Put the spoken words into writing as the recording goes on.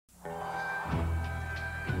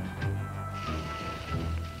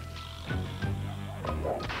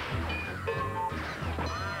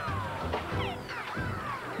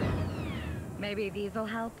Maybe these'll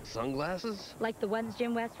help. Sunglasses? Like the ones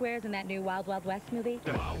Jim West wears in that new Wild Wild West movie.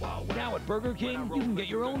 Now at Burger King, you can get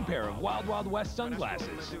your own pair of Wild Wild West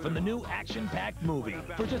sunglasses from the new action-packed movie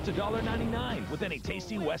for just $1.99 with any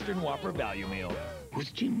tasty Western Whopper value meal.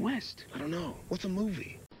 Who's Jim West? I don't know. What's a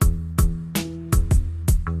movie?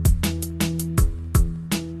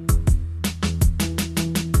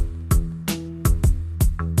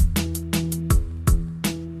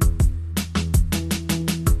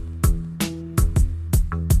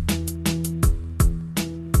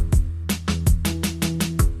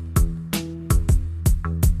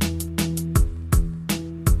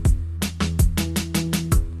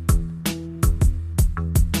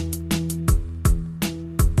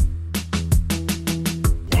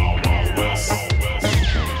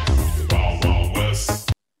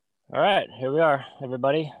 All right, here we are,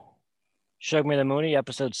 everybody. Shug Me the Mooney,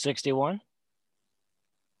 episode 61.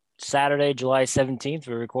 Saturday, July 17th.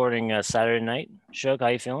 We're recording Saturday night. Shug, how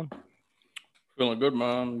you feeling? Feeling good,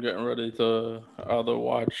 man. Getting ready to either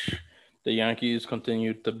watch the Yankees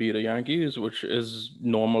continue to be the Yankees, which is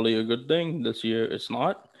normally a good thing. This year it's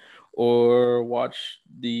not. Or watch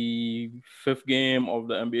the fifth game of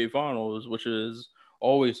the NBA Finals, which is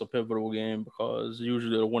always a pivotal game because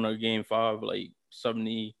usually the winner of game 5, like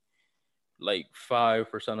 5%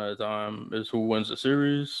 of the time is who wins the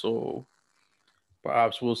series. So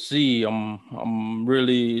perhaps we'll see. I'm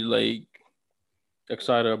really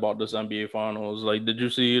excited about this NBA Finals. Like, did you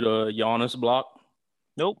see the Giannis block?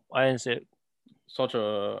 Nope, I didn't see it. Such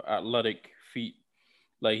a athletic feat.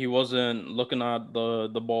 Like, he wasn't looking at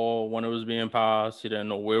the ball when it was being passed. He didn't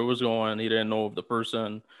know where it was going. He didn't know if the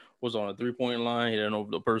person was on a 3-point line. He didn't know if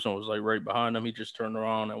the person was like right behind him. He just turned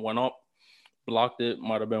around and went up, blocked it.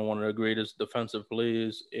 Might have been one of the greatest defensive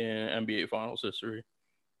plays in NBA Finals history.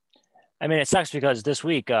 I mean, it sucks because this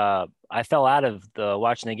week I fell out of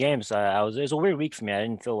watching the games. It was a weird week for me. I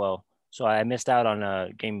didn't feel well, so I missed out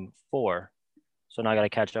on game 4. So now I got to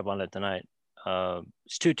catch up on it tonight.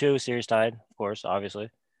 It's 2-2, series tied, of course,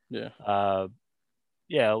 obviously. Yeah.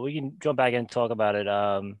 Yeah, we can jump back and talk about it.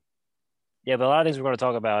 Yeah, but a lot of things we're going to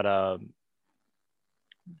talk about.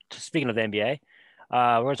 Speaking of the NBA,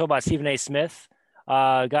 we're going to talk about Stephen A. Smith.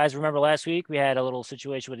 Guys, remember last week we had a little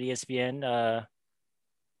situation with ESPN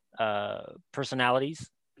personalities.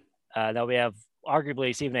 Now we have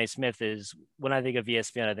arguably Stephen A. Smith is, when I think of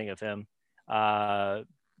ESPN, I think of him.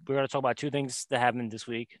 We're going to talk about 2 things that happened this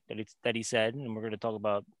week that he said, and we're going to talk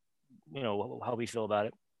about, how we feel about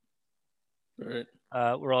it. Right.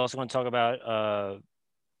 We're also going to talk about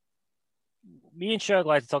me and Shug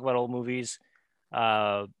like to talk about old movies.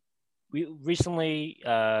 We recently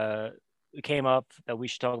it came up that we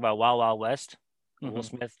should talk about Wild Wild West, Will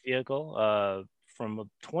Smith vehicle from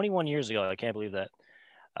 21 years ago. I can't believe that.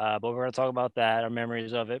 But we're going to talk about that, our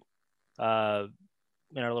memories of it, in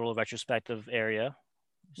our little retrospective area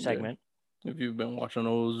segment. Yeah. If you've been watching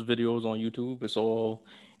those videos on YouTube, it's all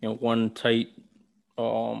in one tight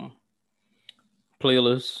playlist.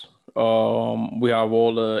 We have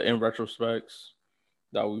all the in retrospects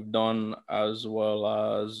that we've done, as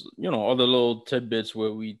well as other little tidbits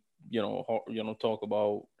where we talk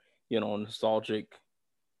about nostalgic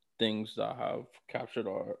things that have captured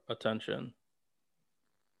our attention.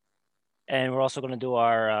 And we're also going to do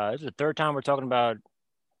our this is the 3rd time we're talking about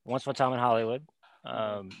Once Upon a Time in Hollywood.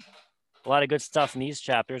 A lot of good stuff in these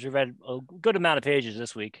chapters. We've read a good amount of pages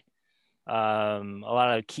this week. A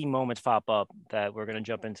lot of key moments pop up that we're going to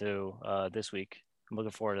jump into this week. I'm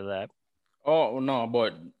looking forward to that. Oh no,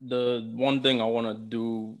 but the one thing I want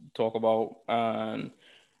to talk about, and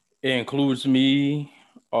it includes me.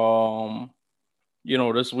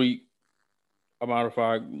 This week, a matter of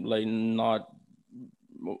fact, like not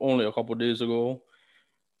only a couple days ago,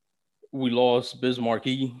 we lost Biz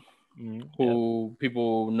Markie, who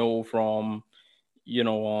people know from,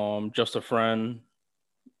 Just a Friend,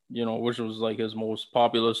 which was like his most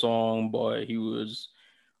popular song, but he was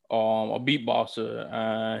a beatboxer,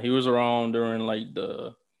 and he was around during like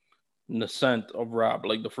the nascent of rap,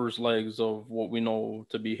 like the first legs of what we know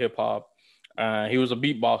to be hip hop. He was a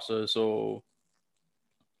beatboxer, so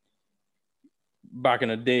back in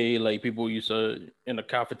the day, like people used to in the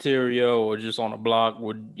cafeteria or just on a block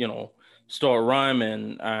would start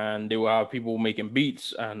rhyming, and they would have people making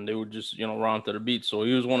beats, and they would just rhyme to the beat. So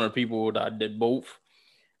he was one of the people that did both,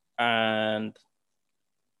 and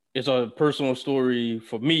it's a personal story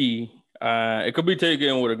for me. It could be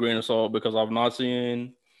taken with a grain of salt because I've not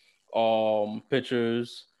seen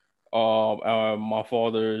pictures. My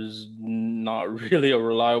father is not really a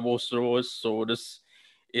reliable source, so this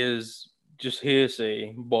is just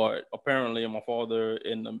hearsay. But apparently, my father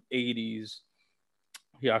in the 80s,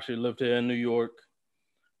 He actually lived here in New York.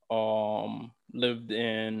 Lived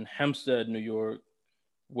in Hempstead, New York,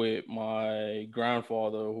 with my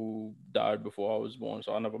grandfather who died before I was born,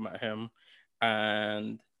 so I never met him.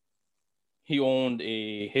 And he owned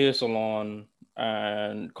a hair salon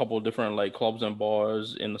and a couple of different like clubs and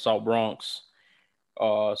bars in the South Bronx,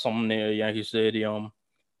 some near Yankee Stadium.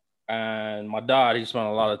 And my dad, he spent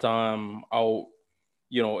a lot of time out,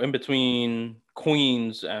 in between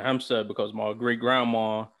Queens and Hempstead because my great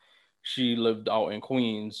grandma, she lived out in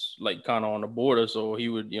Queens, like kind of on the border. So he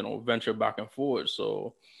would, venture back and forth.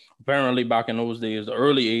 So apparently back in those days, the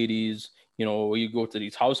early 80s, he'd go to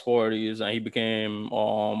these house parties and he became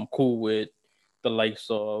cool with the likes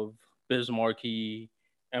of Biz Markie,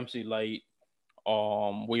 MC Light,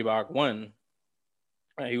 way back when.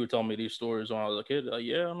 And he would tell me these stories when I was a kid. Like,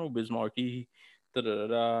 yeah, I know Biz Markie, da da da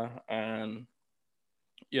da. And,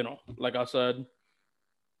 like I said,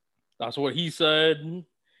 that's what he said.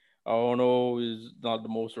 I don't know, is not the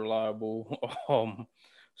most reliable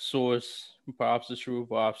source. Perhaps it's true,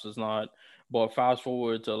 perhaps it's not. But fast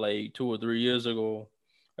forward to like 2 or 3 years ago,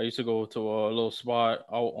 I used to go to a little spot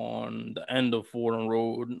out on the end of Fordham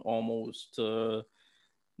Road, almost to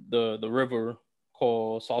the river,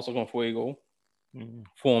 called Salsa con Fuego,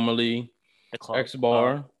 formerly The club. X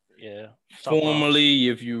Bar. Yeah. Formerly,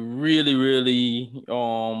 if you really, really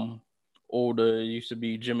older, it used to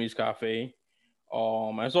be Jimmy's Cafe.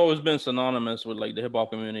 It's always been synonymous with like the hip hop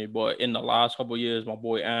community, but in the last couple of years, my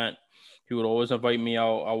boy Ant, he would always invite me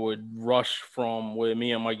out. I would rush from where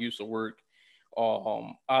me and Mike used to work,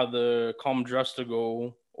 either come dressed to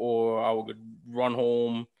go, or I would run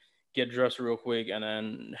home, get dressed real quick, and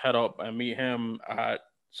then head up and meet him at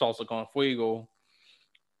Salsa con Fuego,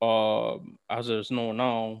 as it's known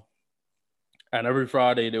now. And every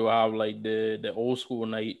Friday they would have like the old school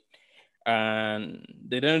night. And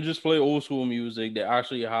they didn't just play old school music. They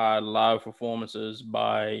actually had live performances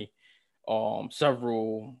by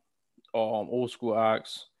several old school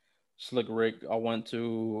acts. Slick Rick, I went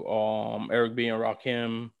to Eric B and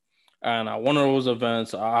Rakim. And at one of those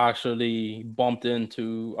events, I actually bumped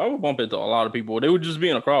into a lot of people. They would just be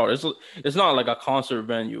in a crowd. It's not like a concert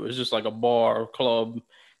venue. It's just like a bar, club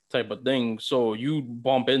type of thing. So you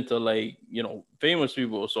bump into like, famous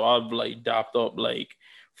people. So I've like dapped up like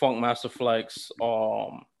Funkmaster Flex.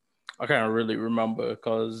 I can't really remember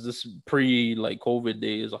because this pre like COVID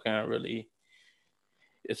days, I can't really.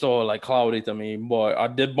 It's all like cloudy to me. But I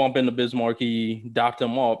did bump into Biz Markie, dapped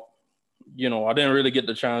him up. I didn't really get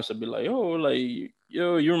the chance to be like, oh, like,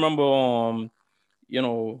 yo, you remember,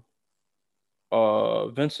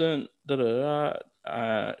 Vincent, da da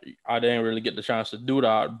da. I didn't really get the chance to do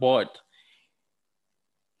that, but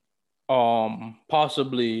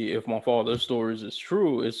possibly if my father's stories is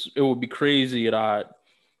true, it would be crazy that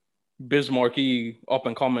Biz Markie, up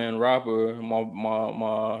and coming rapper,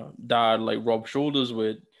 my dad like rubbed shoulders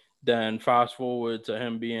with. Then fast forward to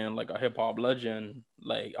him being like a hip hop legend,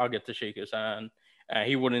 like I get to shake his hand, and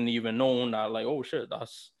he wouldn't even know that like, oh shit,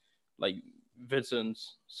 that's like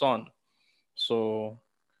Vincent's son. So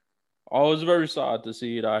I was very sad to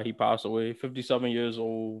see that he passed away, 57 years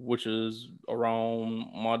old, which is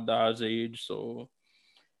around my dad's age. So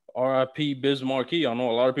R.I.P. Biz Markie. I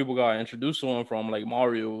know a lot of people got introduced to him from like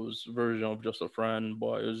Mario's version of Just a Friend,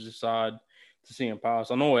 but it was just sad to see him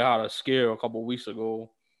pass. I know he had a scare a couple of weeks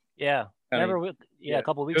ago. Yeah. A couple of weeks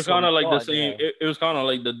ago. It was kind of like the same. Yeah. It was kind of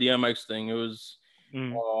like the DMX thing. It was,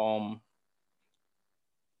 kind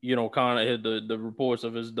of the reports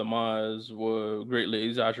of his demise were greatly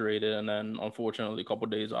exaggerated, and then unfortunately, a couple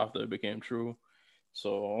of days after, it became true.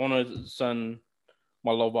 So I want to send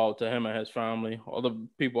my love out to him and his family. Other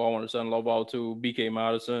people I want to send love out to, BK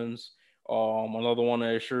Madison's. Another one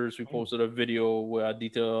of his shirts, we posted a video where I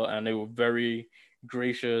detail, and they were very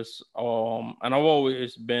gracious. And I've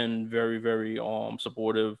always been very, very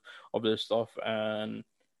supportive of this stuff, and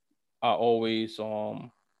I always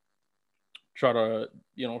try to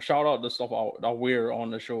shout out the stuff I wear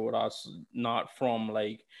on the show that's not from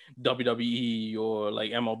like WWE or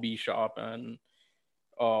like MLB shop. And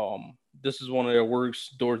this is one of their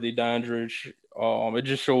works, Dorothy Dandridge. It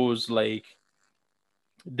just shows like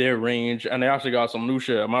their range, and they actually got some new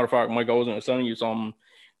shit. As a matter of fact, Mike, I was gonna send you some.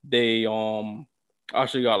 They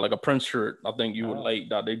actually got like a Prince shirt. I think you would like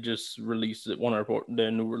that. They just released it, one of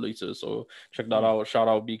their new releases. So check that out. Shout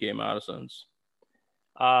out BK Madison's.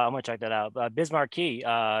 I'm gonna check that out. Biz Markie,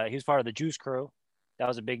 he was part of the Juice Crew. That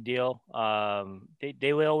was a big deal.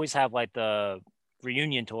 They would always have like the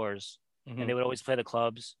reunion tours, and they would always play the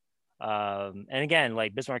clubs. And again,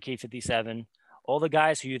 like Biz Markie 57, all the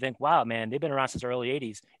guys who you think, wow, man, they've been around since the early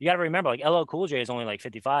 80s. You got to remember, like LL Cool J is only like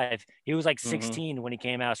 55. He was like 16 when he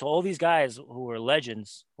came out. So all these guys who are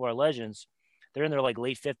legends, they're in their like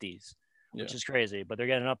late 50s, which is crazy, but they're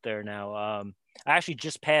getting up there now. I actually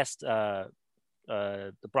just passed the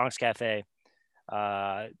Bronx Cafe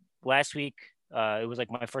last week. It was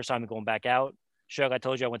like my first time going back out. Shug, I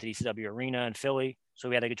told you I went to the ECW Arena in Philly, so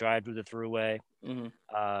we had to drive through the Thruway. It's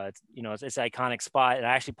an iconic spot, and I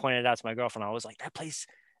actually pointed it out to my girlfriend. I was like, that place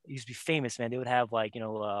used to be famous, man. They would have like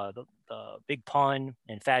the Big Pun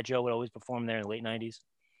and Fat Joe would always perform there in the late 90s.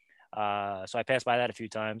 So I passed by that a few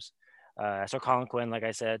times. I saw Colin Quinn, like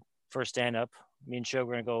I said, first stand-up. Me and Shug,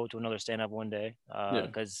 we're gonna go to another stand-up one day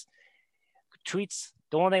because tweets.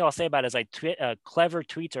 The one thing I'll say about it is like clever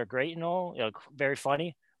tweets are great and all, very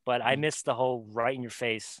funny, but I miss the whole right in your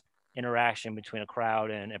face interaction between a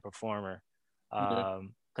crowd and a performer.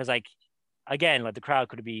 Because like, again, like the crowd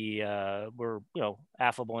could be, we're,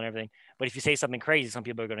 affable and everything, but if you say something crazy, some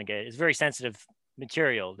people are going to get it. It's very sensitive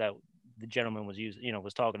material that the gentleman was using,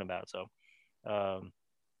 was talking about. So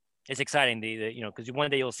it's exciting, because one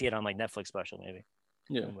day you'll see it on like Netflix special, maybe.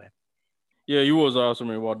 Yeah. Anyway. Yeah, you was asking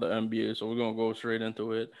me about the NBA, so we're gonna go straight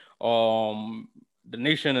into it. The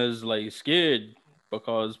nation is like scared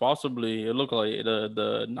because possibly it looked like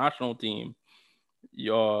the national team,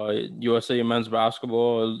 USA men's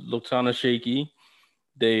basketball, looks kind of shaky.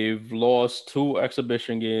 They've lost 2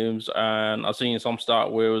 exhibition games, and I've seen some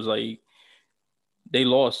stat where it was like they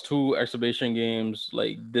lost 2 exhibition games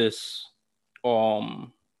like this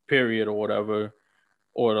period or whatever.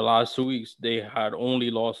 Or the last 2 weeks, they had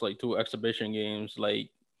only lost like 2 exhibition games, like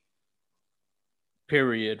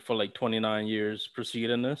period, for like 29 years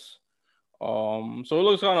preceding this. So it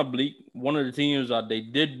looks kind of bleak. One of the teams that they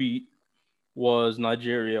did beat was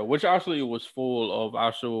Nigeria, which actually was full of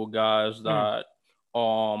actual guys that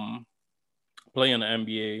play in the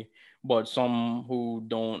NBA, but some who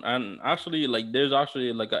don't. And actually, like there's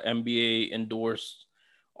actually like an NBA endorsed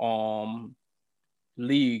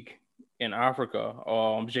league in Africa.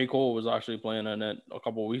 J. Cole was actually playing in it a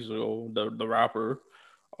couple of weeks ago, the rapper.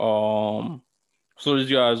 So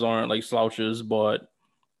these guys aren't like slouches, but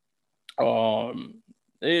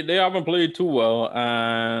they haven't played too well.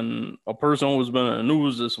 And a person who's been in the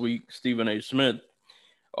news this week, Stephen A. Smith,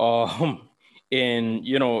 and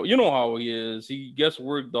you know how he is. He gets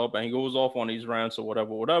worked up and he goes off on these rants or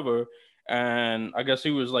whatever. And I guess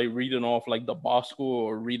he was like reading off like the box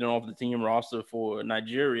score or reading off the team roster for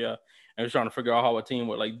Nigeria. And was trying to figure out how a team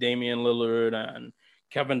with like Damian Lillard and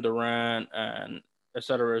Kevin Durant and et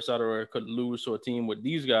cetera, could lose to a team with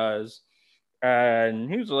these guys.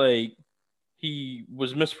 And he was like, he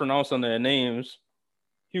was mispronouncing their names.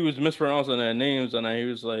 And then he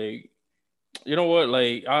was like, you know what?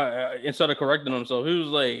 Like, I instead of correcting himself, he was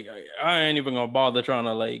like, I ain't even gonna bother trying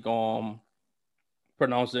to like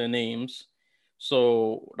pronounce their names.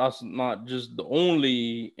 So that's not just the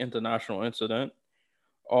only international incident.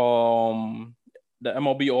 The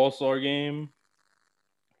MLB All-Star game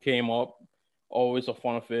came up. Always a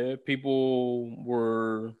fun affair. People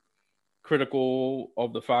were critical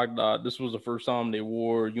of the fact that this was the first time they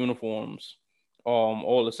wore uniforms,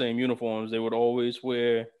 all the same uniforms. They would always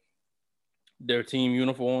wear their team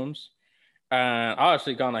uniforms, and I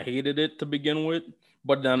actually kind of hated it to begin with.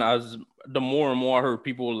 But then, as the more and more I heard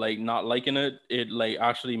people like not liking it, it like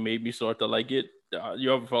actually made me start to like it.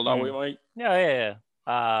 You ever felt that way, Mike? Yeah.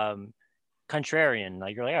 Contrarian,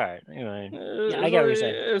 like you're like, all right, anyway. I get what you're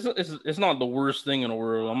saying. It's not the worst thing in the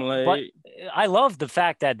world. I'm like, but I love the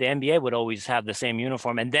fact that the NBA would always have the same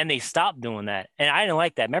uniform, and then they stopped doing that, and I didn't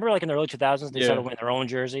like that. Remember, like in the early 2000s, they started wearing their own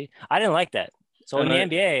jersey. I didn't like that. So in the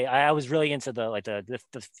NBA, I was really into the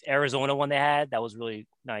Arizona one they had. That was really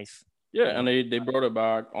nice. Yeah, and they brought it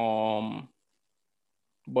back.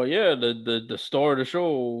 But yeah, the star of the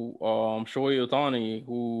show, Shohei Ohtani,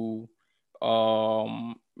 who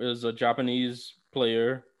is a Japanese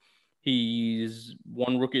player. He's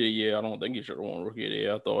won Rookie of the Year. I don't think he should have won Rookie of the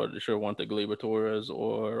Year. I thought it should have won to Gleyber Torres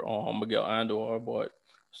or Miguel Andor, but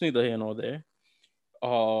it's neither here nor there.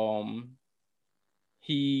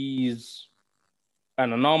 He's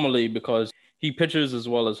an anomaly because he pitches as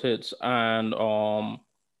well as hits, and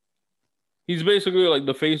he's basically like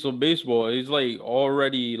the face of baseball. He's like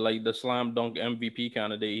already like the slam dunk MVP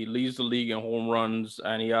candidate. He leads the league in home runs,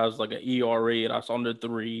 and he has like an ERA that's under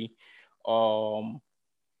 3.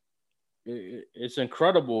 It's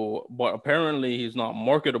incredible, but apparently he's not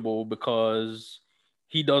marketable because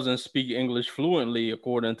he doesn't speak English fluently,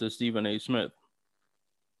 according to Stephen A. Smith.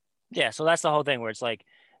 Yeah, so that's the whole thing where it's like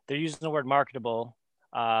they're using the word marketable.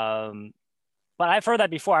 But I've heard that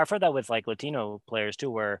before. I've heard that with like Latino players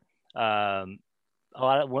too, where a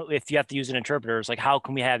lot of, if you have to use an interpreter, it's like, how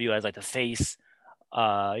can we have you as like the face?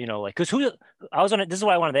 Like, because this is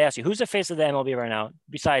why I wanted to ask you, who's the face of the MLB right now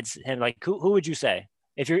besides him? Like, who would you say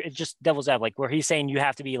if you're just devil's advocate, like where he's saying you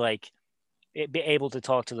have to be like be able to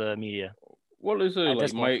talk to the media? Well, they say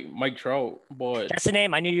like Mike Trout, but that's the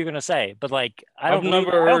name I knew you were gonna say. But like, I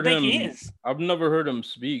don't think he is. I've never heard him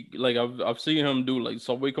speak. Like I've seen him do like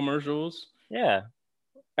Subway commercials. Yeah,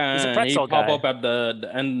 and he pop up at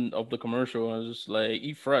the end of the commercial and just like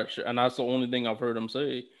eat fresh, and that's the only thing I've heard him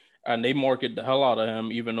say. And they market the hell out of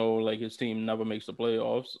him, even though like his team never makes the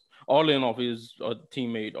playoffs. Oddly enough, he's a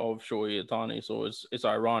teammate of Shohei Ohtani, so it's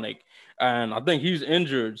ironic. And I think he's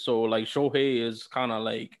injured, so like Shohei is kind of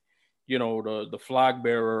like, the flag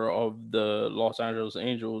bearer of the Los Angeles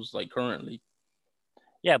Angels, like currently.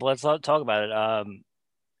 Yeah, but let's talk about it.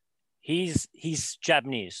 He's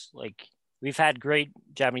Japanese. Like, we've had great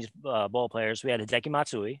Japanese ball players. We had Hideki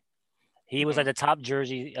Matsui. He was like the top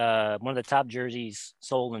jersey, one of the top jerseys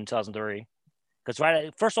sold in 2003.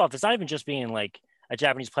 Because first off, it's not even just being like a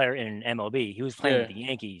Japanese player in MLB. He was playing with the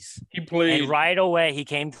Yankees. He played, and right away he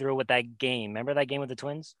came through with that game. Remember that game with the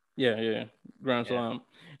Twins? Yeah, Grand Slam.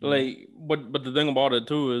 Like, but the thing about it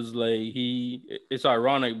too is like it's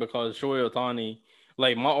ironic because Shohei Ohtani,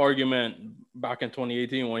 like my argument back in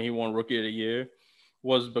 2018 when he won Rookie of the Year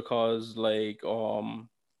was because like and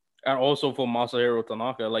also for Masahiro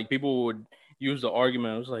Tanaka, like people would use the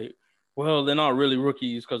argument. It was like, well, they're not really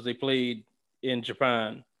rookies because they played in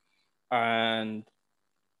Japan, and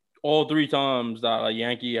all 3 times that a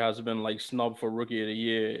Yankee has been like snubbed for Rookie of the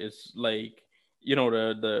Year, it's like,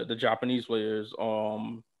 the Japanese players,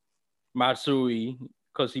 Matsui,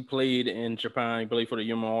 because he played in Japan, he played for the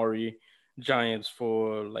Yomiuri Giants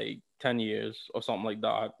for like 10 years or something like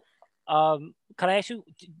that. Can I ask you,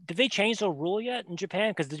 did they change the rule yet in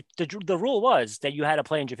Japan? Because the rule was that you had to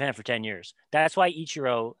play in Japan for 10 years. That's why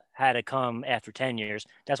Ichiro had to come after 10 years.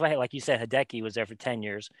 That's why, like you said, Hideki was there for 10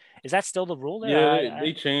 years. Is that still the rule there? Yeah,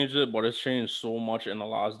 they changed it, but it's changed so much in the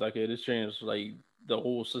last decade. It's changed, like, the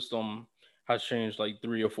whole system has changed like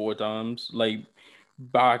 3 or 4 times. Like,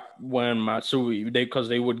 back when Matsui, because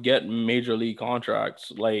they would get major league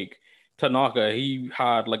contracts, like Tanaka, he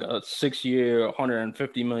had like a 6-year,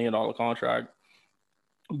 $150 million contract.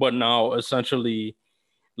 But now essentially,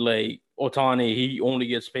 like Ohtani, he only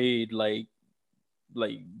gets paid like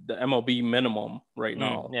the MLB minimum right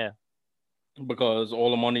now. Yeah. Because all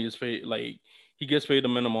the money is paid, like he gets paid the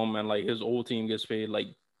minimum, and like his old team gets paid like,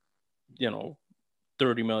 $30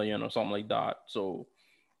 million or something like that. So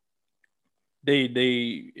they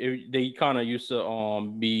kind of used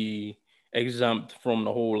to be exempt from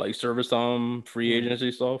the whole like service time free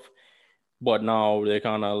agency stuff, but now they're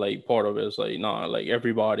kind of like part of it. It's like, nah, like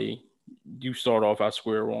everybody, you start off at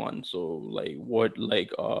square one. So like what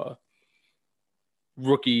like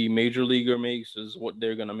rookie major leaguer makes is what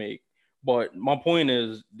they're gonna make. But my point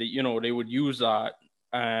is that they would use that,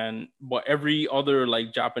 but every other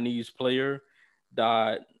like Japanese player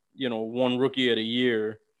that won Rookie of the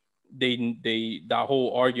Year, they that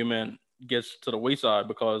whole argument gets to the wayside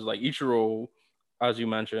because like Ichiro, as you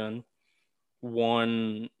mentioned,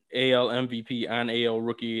 won AL MVP and AL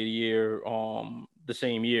Rookie of the Year the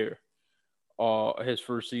same year, his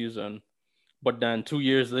first season. But then 2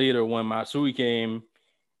 years later, when Matsui came,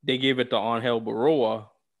 they gave it to Angel Baroa,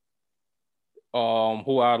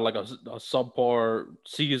 who had like a subpar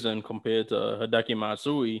season compared to Hideki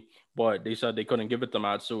Matsui, but they said they couldn't give it to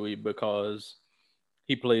Matsui because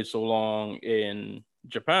he played so long in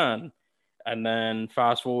Japan. And then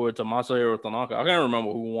fast forward to Masahiro Tanaka. I can't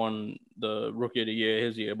remember who won the Rookie of the Year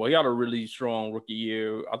his year, but he had a really strong rookie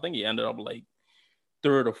year. I think he ended up like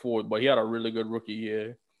 3rd or 4th, but he had a really good rookie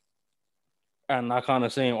year. And that kind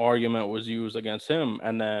of same argument was used against him.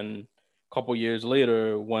 And then a couple years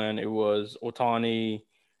later, when it was Ohtani,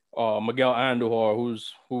 Miguel Andujar,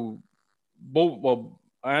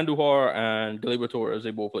 Andujar and Gleyber Torres,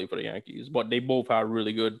 they both played for the Yankees, but they both had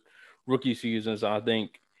really good rookie seasons. I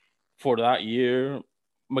think for that year,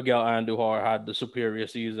 Miguel Andujar had the superior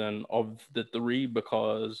season of the 3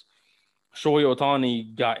 because Shohei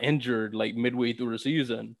Ohtani got injured like midway through the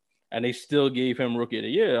season, and they still gave him Rookie of the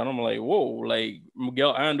Year. And I'm like, whoa, like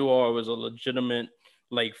Miguel Andujar was a legitimate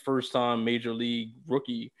like first-time major league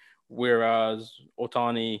rookie, whereas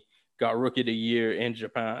Ohtani got Rookie of the Year in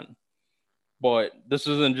Japan. But this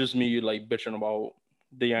isn't just me like bitching about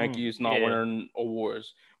the Yankees not winning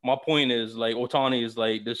awards. My point is like Ohtani is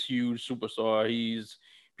like this huge superstar.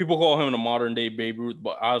 People call him the modern day Babe Ruth,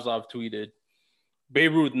 but as I've tweeted,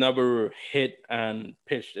 Babe Ruth never hit and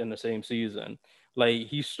pitched in the same season. Like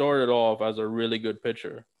he started off as a really good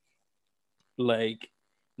pitcher. Like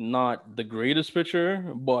not the greatest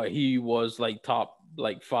pitcher, but he was like top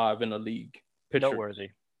like 5 in the league pitcher. Noteworthy.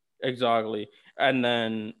 Exactly. And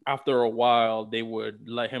then after a while, they would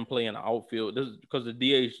let him play in the outfield. This because the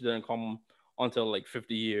DH didn't come until like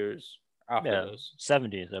 50 years after this.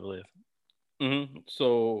 70s, I believe.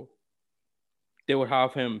 So they would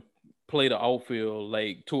have him play the outfield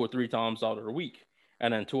like 2 or 3 times out of the week.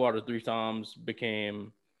 And then 2 out of 3 times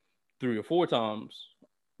became 3 or 4 times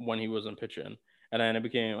when he wasn't pitching. And then it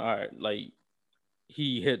became, all right, like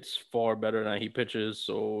he hits far better than he pitches.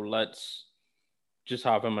 So let's just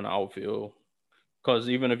have him in the outfield. Because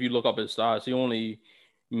even if you look up his stats, he only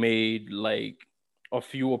made like a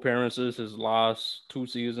few appearances his last 2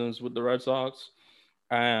 seasons with the Red Sox.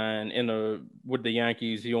 And with the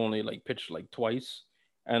Yankees, he only like pitched like twice.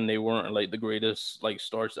 And they weren't like the greatest like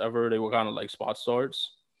starts ever. They were kind of like spot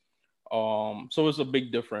starts. So it's a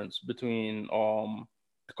big difference between to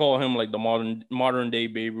call him like the modern day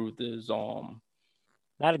Babe Ruth is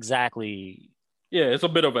not exactly. Yeah, it's a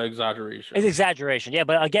bit of an exaggeration. It's exaggeration, yeah.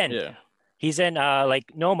 But again, yeah, he's in like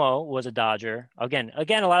Nomo was a Dodger. Again,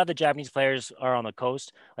 a lot of the Japanese players are on the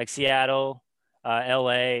coast, like Seattle,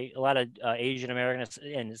 LA. A lot of Asian Americans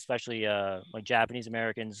and especially like Japanese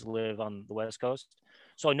Americans live on the West Coast.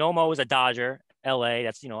 So Nomo is a Dodger. LA,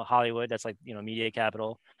 that's Hollywood, that's like media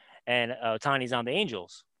capital, and Ohtani's on the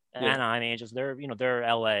Angels, Anaheim Angels. They're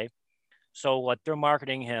LA. So what they're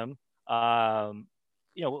marketing him.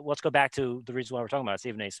 Let's go back to the reason why we're talking about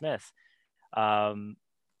Stephen A. Smith.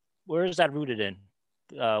 Where is that rooted in?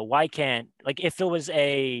 Why can't, like, if it was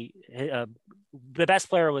the best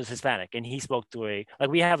player was Hispanic and he spoke to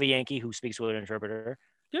we have a Yankee who speaks with an interpreter.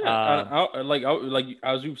 Yeah, like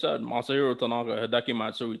as you said, Masahiro Tanaka, Hideki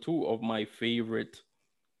Matsui, 2 of my favorite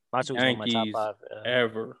Yankees my top 5,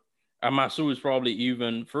 ever. And Matsui is probably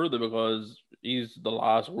even further because he's the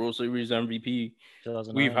last World Series MVP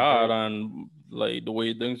we've had, and like the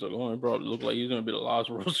way things are going, it probably look like he's gonna be the last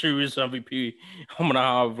World Series MVP I'm gonna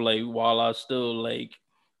have, like, while I still like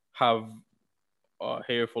have a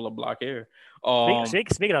hair full of black hair.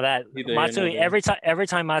 Speaking of that, Matsui, every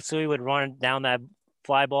time Matsui would run down that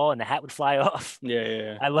fly ball and the hat would fly off.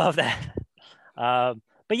 Yeah. I love that. But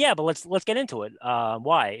let's get into it.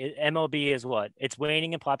 Why? MLB is what? It's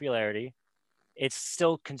waning in popularity. It's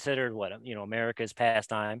still considered America's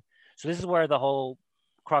pastime. So this is where the whole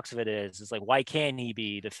crux of it is. It's like, why can't he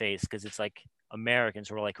be the face? Because it's like Americans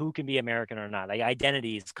who are like, who can be American or not? Like,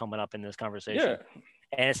 identity is coming up in this conversation. Yeah.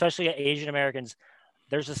 And especially Asian Americans,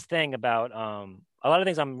 there's this thing about a lot of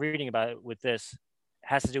things I'm reading about with this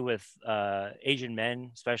has to do with Asian men,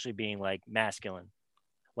 especially being like masculine,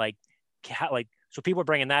 so people are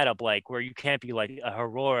bringing that up, like where you can't be like a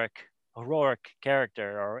heroic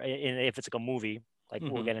character, or if it's like a movie, like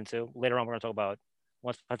we'll get into later on. We're gonna talk about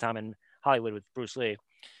Once Upon a Time in Hollywood with Bruce Lee.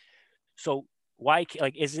 So why,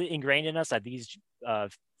 like, is it ingrained in us that these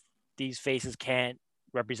faces can't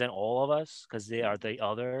represent all of us because they are the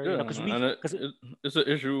other? Yeah, it's an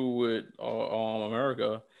issue with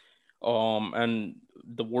America, and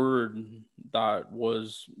the word that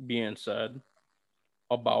was being said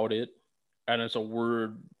about it. And it's a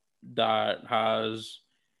word that has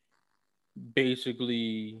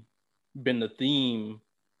basically been the theme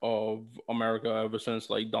of America ever since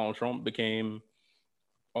like Donald Trump became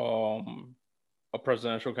a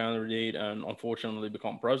presidential candidate and unfortunately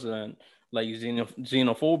become president. Like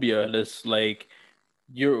xenophobia, this like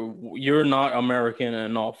you're not American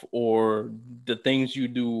enough, or the things you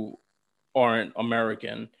do aren't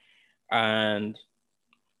American. And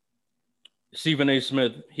Stephen A.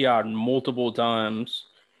 Smith, he had multiple times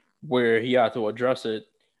where he had to address it.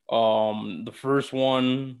 The first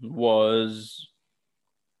one was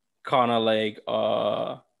kind of like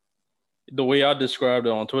the way I described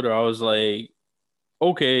it on Twitter. I was like,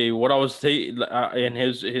 okay, what I was in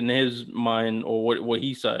his mind, or what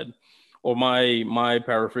he said, or my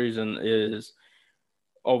paraphrasing is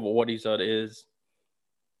of what he said is,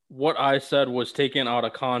 what I said was taken out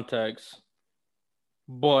of context.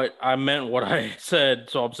 But I meant what I said,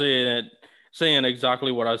 so I'm saying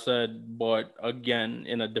exactly what I said, but again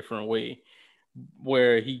in a different way.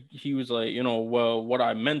 Where he was like, well, what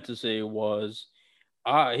I meant to say was,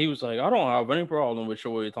 he was like, I don't have any problem with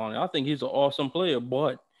Shohei Ohtani. I think he's an awesome player,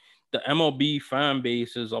 but the MLB fan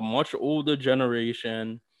base is a much older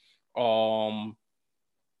generation, and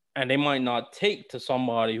they might not take to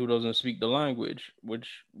somebody who doesn't speak the language,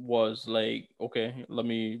 which was like, okay, let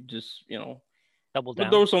me just double down.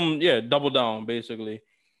 But there was double down basically.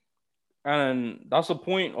 And that's the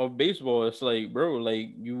point of baseball. It's like, bro, like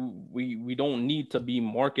we don't need to be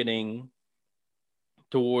marketing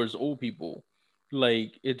towards old people.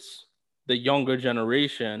 Like, it's the younger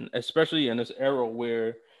generation, especially in this era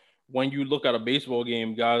where when you look at a baseball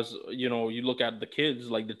game, guys, you know, you look at the kids,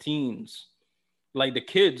 like the teens, like the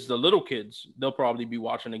kids, the little kids, they'll probably be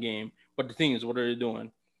watching the game. But the teens, what are they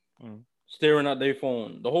doing? Staring at their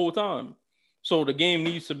phone the whole time. So the game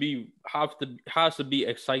has to be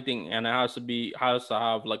exciting, and it has to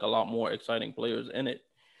have like a lot more exciting players in it.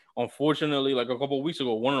 Unfortunately, like a couple of weeks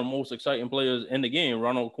ago, one of the most exciting players in the game,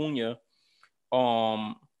 Ronald Acuna,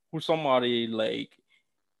 who's somebody like,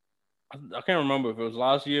 I can't remember if it was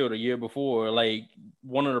last year or the year before, like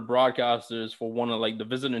one of the broadcasters for one of like the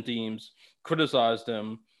visiting teams criticized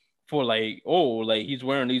him for like, oh, like he's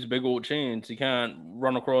wearing these big old chains, he can't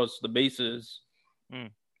run across the bases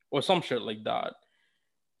or some shit like that.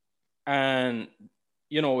 And,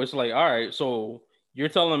 you know, it's like, all right, so you're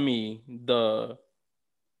telling me the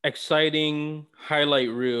exciting highlight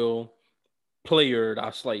reel player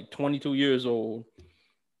that's like 22 years old,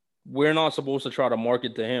 we're not supposed to try to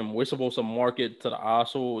market to him. We're supposed to market to the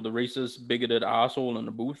asshole, the racist, bigoted asshole in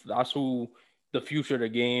the booth. That's who the future of the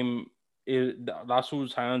game is. That's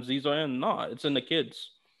whose hands these are in. Nah, it's in the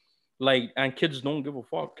kids. Like, and kids don't give a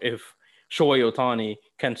fuck if Shohei Ohtani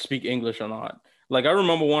can speak English or not. Like, I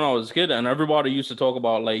remember when I was a kid and everybody used to talk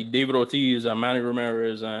about like David Ortiz and Manny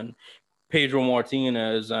Ramirez and Pedro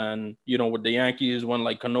Martinez, and, you know, with the Yankees when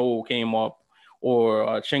like Cano came up,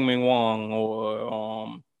 or Ching-Ming Wang,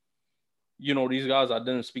 or you know, these guys that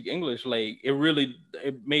didn't speak English. Like,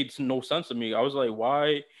 it made no sense to me. I was like,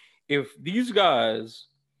 why, if these guys,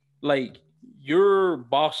 like, your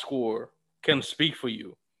box score can speak for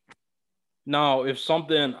you. Now, if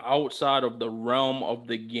something outside of the realm of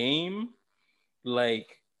the game,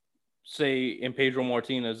 like, say in Pedro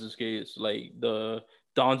Martinez's case, like the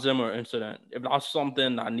Don Zimmer incident, if that's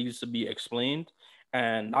something that needs to be explained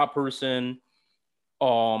and that person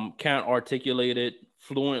can't articulate it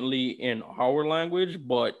fluently in our language,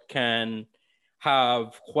 but can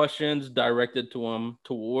have questions directed to him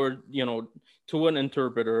toward, you know, to an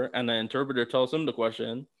interpreter, and the interpreter tells him the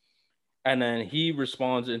question, and then he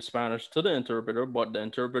responds in Spanish to the interpreter, but the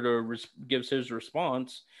interpreter gives his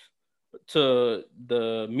response to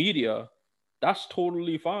the media, that's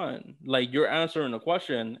totally fine. Like, you're answering the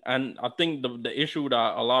question. And I think the issue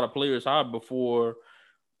that a lot of players had before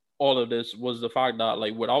all of this was the fact that,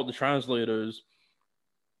 like, without the translators,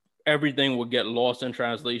 everything would get lost in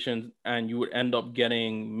translation and you would end up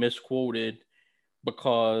getting misquoted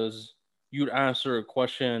because you'd answer a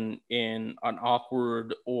question in an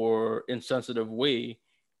awkward or insensitive way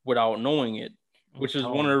without knowing it, which is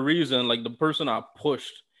one of the reasons, like, the person I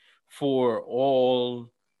pushed for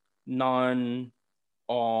all non-fluent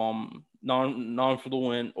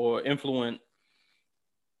or influent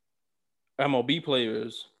MLB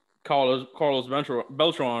players, Carlos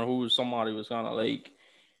Beltran, who's somebody who's kind of like,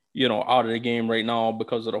 you know, out of the game right now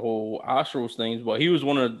because of the whole Astros things, but he was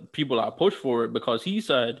one of the people I pushed for it because he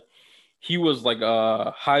said he was like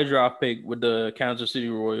a high draft pick with the Kansas City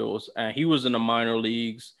Royals, and he was in the minor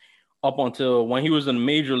leagues up until when he was in the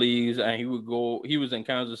major leagues, and he was in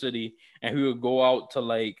Kansas City, and he would go out to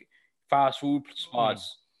like fast food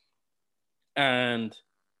spots and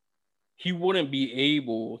he wouldn't be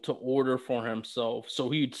able to order for himself. So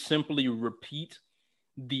he'd simply repeat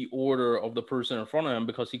the order of the person in front of him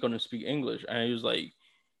because he couldn't speak English. And he was like,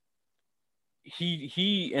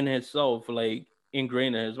 he in himself, like,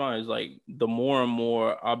 ingrained in his mind is like, the more and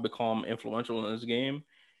more I become influential in this game,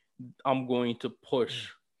 I'm going to push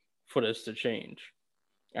for this to change.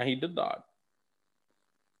 And he did that.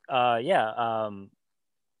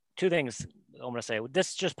 Two things I'm gonna say.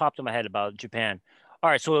 This just popped in my head about Japan. All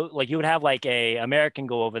right, so like you would have like a American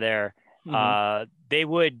go over there. They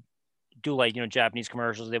would do like, you know, Japanese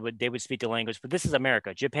commercials. They would speak the language, but this is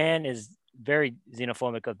America. Japan is very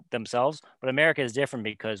xenophobic of themselves, but America is different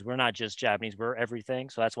because we're not just Japanese, we're everything.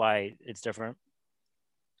 So that's why it's different.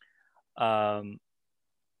 But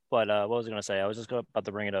what was I gonna say? I was just about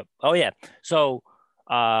to bring it up. Oh yeah, so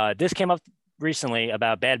this came up recently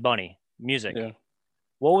about Bad Bunny music. Yeah.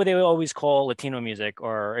 What would they always call Latino music,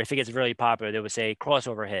 or if it gets really popular, they would say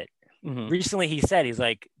crossover hit. Recently, he's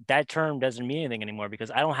like, that term doesn't mean anything anymore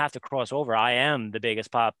because I don't have to cross over. I am the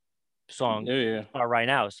biggest pop song right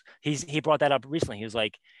now. He brought that up recently. He was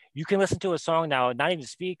like, you can listen to a song now, not even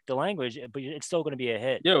speak the language, but it's still going to be a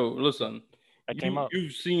hit. Yo, listen,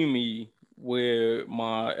 you've seen me wear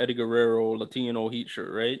my Eddie Guerrero Latino Heat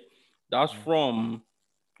shirt, right? That's from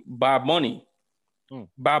Bad Bunny.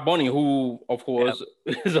 Bad Bunny, who of course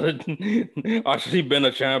is actually been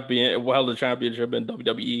a champion, held a championship in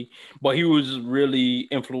WWE, but he was really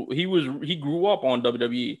he grew up on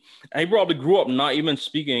WWE, and he probably grew up not even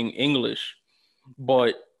speaking English,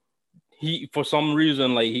 but he for some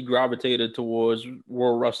reason like he gravitated towards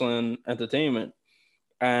World Wrestling Entertainment,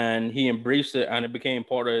 and he embraced it, and it became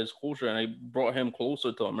part of his culture, and it brought him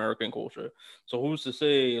closer to American culture. So who's to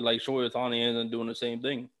say like Shohei Ohtani isn't doing the same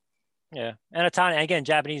thing? Yeah, and Ohtani again,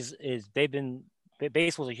 Japanese is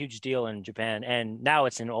baseball's a huge deal in Japan, and now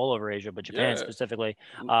it's in all over Asia, but Japan specifically.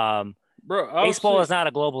 Bro, baseball is not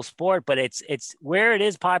a global sport, but it's where it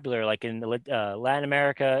is popular, like in Latin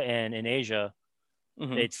America and in Asia.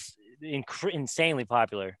 It's insanely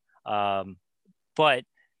popular, but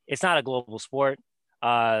it's not a global sport.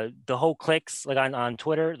 The whole clicks, like on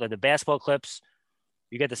Twitter, like the basketball clips,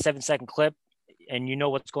 you get the 7-second clip, and you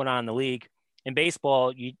know what's going on in the league. In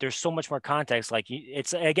baseball, there's so much more context. Like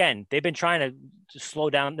it's again, they've been trying to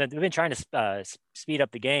slow down. They've been trying to speed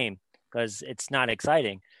up the game because it's not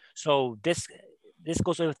exciting. So this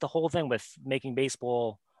goes with the whole thing with making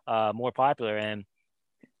baseball more popular. And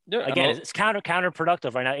again, it's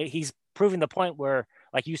counterproductive right now. He's proving the point where,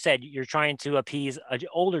 like you said, you're trying to appease an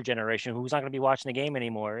older generation who's not going to be watching the game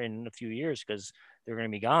anymore in a few years because they're going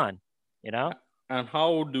to be gone. You know. And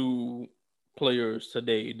how do players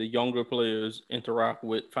today, the younger players, interact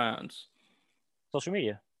with fans? Social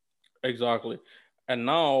media. Exactly. And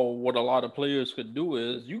now what a lot of players could do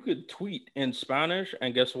is you could tweet in Spanish,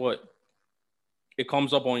 and guess what? It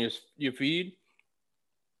comes up on your feed.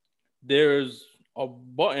 There's a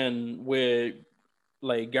button where,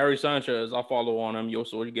 like Gary Sanchez, I follow on him, Yo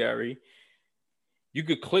Soy Gary. You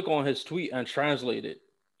could click on his tweet and translate it,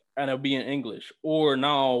 and it'll be in English. Or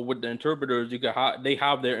now with the interpreters, they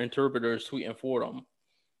have their interpreters tweeting for them,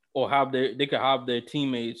 or they could have their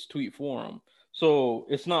teammates tweet for them. So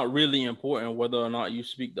it's not really important whether or not you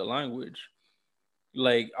speak the language.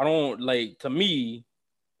 Like to me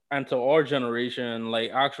and to our generation,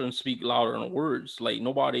 like actions speak louder than words. Like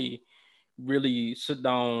nobody really sit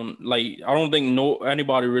down. Like I don't think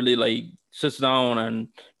anybody really like sits down and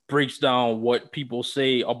breaks down what people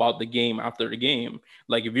say about the game after the game.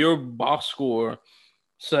 Like if your box score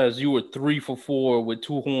says you were 3 for 4 with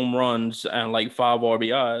 2 home runs and like 5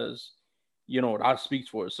 RBIs, that speaks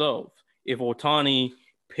for itself. If Ohtani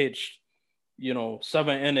pitched,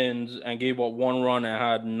 7 innings and gave up 1 run and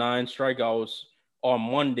had 9 strikeouts on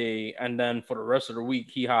Monday, and then for the rest of the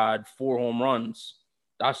week he had 4 home runs,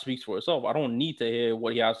 that speaks for itself. I don't need to hear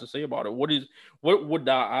what he has to say about it. What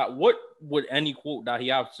would any quote that he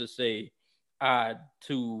has to say add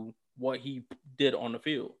to what he did on the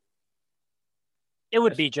field? It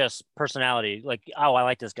would be just personality. Like, oh, I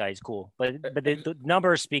like this guy. He's cool. But the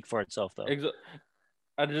numbers speak for itself, though.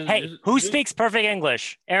 Who speaks perfect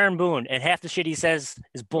English? Aaron Boone, and half the shit he says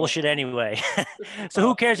is bullshit anyway. So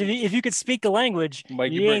who cares if you could speak the language?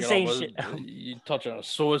 Mike, you ain't saying shit. You touching a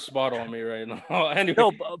sore spot on me right now. Anyway.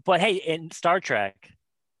 No, but hey, in Star Trek,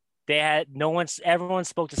 everyone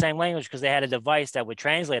spoke the same language because they had a device that would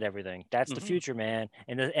translate everything. That's the future, man.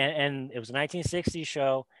 And it was a 1960s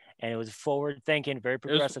show, and it was forward thinking, very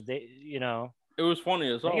progressive. It was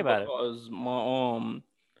funny as well because my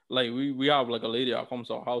like we have like a lady that comes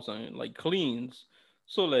to our house and like cleans.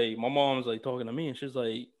 So like my mom's like talking to me and she's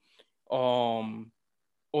like, or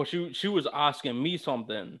she was asking me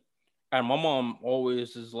something, and my mom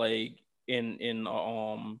always is like in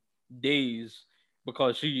days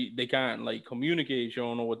because they can't like communicate. She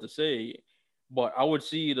don't know what to say. But I would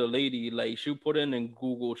see the lady like she'll put in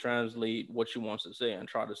Google Translate what she wants to say and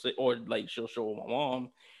try to say, or like she'll show my mom,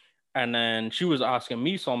 and then she was asking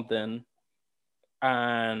me something.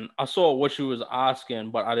 And I saw what she was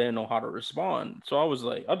asking, but I didn't know how to respond. So I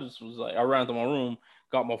ran to my room,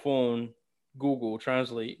 got my phone, Google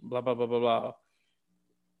Translate, blah, blah, blah, blah, blah,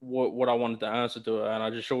 what I wanted to answer to her. And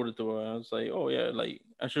I just showed it to her. And I was like, oh, yeah. Like,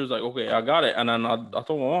 and she was like, okay, I got it. And then I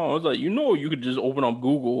told my mom, I was like, you could just open up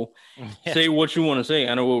Google, say what you want to say,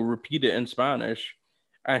 and it will repeat it in Spanish.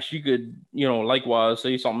 And she could, likewise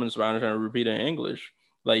say something in Spanish and repeat it in English.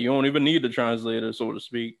 Like, you don't even need the translator, so to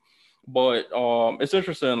speak. But it's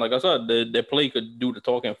interesting. Like I said, the play could do the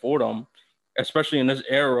talking for them, especially in this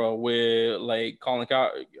era where like Colin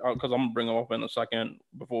Kaepernick, because I'm gonna bring him up in a second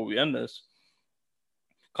before we end this.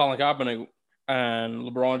 Colin Kaepernick and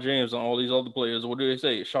LeBron James and all these other players, what do they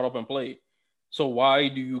say? Shut up and play. So why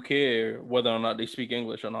do you care whether or not they speak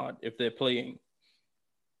English or not if they're playing?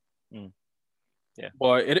 Yeah.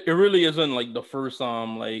 But it really isn't like the first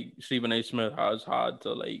time like Stephen A. Smith has had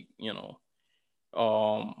to like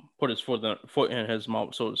put his foot in his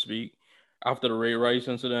mouth, so to speak, after the Ray Rice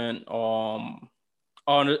incident.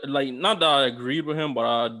 Like not that I agreed with him, but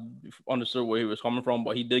I understood where he was coming from.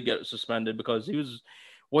 But he did get suspended because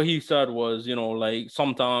what he said was, like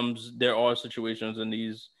sometimes there are situations in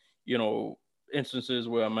these, instances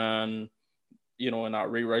where a man, in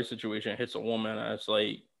that Ray Rice situation, hits a woman, and it's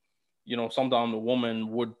like, sometimes the woman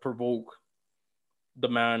would provoke the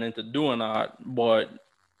man into doing that, but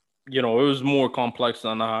it was more complex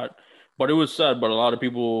than that. But it was said, but a lot of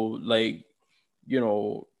people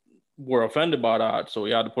were offended by that, so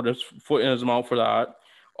he had to put his foot in his mouth for that.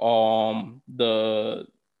 The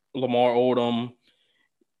Lamar Odom,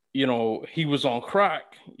 he was on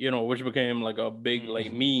crack, which became like a big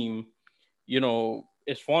meme.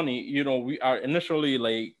 It's funny, we are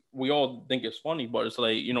initially we all think it's funny, but it's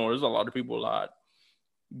there's a lot of people that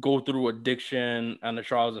go through addiction and the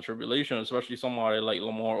trials and tribulations, especially somebody like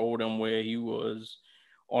Lamar Odom, where he was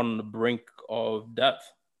on the brink of death.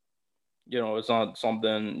 It's not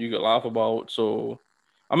something you could laugh about. So,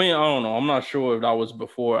 I mean, I don't know. I'm not sure if that was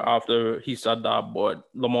before or after he said that, but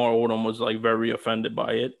Lamar Odom was very offended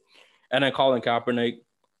by it. And then Colin Kaepernick,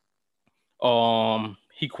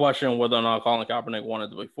 he questioned whether or not Colin Kaepernick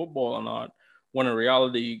wanted to play football or not, when in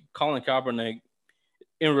reality, Colin Kaepernick,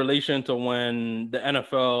 in relation to when the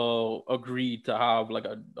NFL agreed to have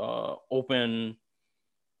a open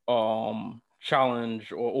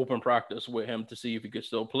challenge or open practice with him to see if he could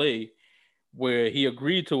still play, where he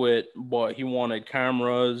agreed to it, but he wanted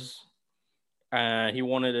cameras and he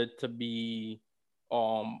wanted it to be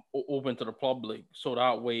open to the public, so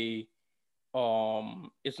that way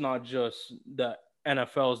it's not just the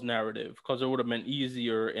NFL's narrative, because it would have been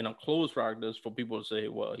easier in a closed practice for people to say,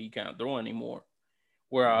 well, he can't throw anymore.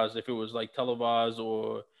 Whereas if it was televised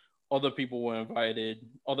or other people were invited,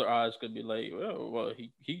 other eyes could be like, well,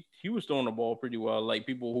 he was throwing the ball pretty well. Like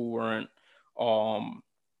people who weren't,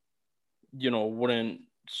 wouldn't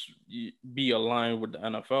be aligned with the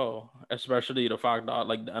NFL, especially the fact that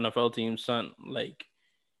the NFL team sent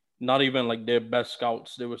not even their best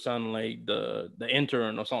scouts. They were sending the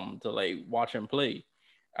intern or something to watch him play.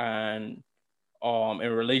 And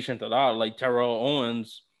in relation to that, Terrell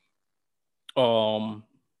Owens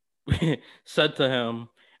said to him,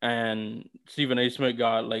 and Stephen A. Smith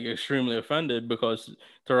got extremely offended because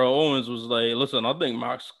Terrell Owens was like, listen, I think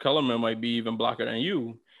Max Kellerman might be even blacker than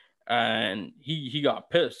you. And he got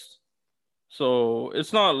pissed. So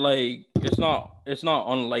it's not unlike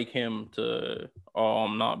him to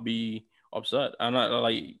not be upset. And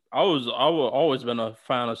I've always been a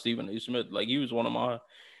fan of Stephen A. Smith. He was one of my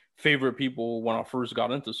favorite people when I first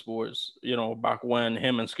got into sports, back when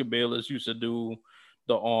him and Skip Bayless used to do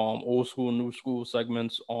the old school, new school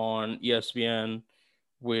segments on ESPN,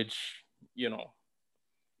 which,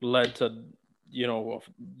 led to,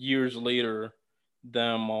 years later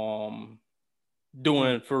them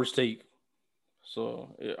doing First Take.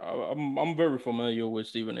 So yeah, I'm very familiar with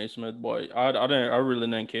Stephen A. Smith, but I really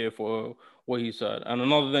didn't care for what he said. And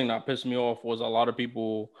another thing that pissed me off was a lot of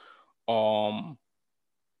people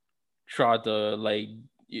tried to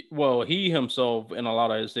he himself in a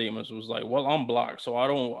lot of his statements was like, well, I'm black, so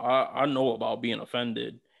I know about being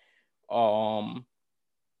offended. But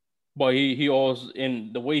he also,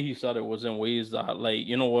 in the way he said it, was in ways that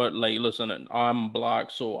listen, I'm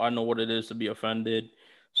black, so I know what it is to be offended.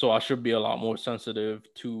 So I should be a lot more sensitive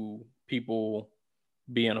to people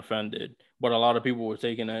being offended. But a lot of people were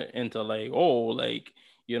taking it into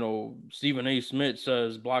Stephen A. Smith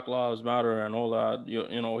says Black Lives Matter and all that.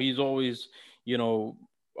 He's always,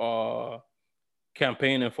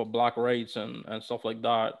 campaigning for black rights and stuff like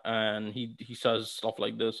that. And he says stuff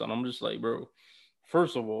like this. And I'm just like, bro,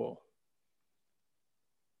 first of all,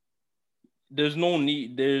 there's no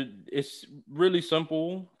need there. It's really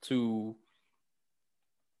simple to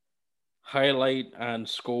highlight and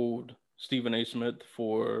scold Stephen A. Smith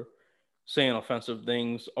for saying offensive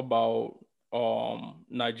things about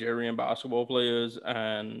Nigerian basketball players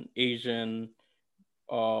and Asian,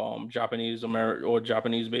 Japanese American or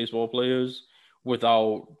Japanese baseball players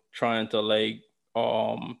without trying to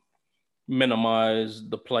minimize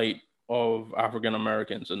the plight of African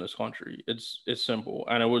Americans in this country. It's simple,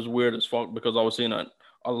 and it was weird as fuck because I was seeing it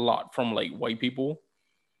a lot from white people.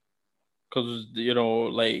 Because,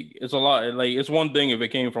 it's a lot, it's one thing if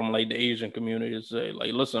it came from, the Asian community to say,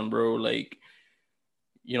 listen, bro,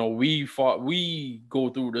 we go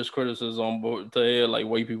through this criticism, but to hear,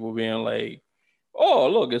 white people being like, oh,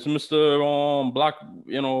 look, it's Mr. Black,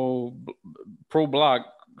 pro-Black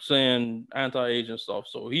saying anti-Asian stuff,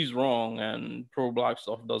 so he's wrong, and pro-Black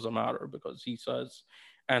stuff doesn't matter because he says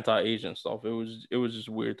anti-Asian stuff. It was just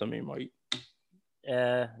weird to me, Mike.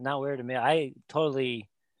 Not weird to me. I totally...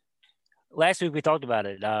 Last week we talked about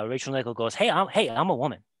it. Rachel Nichols goes, "Hey, I'm a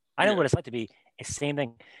woman. I know what it's like to be." It's the same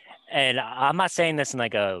thing, and I'm not saying this in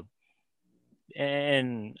in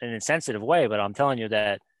an insensitive way, but I'm telling you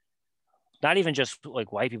that not even just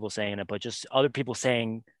white people saying it, but just other people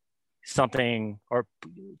saying something or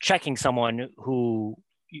checking someone who,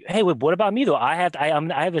 hey, what about me though? I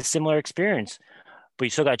have a similar experience, but you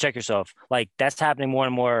still got to check yourself. Like that's happening more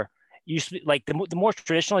and more. Used to be, like the more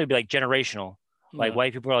traditional, it'd be like generational. Like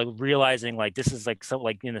white people are like realizing like this is like so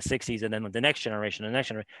like in the 60s, and then the next generation,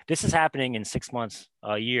 this is happening in 6 months,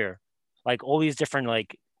 a year. Like all these different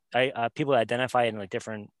like people identify in like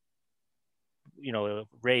different,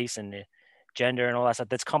 race and gender and all that stuff.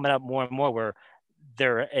 That's coming up more and more where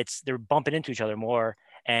they're bumping into each other more.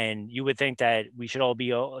 And you would think that we should all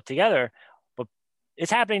be together, but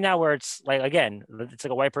it's happening now where it's like, again, it's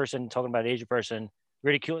like a white person talking about an Asian person,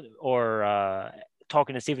 ridicule or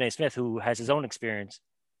talking to Stephen A. Smith, who has his own experience.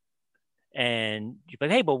 And you're like,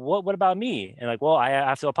 hey, but what about me? And like, well, I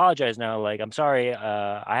have to apologize now. Like, I'm sorry.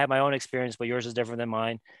 I have my own experience, but yours is different than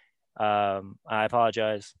mine. I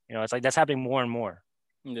apologize. It's like that's happening more and more.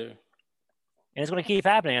 Yeah. And it's going to keep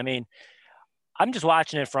happening. I mean, I'm just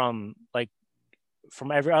watching it from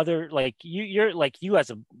every other, like you're like you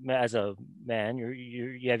as a man,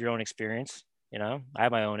 you have your own experience. I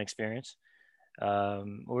have my own experience.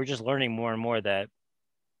 We're just learning more and more that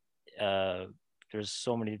there's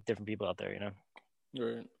so many different people out there.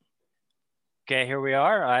 Right. Okay, here we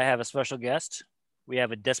are. I have a special guest. We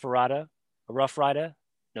have a desperado, a rough rider.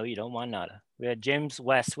 No, you don't want nada. We had James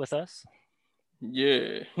West with us.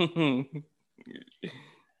 Yeah.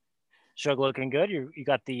 Shug looking good. You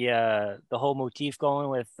got the whole motif going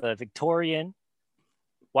with Victorian,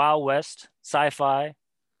 Wild West, sci-fi.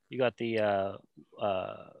 You got the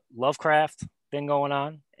Lovecraft thing going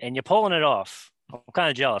on, and you're pulling it off. I'm kind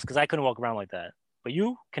of jealous because I couldn't walk around like that. But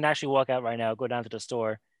you can actually walk out right now, go down to the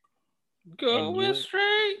store. Going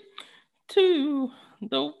straight to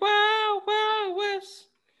the Wild Wild West.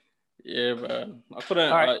 Yeah, man. I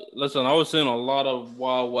couldn't. Right. Listen, I was seeing a lot of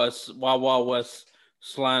Wild Wild West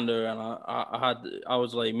slander, and I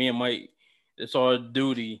was like, me and Mike, it's our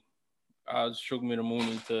duty. Shook me the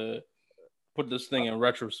Mooney to put this thing in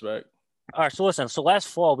retrospect. All right, so listen. So last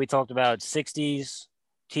fall we talked about 60s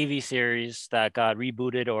TV series that got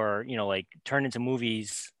rebooted or like turned into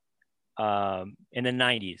movies in the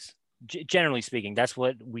 90s. Generally speaking, that's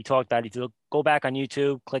what we talked about. If you go back on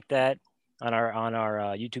YouTube, click that on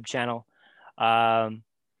our YouTube channel.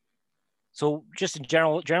 So just in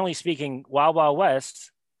generally speaking, Wild Wild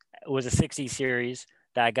West was a 60s series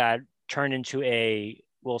that got turned into a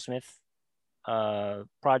Will Smith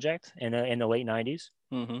project in the late 90s.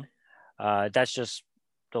 Mm-hmm. That's just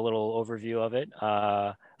the little overview of it.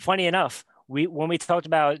 Funny enough, when we talked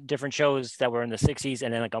about different shows that were in the 60s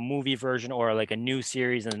and then like a movie version or like a new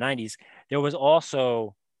series in the 90s, there was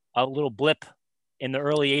also a little blip in the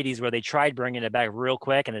early 80s where they tried bringing it back real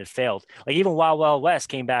quick and it failed. Like even Wild Wild West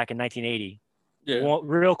came back in 1980,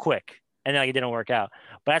 real quick, and then it didn't work out.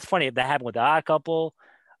 But that's funny. That happened with The Odd Couple,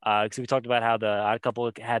 because we talked about how The Odd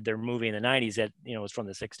Couple had their movie in the 90s that was from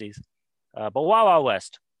the 60s. But Wild Wild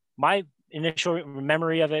West, my initial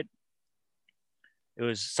memory of it, it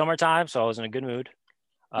was summertime, so I was in a good mood.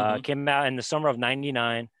 Came out in the summer of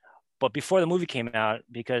 '99, but before the movie came out,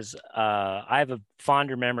 because I have a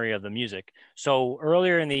fonder memory of the music. So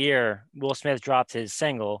earlier in the year, Will Smith dropped his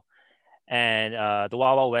single, and the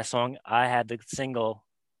Wild Wild West song. I had the single.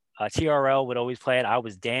 TRL would always play it. I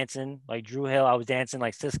was dancing like Drew Hill. I was dancing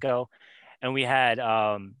like Cisco, and we had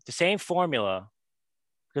the same formula.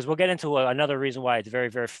 Because we'll get into another reason why it's very,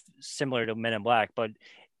 very similar to Men in Black. But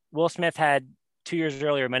Will Smith had 2 years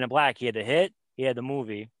earlier, Men in Black. He had the hit, he had the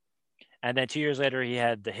movie. And then 2 years later, he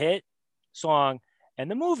had the hit song and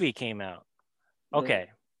the movie came out. Okay.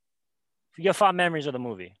 You have fond memories of the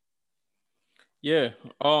movie? Yeah.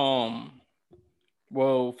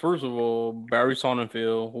 Well, first of all, Barry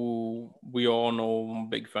Sonnenfeld, who we all know I'm a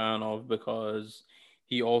big fan of because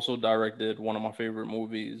he also directed one of my favorite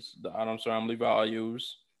movies, The Addams Family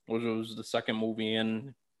Values, which was the second movie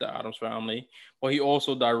in The Addams Family. But he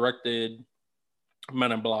also directed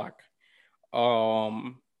Men in Black.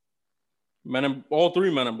 All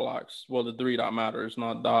three Men in Blacks. Well, the three that matters,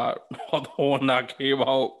 not that the one that came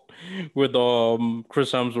out with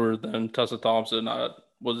Chris Hemsworth and Tessa Thompson. That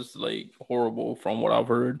was like horrible from what I've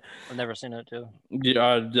heard. I've never seen it too.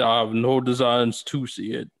 Yeah, I have no designs to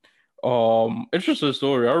see it. It's just a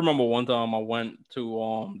story. I remember one time I went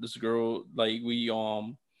to this girl, like we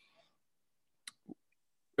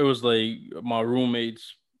it was like my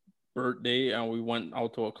roommate's birthday and we went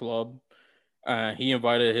out to a club and he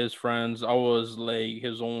invited his friends. I was like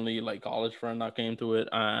his only like college friend that came to it,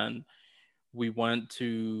 and we went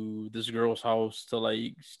to this girl's house to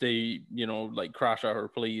like stay, like crash at her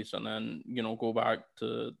place and then, go back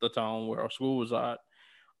to the town where our school was at.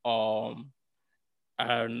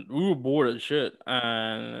 and we were bored as shit.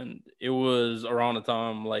 And it was around the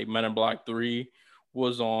time like Men in Black 3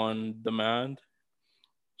 was on demand.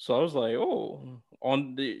 So I was like, oh,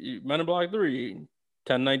 on the Men in Black 3,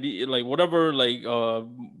 1090, like whatever, like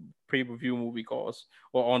pay-per-view movie costs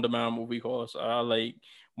or on-demand movie costs. I like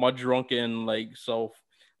my drunken like self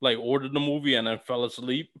like ordered the movie and then fell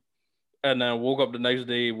asleep and then woke up the next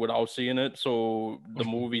day without seeing it. So the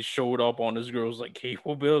movie showed up on this girl's like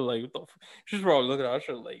cable bill. Like what the she's probably looking at that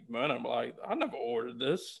shit like, man, I'm like, I never ordered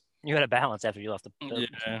this. You had a balance after you left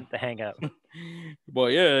Yeah. the hangout.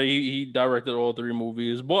 But yeah, he directed all 3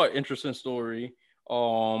 movies. But interesting story.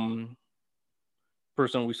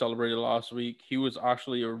 Person we celebrated last week, he was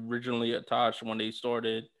actually originally attached when they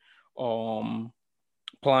started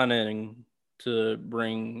planning to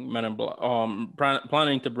bring Men in Black,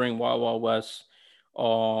 planning to bring Wild Wild West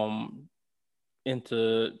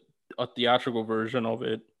into a theatrical version of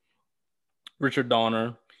it. Richard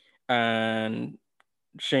Donner and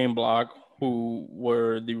Shane Black, who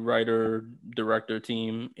were the writer director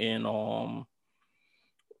team in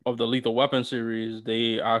of the Lethal Weapon series,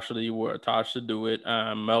 they actually were attached to do it.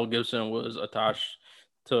 And Mel Gibson was attached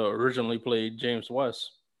to originally play James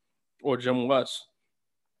West or Jim West,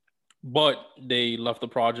 but they left the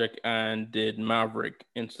project and did Maverick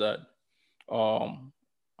instead. I'm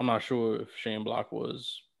not sure if Shane Black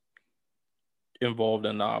was involved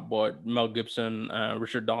in that, but Mel Gibson and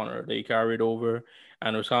Richard Donner, they carried over,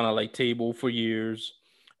 and it was kind of like table for years.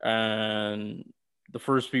 And the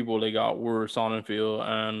first people they got were Sonnenfeld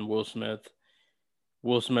and Will Smith.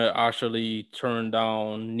 Will Smith actually turned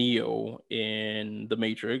down Neo in The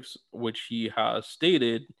Matrix, which he has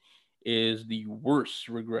stated is the worst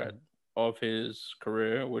regret of his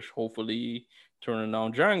career, which hopefully turning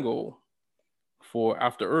down Django for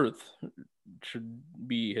After Earth should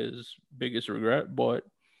be his biggest regret. But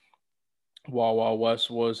Wild Wild West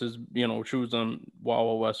was his, choosing Wild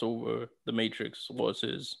Wild West over The Matrix was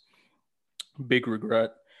his big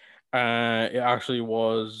regret. And it actually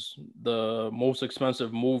was the most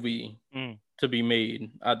expensive movie to be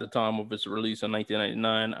made at the time of its release in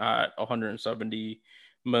 1999 at $170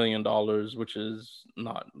 million, which is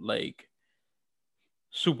not like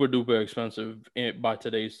super duper expensive by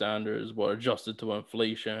today's standards, but adjusted to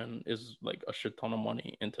inflation is like a shit ton of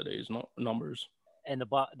money in today's numbers. And the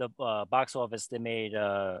box office, they made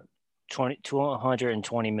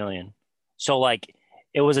 220 million. So like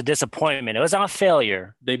it was a disappointment. It was not a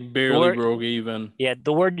failure. They barely broke even. Yeah,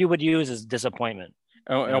 the word you would use is disappointment.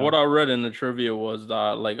 And what I read in the trivia was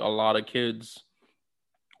that like a lot of kids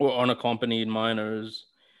or unaccompanied minors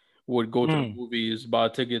would go to the movies, buy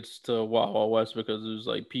tickets to Wild Wild West because it was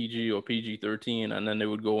like PG or PG-13, and then they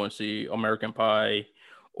would go and see American Pie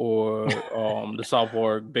or the South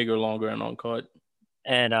Park Bigger, Longer, and Uncut.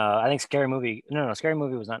 And I think Scary Movie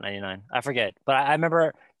was not 99. I forget, but I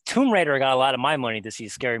remember Tomb Raider got a lot of my money to see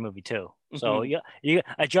Scary Movie too. So you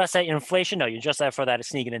adjust that inflation. No, you adjust that for that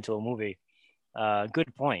sneaking into a movie.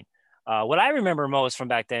 Good point. What I remember most from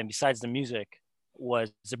back then, besides the music,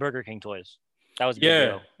 was the Burger King toys. That was a big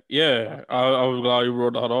deal. Yeah, I was glad you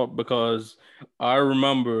brought that up because I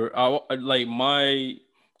remember I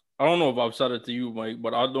don't know if I've said it to you, Mike,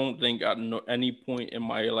 but I don't think at any point in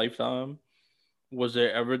my lifetime was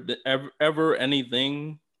there ever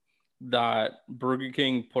anything that Burger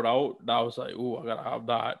King put out that I was like, oh, I gotta have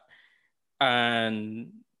that.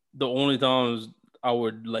 And the only times I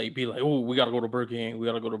would like be like, oh, we gotta go to Burger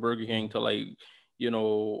King, to like,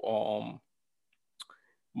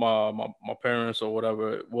 my parents or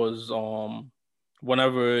whatever, it was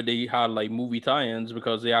whenever they had like movie tie-ins,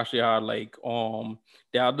 because they actually had like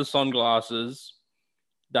they had the sunglasses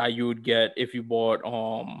that you would get if you bought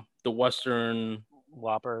the Western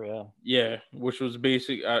Whopper, which was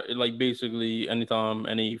basically anytime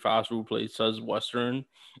any fast food place says Western,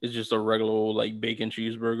 it's just a regular old like bacon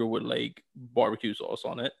cheeseburger with like barbecue sauce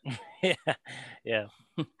on it.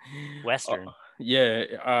 Western.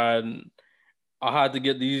 And I had to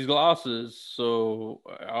get these glasses, so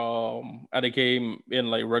and they came in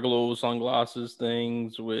like regular old sunglasses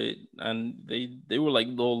things and they were like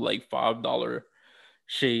little like $5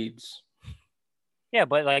 shades. Yeah,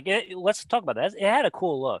 but like let's talk about that. It had a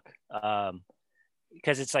cool look,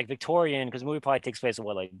 because it's like Victorian. Because the movie probably takes place in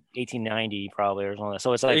what, like 1890 probably or something.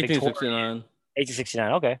 So it's like 1869.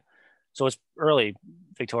 1869. Okay, so it's early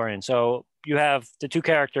Victorian. So you have the two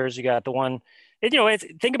characters. You got the one.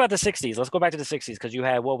 Think about the 60s. Let's go back to the 60s because you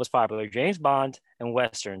had what was popular: James Bond and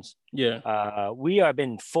Westerns. Yeah. We have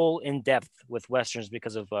been full in depth with Westerns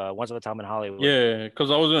because of Once Upon a Time in Hollywood. Yeah, because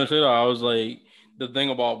I was gonna say that. I was like, the thing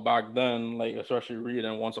about back then, like especially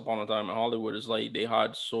reading Once Upon a Time in Hollywood, is like they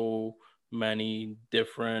had so many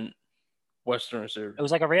different Western series. It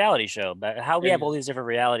was like a reality show. But how we have all these different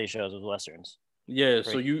reality shows with Westerns. Yeah. Great.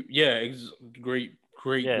 So great.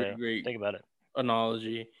 Think about it.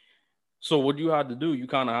 Analogy. So what you had to do, you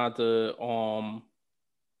kind of had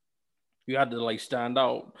to like stand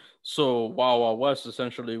out. So Wild Wild West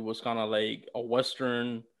essentially was kind of like a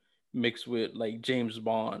Western mixed with like James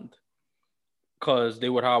Bond, because they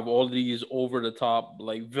would have all these over the top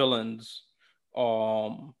like villains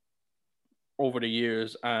over the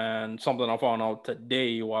years. And something I found out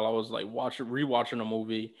today while I was like rewatching the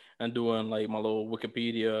movie and doing like my little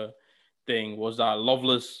Wikipedia thing was that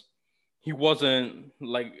Loveless, he wasn't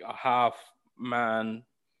like a half man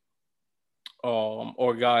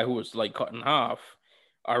or guy who was like cut in half.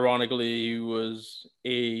 Ironically, he was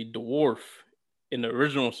a dwarf in the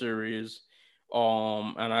original series,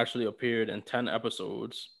 and actually appeared in 10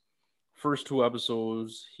 episodes. First 2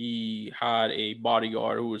 episodes, he had a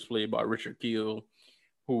bodyguard who was played by Richard Kiel,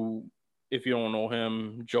 who, if you don't know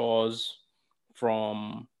him, Jaws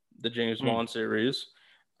from the James Bond series,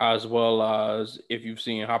 as well as if you've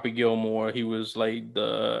seen Happy Gilmore, he was like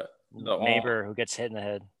the neighbor who gets hit in the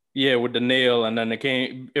head. Yeah, with the nail, and then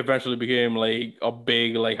eventually became like a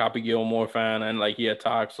big like Happy Gilmore fan, and like he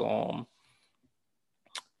attacks Shooter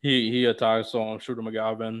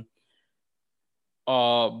McGavin.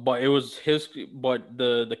 But it was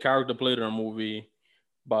the character played in a movie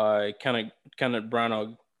by Kenneth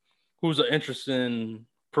Branagh, who's an interesting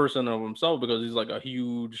person of himself because he's like a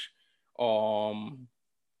huge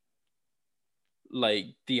like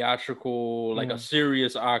theatrical, like a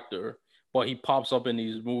serious actor. But he pops up in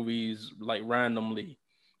these movies like randomly,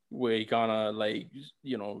 where he kind of like,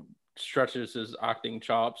 you know, stretches his acting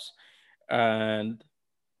chops. And,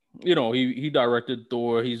 you know, he directed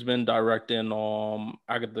Thor. He's been directing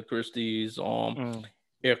Agatha Christie's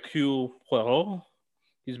Hercule Poirot.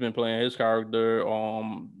 He's been playing his character.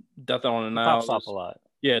 Death on the Nile. Pops up a lot.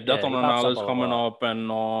 Yeah, Death on the Nile is coming up, and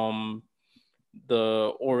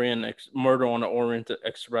the Murder on the Orient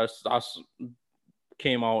Express. That's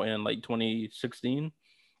came out in like 2016.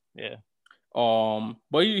 Yeah.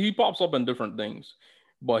 But he pops up in different things.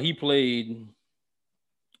 But he played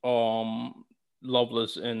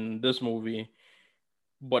Loveless in this movie.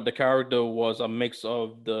 But the character was a mix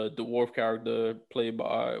of the dwarf character played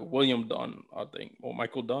by William Dunn, I think, or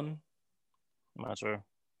Michael Dunn. I'm not sure.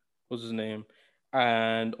 What's his name?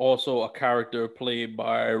 And also a character played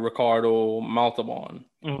by Ricardo Montalban.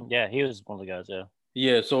 Yeah, he was one of the guys, yeah.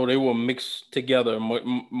 Yeah, so they were mixed together.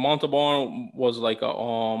 Montalban was like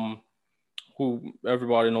a who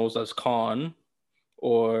everybody knows as Khan,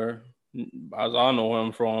 or as I know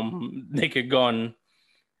him from Naked Gun,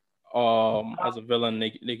 as a villain,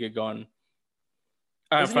 Naked Gun.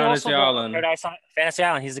 And Fantasy Island. Fantasy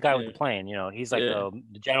Island. He's the guy with the plane. You know, he's like the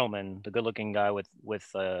gentleman, the good-looking guy with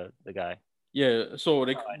the guy. Yeah, so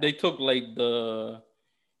they took like the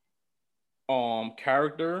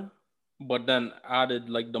character, but then added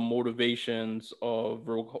like the motivations of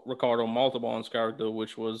Ricardo Montalban's character,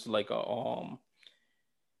 which was like a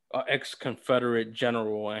ex-Confederate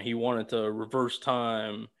general, and he wanted to reverse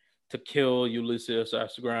time to kill Ulysses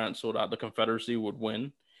S. Grant so that the Confederacy would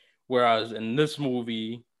win. Whereas in this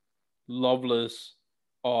movie, Loveless,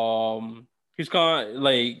 he's kind of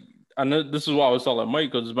like, and this is why I was telling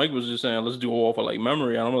Mike, because Mike was just saying, let's do it all for like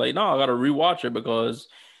memory. And I'm like, no, I got to rewatch it because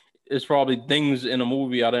it's probably things in a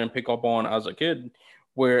movie I didn't pick up on as a kid,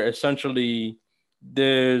 where essentially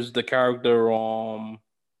there's the character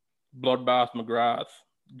Bloodbath McGrath,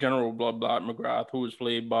 General Bloodbath McGrath, who was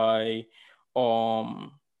played by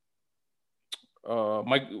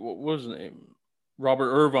Mike, what was his name?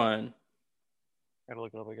 Robert Irvine. I gotta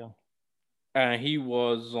look it up again. And he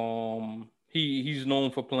was he's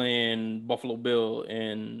known for playing Buffalo Bill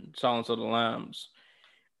in Silence of the Lambs.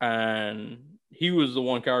 And he was the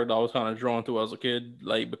one character I was kind of drawn to as a kid,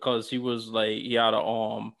 like because he was like he had a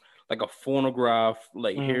like a phonograph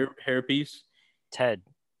like hairpiece. Ted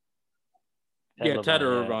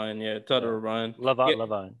Irvine, Ted Irvine.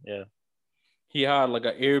 Levine, yeah. He had like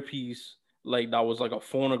an earpiece like that was like a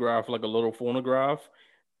phonograph, like a little phonograph,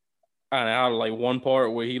 and it had like one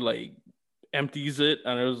part where he like empties it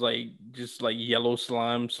and it was like just like yellow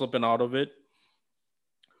slime slipping out of it.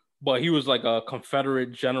 But he was like a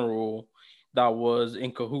Confederate general that was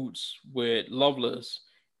in cahoots with Loveless,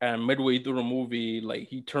 and midway through the movie, like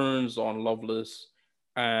he turns on Loveless,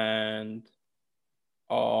 and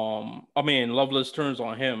Loveless turns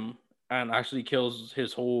on him and actually kills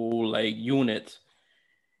his whole like unit.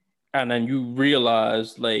 And then you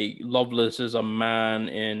realize like Loveless is a man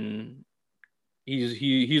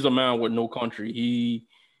he's a man with no country. He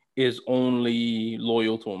is only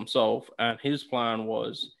loyal to himself, and his plan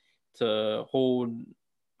was to hold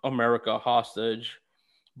America hostage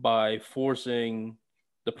by forcing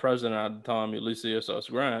the president at the time, Ulysses S.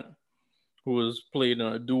 Grant, who was played in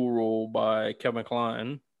a dual role by Kevin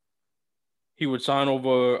Kline. He would sign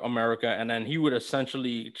over America, and then he would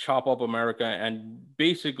essentially chop up America. And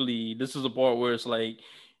basically, this is the part where it's like,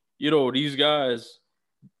 these guys,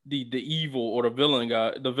 the evil or the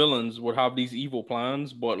villains would have these evil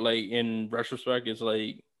plans, but like in retrospect, it's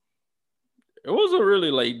like it wasn't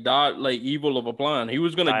really like that like evil of a plan. He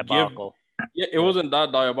was gonna Diabolical. it wasn't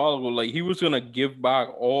that diabolical. Like he was gonna give back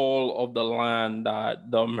all of the land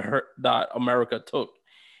that that America took,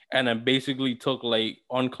 and then basically took like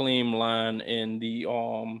unclaimed land in the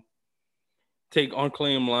take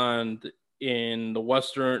unclaimed land in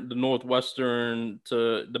the northwestern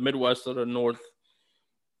to the Midwest to the northwest,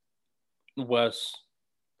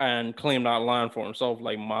 and claim that land for himself,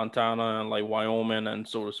 like Montana and like Wyoming, and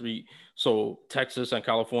so to speak. So Texas and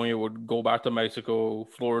California would go back to Mexico.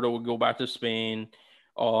 Florida would go back to Spain.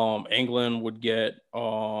 England would get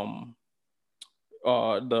the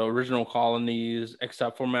original colonies,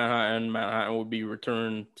 except for Manhattan. Manhattan would be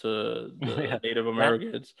returned to the Native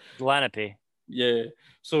Americans. Lenape. Yeah.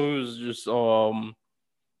 So it was just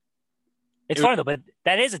it's funny though, but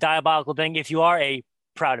that is a diabolical thing if you are a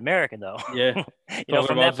proud American, though. Yeah.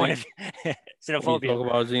 From that point of view, xenophobia. Talk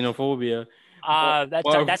about xenophobia.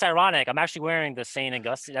 That's ironic. I'm actually wearing the St.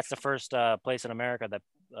 Augustine. That's the first place in America that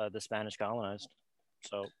the Spanish colonized.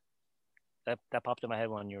 So that popped in my head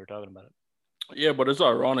when you were talking about it. Yeah, but it's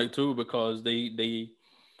ironic too because they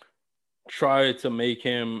try to make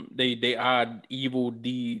him. They add evil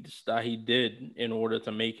deeds that he did in order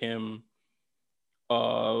to make him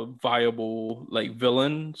a viable like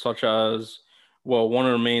villain, such as. Well, one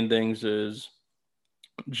of the main things is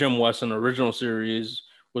Jim West in the original series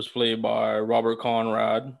was played by Robert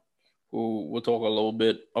Conrad, who we'll talk a little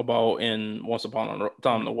bit about in Once Upon a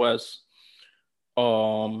Time in the West.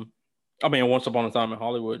 Once Upon a Time in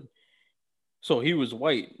Hollywood. So he was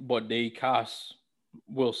white, but they cast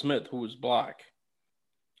Will Smith, who was black.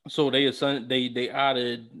 So they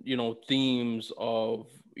added, themes of,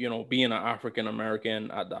 being an African American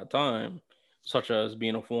at that time, such as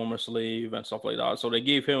being a former slave and stuff like that. So they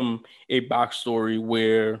gave him a backstory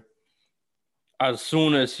where as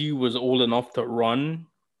soon as he was old enough to run,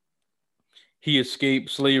 he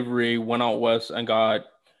escaped slavery, went out west, and got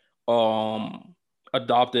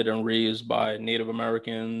adopted and raised by Native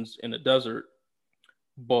Americans in the desert.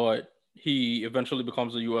 But he eventually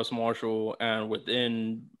becomes a U.S. Marshal, and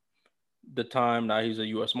within the time that he's a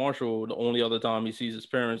U.S. Marshal, the only other time he sees his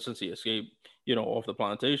parents since he escaped, off the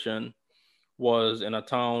plantation, was in a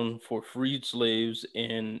town for freed slaves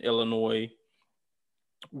in Illinois,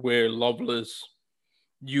 where Lovelace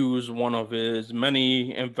used one of his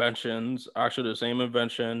many inventions, actually the same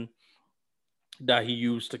invention that he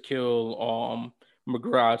used to kill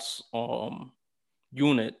McGrath's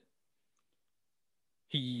unit.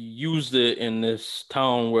 He used it in this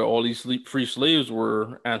town where all these free slaves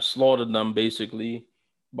were and slaughtered them basically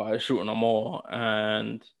by shooting them all.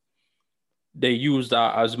 And they used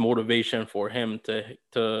that as motivation for him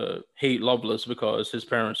to hate Lovelace because his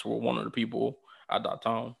parents were one of the people at that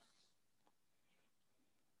town.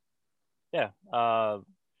 Yeah.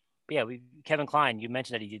 Kevin Kline, you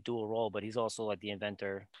mentioned that he did dual role, but he's also like the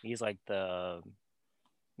inventor. He's like the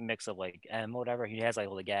mix of like M, whatever. He has like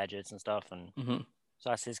all the gadgets and stuff. And so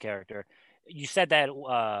that's his character. You said that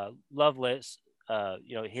Lovelace,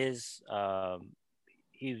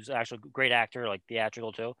 he was actually a great actor, like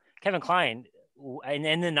theatrical too. Kevin Kline, and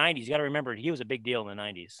in the 90s, you got to remember, he was a big deal in the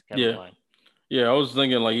 90s. Kevin Kline. Yeah, I was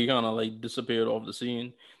thinking like he kind of like disappeared off the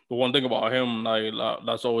scene. The one thing about him, like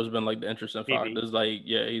that's always been like the interesting fact is like,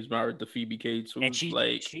 he's married to Phoebe Cates, who's and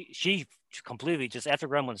she completely just after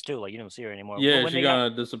Gremlins too, like you don't see her anymore. Yeah, she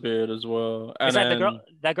kind of disappeared as well. And then,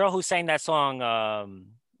 that girl who sang that song,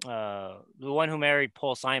 the one who married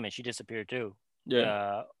Paul Simon, she disappeared too.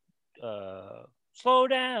 Yeah. Slow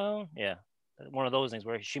down. Yeah. One of those things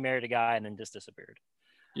where she married a guy and then just disappeared.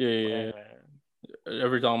 Yeah.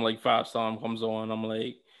 Every time like Fast Time comes on, I'm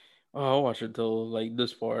like, oh, I'll watch it till like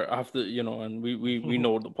this part after, and we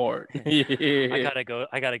know the part. I gotta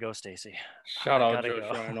go, Stacy. Shout out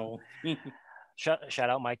Joe Shino. Shout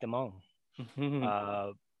out Mike Damone.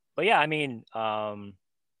 But yeah, I mean,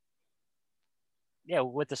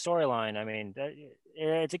 with the storyline, I mean,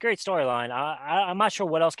 it's a great storyline. I'm not sure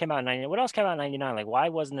what else came out in 99. What else came out in 99? Like, why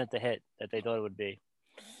wasn't it the hit that they thought it would be?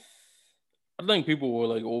 I think people were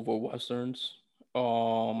like over Westerns.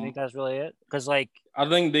 I think that's really it. Because like I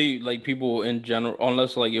think they like people in general,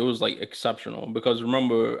 unless like it was like exceptional. Because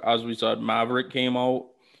remember, as we said, Maverick came out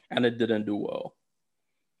and it didn't do well.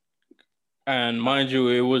 And mind you,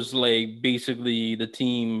 it was like basically the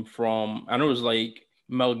team from, and it was like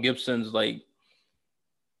Mel Gibson's like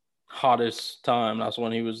hottest time. That's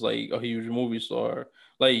when he was like a huge movie star.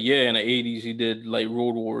 Like, yeah, in the 80s, he did like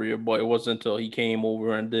Road Warrior, but it wasn't until he came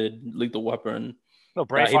over and did Lethal Weapon. no,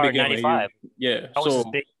 Braveheart '95. Yeah. That was his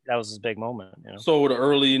big. That was his big moment. You know? So the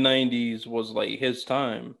early 90s was like his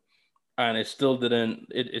time. And it still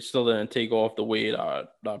didn't take off the way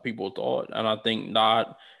that people thought. And I think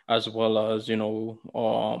that, as well as, you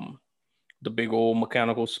know, the big old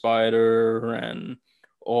mechanical spider and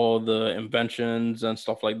all the inventions and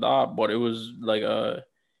stuff like that. But it was like I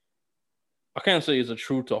can't say it's a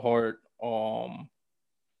true to heart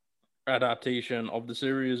adaptation of the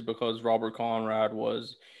series, because Robert Conrad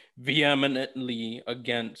was vehemently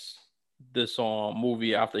against this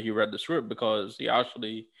movie after he read the script, because he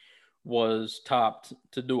actually was tapped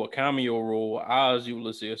to do a cameo role as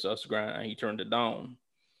Ulysses S. Grant, and he turned it down.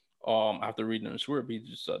 After reading the script, he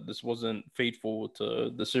just said this wasn't faithful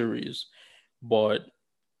to the series. But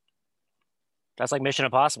that's like Mission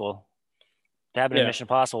Impossible. It happened in Mission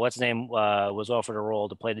Impossible. What's his name was offered a role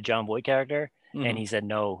to play the John Boy character, and he said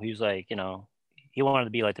no. He was like, you know, he wanted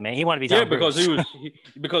to be like the man. He wanted to be Tom Cruise.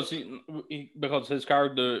 because his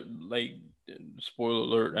character, like, spoiler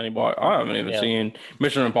alert, anybody, I haven't even seen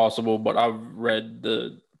Mission Impossible, but I've read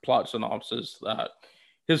the plot synopsis that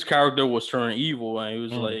his character was turned evil, and he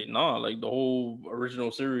was like, nah, like the whole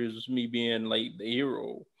original series was me being like the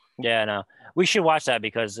hero. Yeah, no, we should watch that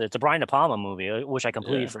because it's a Brian De Palma movie, which I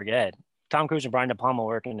completely forget. Tom Cruise and Brian De Palma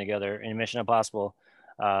working together in Mission Impossible.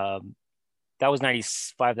 That was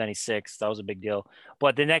 95, 96. That was a big deal.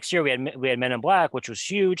 But the next year we had Men in Black, which was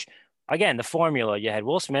huge. Again, the formula. You had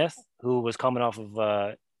Will Smith, who was coming off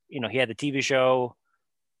of, he had the TV show,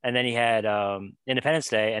 and then he had Independence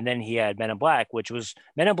Day, and then he had Men in Black, which was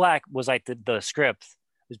Men in Black was like the script.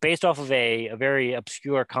 It was based off of a very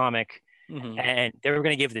obscure comic, and they were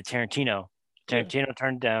going to give it to Tarantino. Tarantino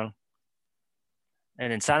turned it down.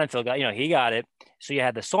 And then Sonnenfeld got, he got it. So you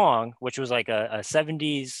had the song, which was like a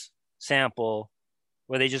 70s sample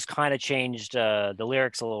where they just kind of changed the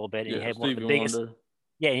lyrics a little bit. And you had one of the biggest. Wonder.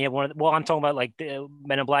 Yeah, and you have one of I'm talking about like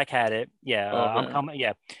Men in Black had it. Yeah. I'm coming.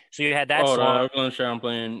 Yeah. So you had that song. Evelyn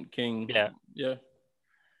Champlain King. Yeah. Yeah.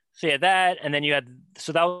 So you had that, and then you had,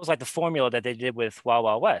 so that was like the formula that they did with Wild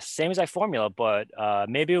Wild West. Same exact formula, but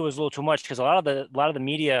maybe it was a little too much because a lot of the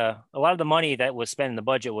media, a lot of the money that was spent in the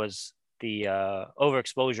budget was the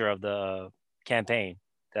overexposure of the campaign,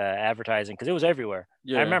 the advertising, because it was everywhere.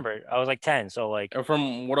 Yeah. I remember I was like 10, so like. And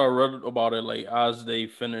from what I read about it, like as they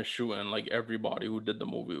finished shooting, like everybody who did the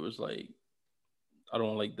movie was like, I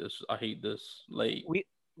don't like this, I hate this. Like we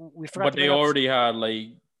forgot. But they already had like,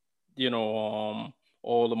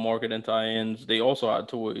 all the marketing tie-ins. They also had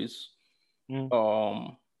toys. If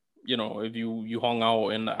you hung out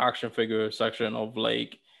in the action figure section of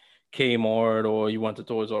like Kmart, or you went to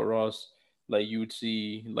Toys R Us, like you'd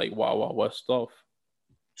see like Wild Wild West stuff.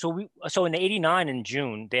 So in the 89 in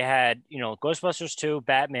June, they had, Ghostbusters 2,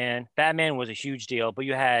 Batman. Batman was a huge deal, but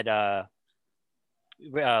you had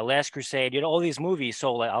Last Crusade, all these movies.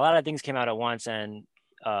 So like a lot of things came out at once, and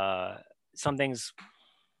some things,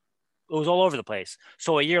 it was all over the place.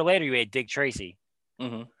 So a year later, you had Dick Tracy.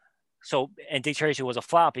 So, and Dick Tracy was a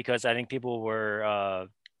flop because I think people were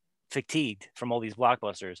fatigued from all these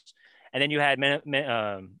blockbusters. And then you had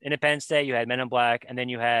Independence Day, you had Men in Black, and then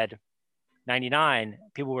you had 99.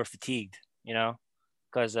 People were fatigued,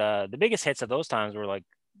 because the biggest hits of those times were like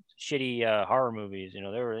shitty horror movies. They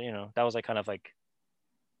were, that was like kind of like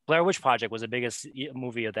Blair Witch Project was the biggest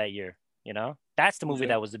movie of that year. That's the movie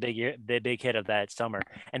that was the big hit of that summer,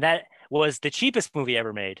 and that was the cheapest movie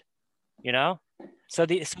ever made. So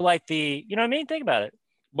what I mean? Think about it.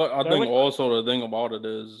 But I think also the thing about it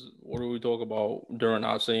is, what do we talk about during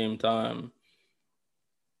that same time?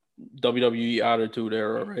 WWE Attitude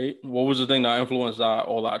Era, right? What was the thing that influenced that?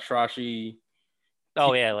 All that trashy.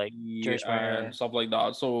 Oh yeah, like Jewish and stuff like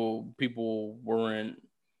that. So people weren't,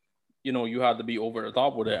 you had to be over the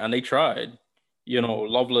top with it, and they tried.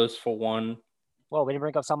 Loveless for one. Well, we didn't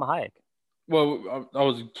bring up Salma Hayek. Well, I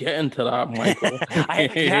was getting to that, Michael.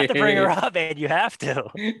 You have to bring her up, man. You have to.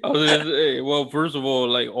 I was gonna say, well, first of all,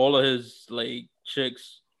 like all of his like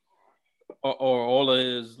chicks, or all of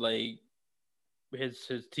his like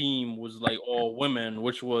his team was like all women,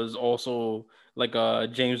 which was also like a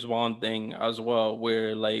James Bond thing as well,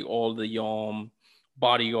 where like all the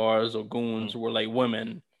bodyguards or goons were like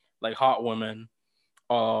women, like hot women.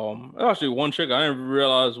 Actually, one chick I didn't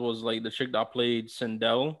realize was like the chick that played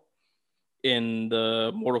Sindel in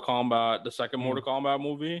the Mortal Kombat, the second Mortal Kombat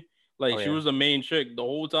movie. Like she was the main chick the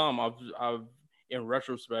whole time. I've in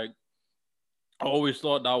retrospect, I always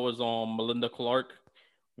thought that was Melinda Clark,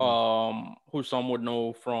 who some would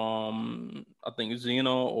know from I think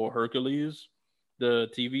Xena or Hercules, the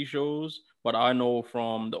TV shows. But I know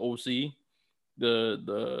from the OC,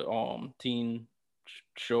 the teen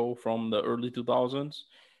show from the early 2000s.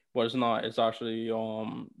 But it's not. It's actually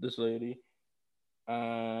this lady,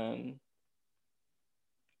 and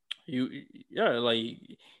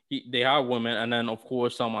they have women, and then of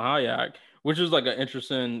course Salma Hayek, which is like an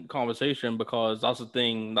interesting conversation because that's the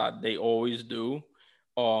thing that they always do.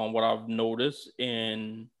 What I've noticed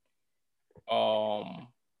in the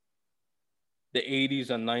 80s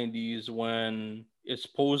and 90s when it's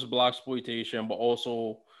post blaxploitation, but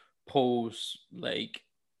also post like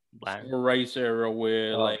civil rights era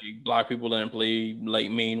where like black people didn't play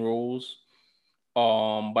like main roles.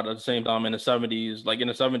 But at the same time in the 70s, like in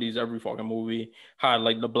the 70s, every fucking movie had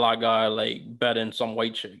like the black guy like betting some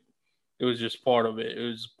white chick. It was just part of it. It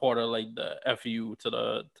was part of like the FU to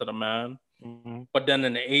the man. But then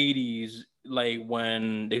in the 80s, like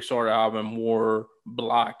when they started having more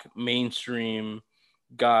black mainstream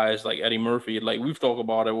guys like Eddie Murphy, like we've talked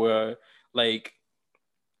about it where like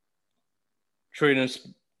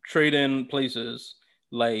trading places,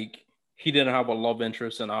 like he didn't have a love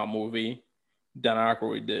interest in our movie. Dan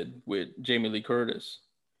Aykroyd did with Jamie Lee Curtis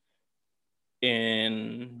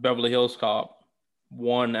in Beverly Hills Cop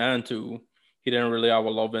 1 and 2. He didn't really have a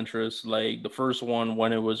love interest. Like the first one,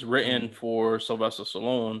 when it was written for Sylvester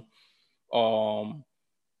Stallone,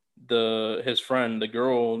 his friend, the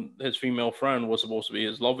girl, his female friend was supposed to be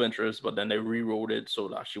his love interest, but then they rewrote it so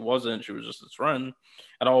that she wasn't. She was just his friend.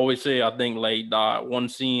 And I always say, I think like that one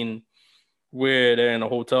scene where they're in a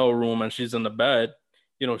hotel room and she's in the bed,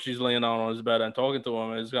 you know, she's laying down on his bed and talking to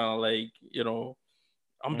him. And it's kind of like, you know,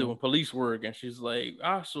 I'm doing police work. And she's like,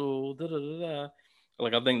 so da da da da.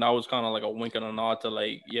 Like, I think that was kind of like a wink and a nod to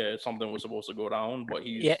like, yeah, something was supposed to go down, but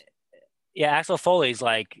he's... Yeah, Axel Foley's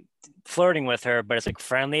like flirting with her, but it's like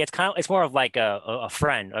friendly. It's more of like a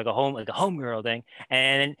friend, like a homegirl thing.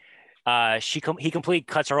 And he completely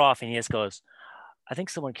cuts her off and he just goes, I think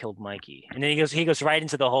someone killed Mikey. And then he goes right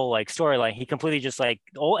into the whole like storyline. He completely just like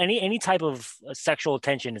any type of sexual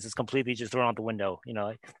tension is just completely just thrown out the window. You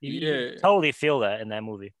know, you totally feel that in that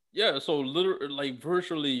movie. Yeah, so literally, like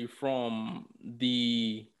virtually from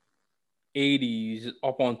the 80s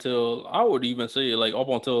up until, I would even say like up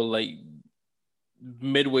until like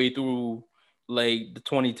midway through like the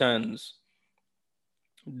 2010s,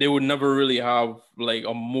 they would never really have like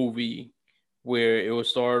a movie where it was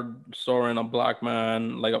starring a black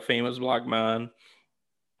man, like a famous black man,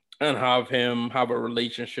 and have him have a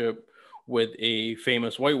relationship with a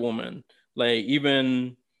famous white woman. Like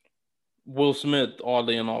even Will Smith,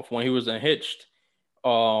 oddly enough, when he was in Hitched,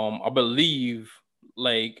 I believe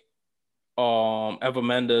like Eva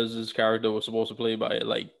Mendes' character was supposed to play by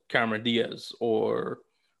like Cameron Diaz or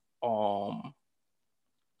some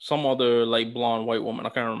other like blonde white woman. I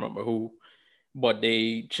can't remember who, but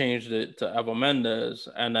they changed it to Eva Mendes.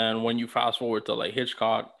 And then when you fast forward to like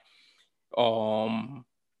Hitchcock,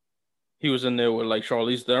 he was in there with like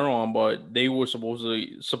Charlize Theron, but they were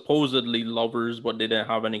supposedly lovers, but they didn't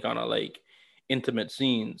have any kind of like intimate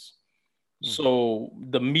scenes. So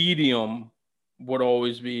the medium would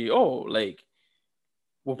always be, like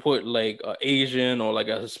we'll put like an Asian or like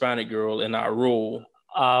a Hispanic girl in that role.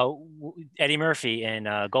 Eddie Murphy in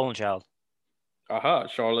Golden Child.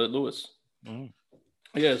 Charlotte Lewis.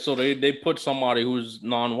 Yeah, so they put somebody who's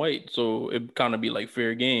non-white, so it kind of be like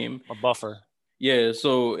fair game. A buffer. Yeah,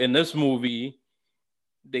 so in this movie,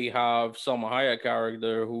 they have Salma Hayek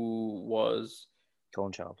character who was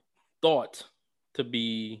Golden Child, thought to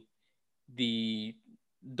be the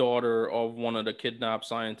daughter of one of the kidnapped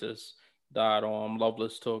scientists that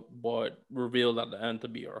Loveless took, but revealed at the end to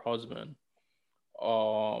be her husband.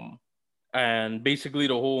 And basically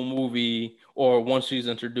the whole movie, or once she's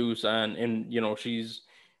introduced and you know she's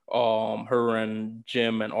her and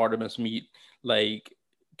Jim and Artemis meet, like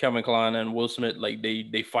Kevin Kline and Will Smith, like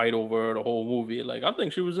they fight over the whole movie. Like, I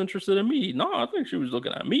think she was interested in me. No, I think she was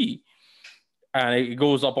looking at me. And it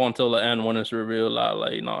goes up until the end when it's revealed that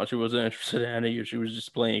like, no, she wasn't interested in any of you. She was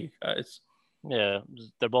just playing, guys. Yeah,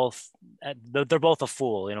 they're both a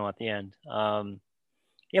fool, you know, at the end.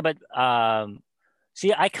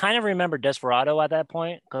 See, I kind of remember Desperado at that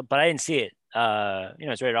point, but I didn't see it. You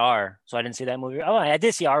know, it's rated R, so I didn't see that movie. Oh, I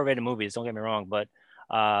did see R-rated movies, don't get me wrong, but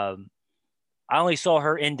I only saw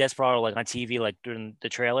her in Desperado like on TV, like during the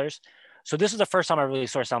trailers. So this is the first time I really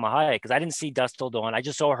saw Salma Hayek because I didn't see Dusk Till Dawn. I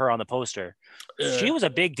just saw her on the poster. She was a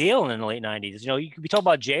big deal in the late 90s. You know, we talk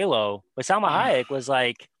about J-Lo, but Salma Hayek was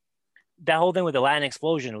like that whole thing with the Latin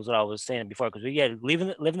explosion was what I was saying before. Because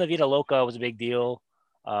Living La Vida Loca was a big deal.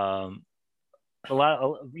 A lot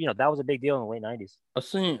of, you know, that was a big deal in the late 90s. I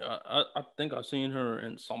think I seen her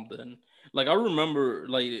in something. Like I remember,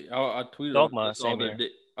 like I tweeted Dogma, this the other day.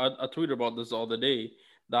 I tweeted about this the other day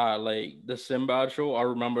that like the Sinbad show. I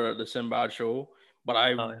remember the Sinbad show, but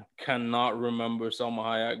I cannot remember Salma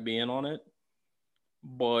Hayek being on it.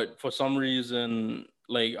 But for some reason,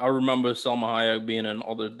 like I remember Salma Hayek being in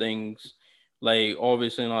other things, like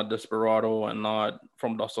obviously not Desperado and not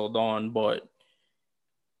From Dusk Till Dawn, but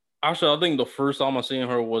actually I think the first time I seen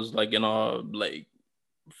her was like in a like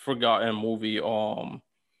forgotten movie.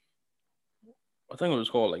 I think it was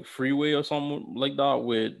called like Freeway or something like that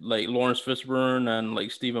with like Lawrence Fishburne and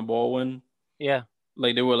like Stephen Baldwin. Yeah.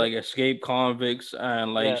 Like they were like escaped convicts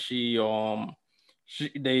and like they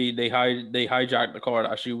hijacked the car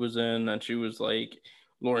that she was in and she was like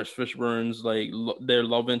Lawrence Fishburne's like their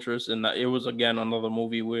love interest, and that it was again another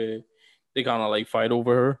movie where they kind of like fight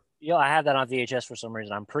over her. Yeah, I have that on VHS for some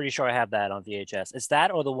reason. I'm pretty sure I have that on VHS. It's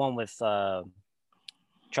that or the one with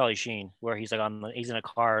Charlie Sheen, where he's like he's in a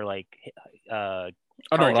car like I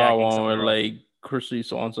don't know that one with like Christy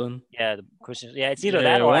Swanson. Yeah, it's either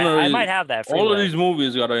that or I might have that. All of these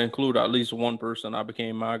movies got to include at least one person that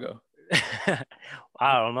became MAGA.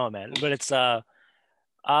 I don't know, man, but it's but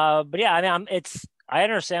yeah, I mean, I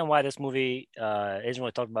understand why this movie isn't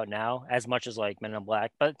really talked about now as much as like Men in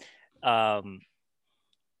Black, but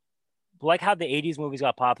like how the 80s movies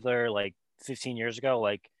got popular like 15 years ago,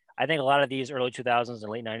 like I think a lot of these early 2000s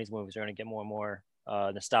and late 90s movies are going to get more and more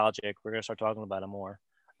nostalgic. We're going to start talking about them more.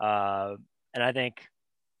 And I think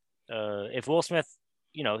if Will Smith,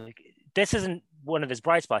 you know, this isn't one of his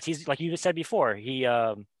bright spots. He's like you said before, he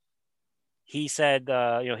said,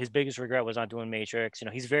 you know, his biggest regret was not doing Matrix. You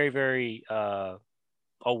know, he's very, very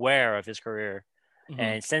aware of his career. Mm-hmm.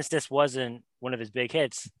 And since this wasn't one of his big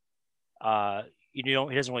hits, he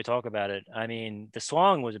doesn't really talk about it. I mean, the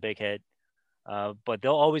song was a big hit. But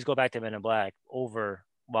they'll always go back to Men in Black over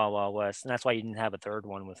Wild Wild West, and that's why you didn't have a third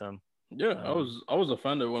one with him. Yeah, I was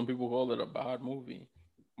offended when people called it a bad movie.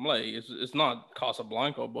 I'm like, it's not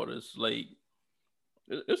Casablanca, but it's like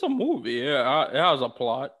it's a movie. Yeah, it has a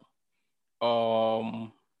plot.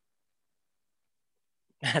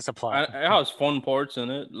 That's a plot. It has fun parts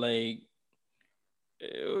in it, like,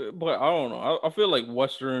 but I don't know. I feel like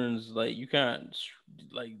westerns, like you can't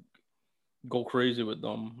like go crazy with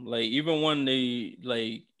them. Like even when they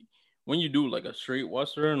like when you do like a straight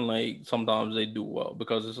western, like sometimes they do well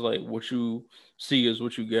because it's like what you see is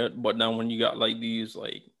what you get. But now when you got like these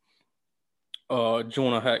like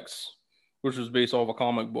Jonah Hex, which was based off a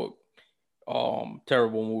comic book,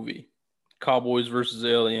 terrible movie. Cowboys versus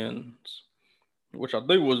Aliens, which I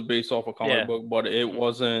think was based off a comic book, but it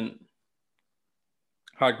wasn't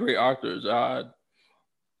had great actors. I had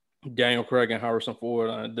Daniel Craig and Harrison Ford,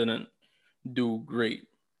 and it didn't do great.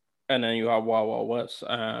 And then you have Wild Wild West,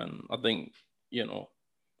 and I think, you know,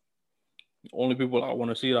 only people I want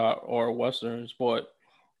to see that are westerns. But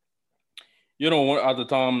you know, at the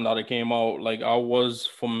time that it came out, like I was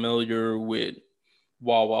familiar with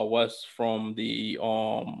Wild Wild West from the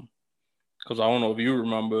because I don't know if you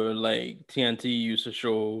remember, like TNT used to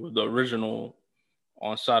show the original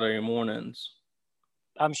on Saturday mornings.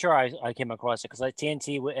 I'm sure I came across it because like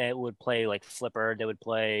TNT would play like Flipper, they would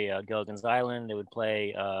play Gilligan's Island, they would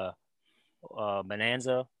play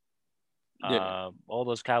Bonanza, all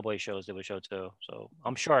those cowboy shows they would show too. So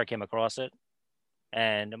I'm sure I came across it.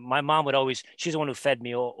 And my mom would always, she's the one who fed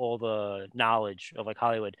me all the knowledge of like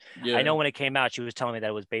Hollywood. Yeah. I know when it came out, she was telling me that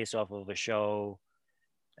it was based off of a show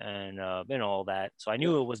and you know, all that. So I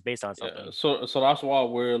knew it was based on something. Yeah. So that's why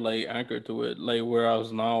we're like anchored to it. Like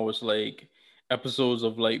whereas now it's like episodes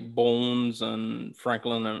of like Bones and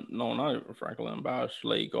Franklin and no, not even Franklin and Bash,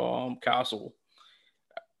 like Castle.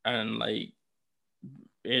 And like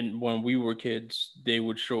when we were kids, they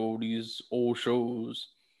would show these old shows.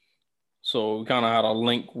 So we kind of had a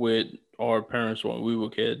link with our parents when we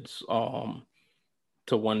were kids,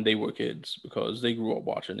 to when they were kids because they grew up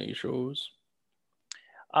watching these shows.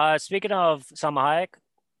 Speaking of Salma Hayek,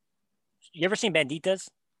 you ever seen Banditas?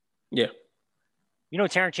 Yeah. You know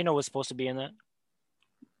Tarantino was supposed to be in that?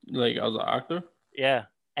 Like as an actor? Yeah.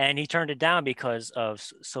 And he turned it down because of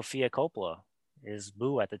Sofia Coppola, his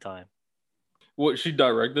boo at the time. What, she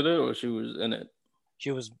directed it or she was in it?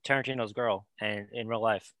 She was Tarantino's girl and in real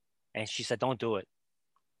life. And she said, don't do it.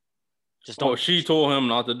 Just don't. Oh, she told him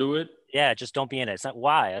not to do it? Yeah, just don't be in it. It's not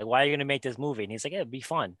why. Why are you going to make this movie? And he's like, yeah, it'd be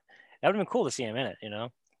fun. That would have been cool to see him in it.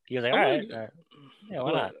 He was like, I all like right, it. all right. Yeah,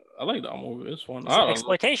 why not? I like that movie. It's fun. It's an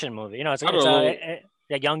exploitation movie. It's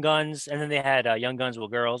like Young Guns, and then they had Young Guns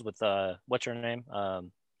with girls with what's her name?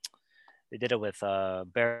 They did it with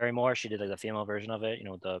Barrymore. She did like the female version of it.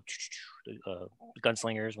 The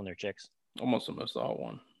gunslingers when they're chicks. I must have missed that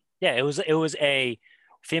one. Yeah, it was a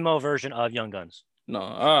female version of Young Guns. No,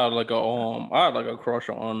 I had like a crush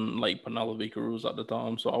on like Penelope Cruz at the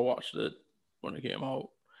time, so I watched it when it came out.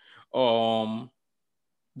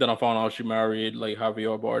 Then I found out she married like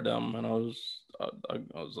Javier Bardem, and I was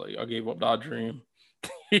like, I gave up that dream.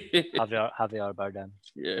 Javier Bardem.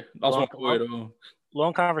 Yeah, that's my boy though.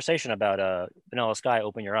 Long conversation about Vanilla Sky.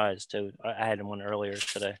 Open Your Eyes too. I had one earlier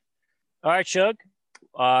today. All right, Shug.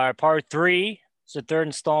 Our part 3 is the third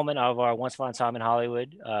installment of our Once Upon a Time in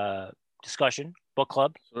Hollywood discussion book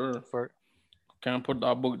club. Sure. Can't put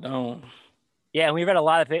that book down. Yeah, and we read a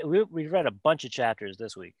lot of it. We read a bunch of chapters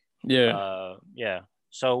this week. Yeah. Yeah.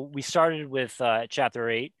 So we started with chapter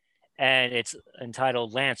 8, and it's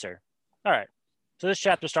entitled Lancer. All right. So this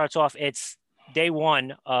chapter starts off. It's day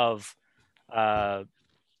 1 of,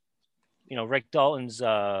 Rick Dalton's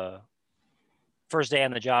first day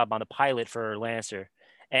on the job on the pilot for Lancer,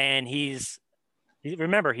 and he's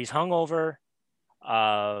hungover.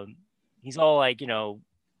 He's all like,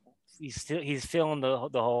 he's feeling the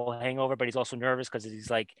whole hangover, but he's also nervous because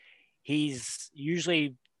he's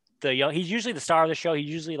usually the star of the show. He's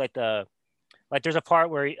usually there's a part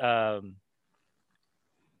where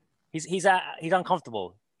he's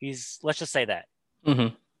uncomfortable. Let's just say that.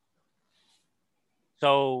 Mm-hmm.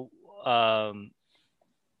 So,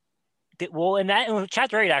 in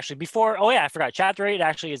chapter 8 actually I forgot. Chapter 8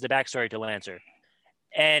 actually is the backstory to Lancer,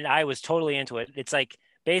 and I was totally into it. It's like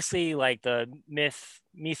basically like the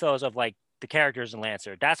mythos of like the characters in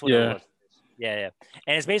Lancer. That's what it was. Yeah.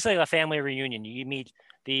 And it's basically a family reunion. You meet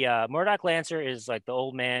the Murdoch Lancer is like the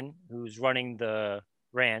old man who's running the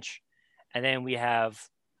ranch, and then we have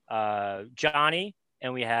Johnny,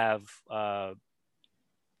 and we have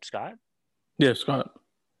Scott. Yeah, Scott.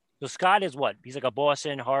 So Scott is what? He's like a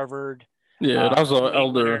Boston, Harvard. Yeah, that's an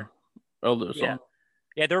elder son.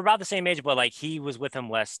 Yeah, they're about the same age, but like he was with him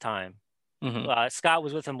less time. Mm-hmm. Scott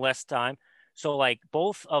was with him less time. So like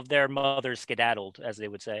both of their mothers skedaddled, as they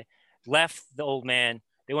would say, left the old man.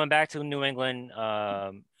 They went back to New England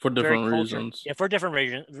for different reasons. Yeah, for different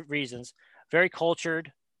reasons. Very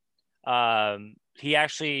cultured. He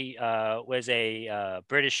actually was a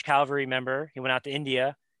British cavalry member. He went out to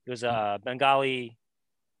India. He was a Bengali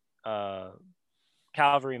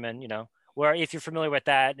cavalryman, where if you're familiar with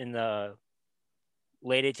that in the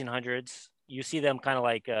late 1800s, you see them kind of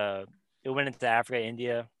like they went into Africa,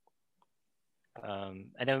 India. And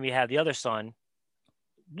then we have the other son.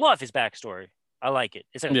 Love his backstory. I like it.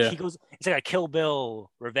 It's like it's like a Kill Bill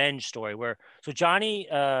revenge story so Johnny,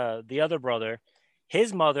 the other brother,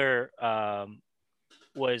 his mother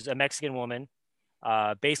was a Mexican woman.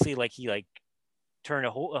 Basically like he like turned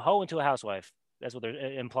a hoe into a housewife. That's what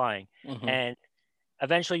they're implying. Mm-hmm. And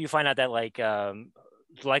eventually you find out that like a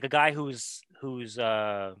guy who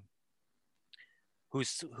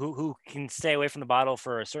can stay away from the bottle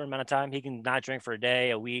for a certain amount of time. He can not drink for a day,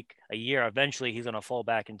 a week, a year. Eventually he's going to fall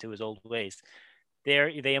back into his old ways.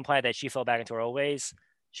 They imply that she fell back into her old ways.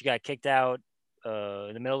 She got kicked out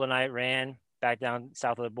in the middle of the night, ran back down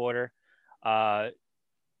south of the border.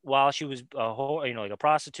 While she was like a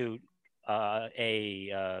prostitute,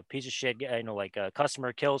 a piece of shit, like a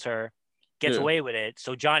customer kills her, gets away with it.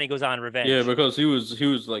 So Johnny goes on revenge. Yeah, because he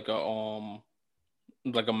was like a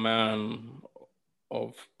man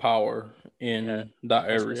of power in that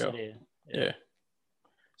area. Yeah.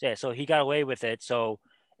 So he got away with it. So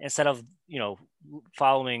instead of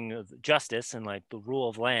following justice and like the rule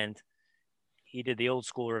of land, he did the old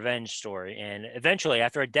school revenge story. And eventually,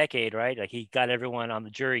 after a decade, right, like he got everyone on the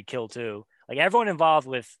jury killed too. Like everyone involved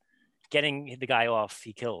with getting the guy off,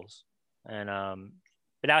 he kills. And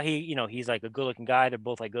but now he's like a good-looking guy. They're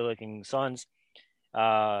both like good-looking sons.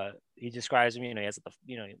 He describes him, he has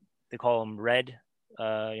they call him Red.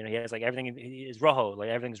 He has like everything is rojo, like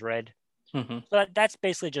everything's red. Mm-hmm. So that's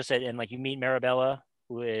basically just it. And like you meet Marabella,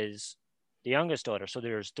 who is the youngest daughter. So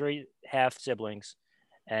there's 3 half siblings,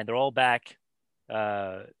 and they're all back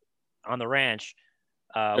on the ranch.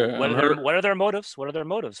 What are their motives? What are their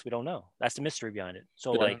motives? We don't know. That's the mystery behind it.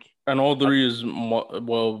 So and all 3 is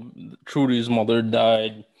Trudy's mother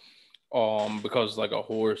died because like a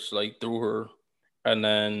horse like threw her, and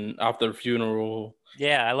then after the funeral,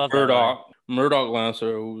 I love Murdoch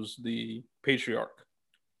Lancer, who's the patriarch.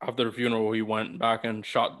 After the funeral, he went back and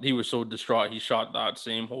shot. He was so distraught, he shot that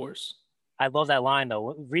same horse. I love that line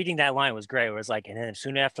though. Reading that line was great. It was like, and then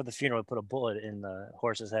soon after the funeral, we put a bullet in the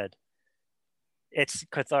horse's head. It's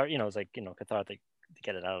cathartic, it's like, cathartic to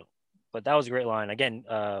get it out. But that was a great line. Again,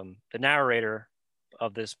 the narrator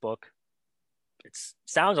of this book, it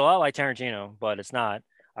sounds a lot like Tarantino, but it's not.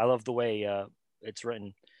 I love the way it's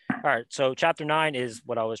written. All right, so chapter 9 is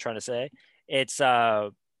what I was trying to say. It's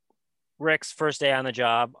Rick's first day on the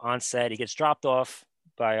job, on set. He gets dropped off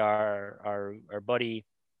by our buddy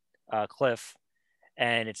Cliff,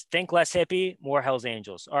 and it's think less hippie, more Hell's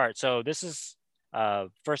Angels. All right, so this is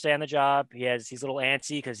first day on the job. He's a little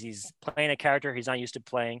antsy because he's playing a character he's not used to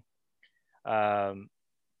playing.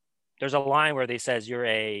 There's a line where they says you're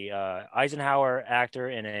a Eisenhower actor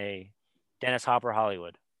in a Dennis Hopper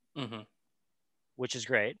Hollywood, which is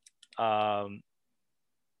great. That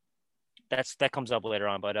comes up later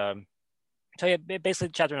on, but tell you basically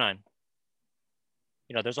chapter 9.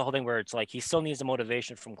 There's a whole thing where it's like he still needs the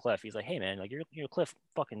motivation from Cliff. He's like, hey man, like you're Cliff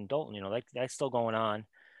fucking Dalton, like that's still going on.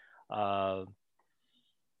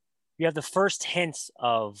 You have the first hints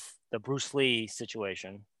of the Bruce Lee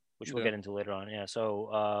situation, which we'll get into later on. Yeah.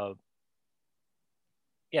 So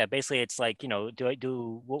basically it's like,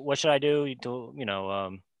 what should I do?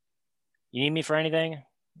 You need me for anything?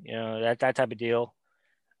 That type of deal.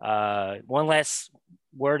 One less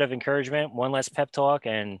word of encouragement, one less pep talk,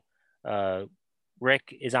 and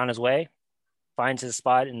Rick is on his way, finds his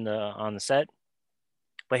spot on the set.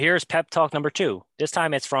 But here's pep talk number 2. This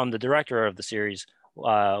time it's from the director of the series,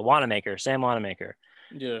 Wanamaker, Sam Wanamaker.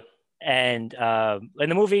 Yeah. And in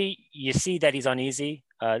the movie, you see that he's uneasy.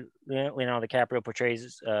 Leonardo DiCaprio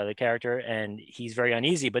portrays the character, and he's very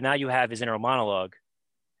uneasy. But now you have his inner monologue,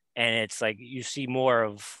 and it's like you see more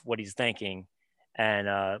of what he's thinking. And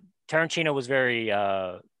Tarantino was very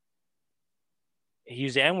he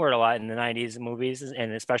used the N-word a lot in the 90s movies,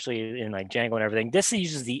 and especially in like Django and everything. This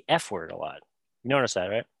uses the F-word a lot. You notice that,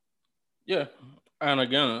 right? Yeah. And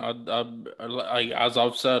again, I as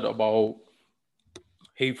I've said about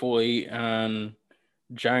Hateful Eight and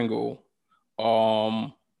Django,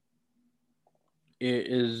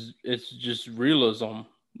 it's just realism.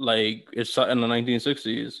 Like, it's set in the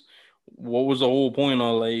 1960s. What was the whole point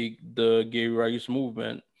of like the gay rights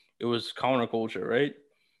movement? It was counterculture, right?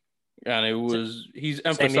 And it was he's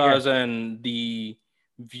emphasizing the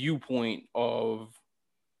viewpoint of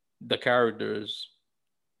the characters,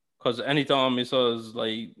 because anytime he says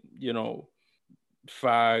like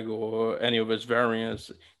fag or any of its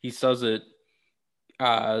variants, he says it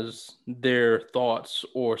as their thoughts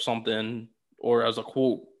or something, or as a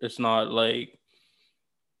quote. It's not like,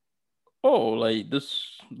 oh, like this,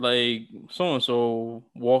 like so and so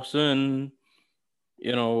walks in,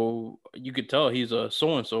 you could tell he's a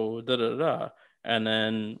so and so, and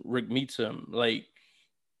then Rick meets him. Like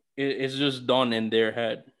it's just done in their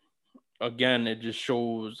head. Again, it just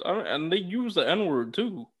shows, and they use the N-word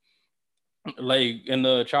too. Like in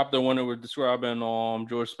the chapter when they were describing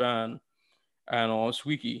George Span and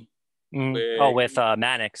Squeaky. With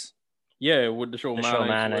Mannix. Yeah, with the show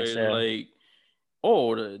Mannix, yeah. Like,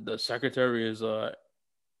 oh, the secretary is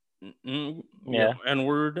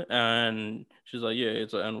N-word, and she's like, yeah,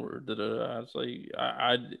 it's an N-word. It's like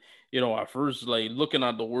I at first, like, looking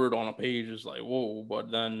at the word on a page is like, whoa,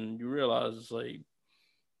 but then you realize it's like,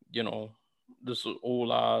 this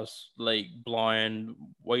old ass, like, blind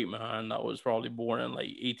white man that was probably born in like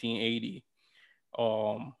 1880,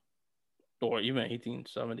 or even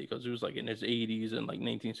 1870, because he was like in his 80s in like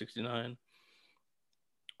 1969.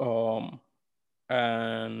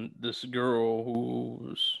 And this girl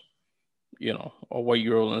who's a white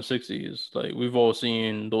girl in the 60s. Like, we've all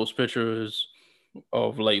seen those pictures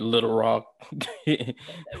of like Little Rock.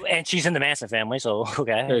 And she's in the Manson family, so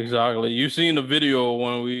okay. Exactly. You've seen the video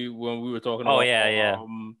when we were talking about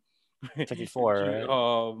 54, right?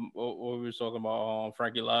 What we were talking about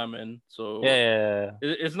Frankie Lyman. So yeah.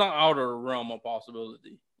 It's not out of the realm of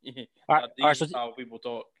possibility. So how people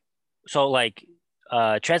talk. So like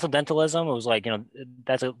transcendentalism, it was like,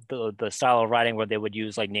 that's the style of writing where they would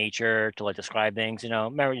use like nature to like describe things,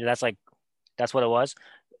 remember, that's what it was.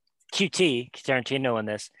 Tarantino in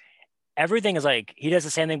this, everything is like, he does the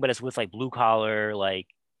same thing, but it's with like blue collar, like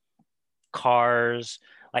cars,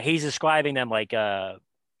 like he's describing them like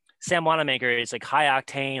Sam Wanamaker is like high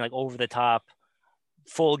octane, like over the top,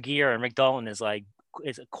 full gear, and Rick Dalton is a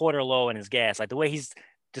quarter low in his gas. Like the way he's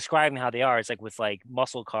describing how they are, it's like with like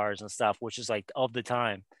muscle cars and stuff, which is like of the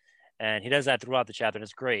time, and he does that throughout the chapter, and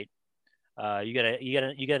it's great. You get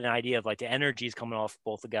an idea of like the energies coming off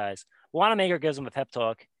both the guys. Wanamaker gives him a pep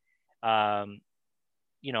talk.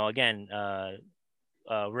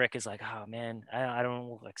 Rick is like, oh man, I don't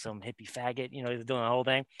look like some hippie faggot. He's doing the whole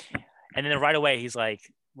thing. And then right away he's like,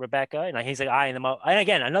 Rebecca, and he's like eyeing them up. And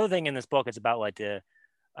again, another thing in this book, it's about like the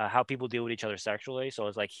how people deal with each other sexually. So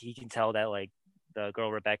it's like he can tell that like the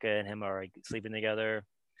girl Rebecca and him are like sleeping together.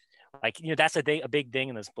 Like, you know, that's a big thing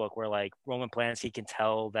in this book where like Roman Polanski, he can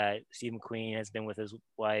tell that Steve McQueen has been with his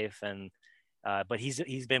wife, and but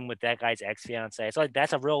he's been with that guy's ex-fiance. So like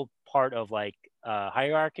that's a real part of like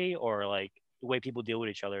hierarchy, or like the way people deal with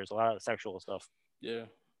each other. There's a lot of sexual stuff. Yeah.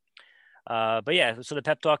 But yeah, so the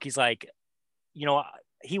pep talk, he's like, you know,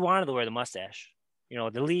 he wanted to wear the mustache. You know,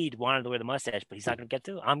 the lead wanted to wear the mustache, but he's not going to get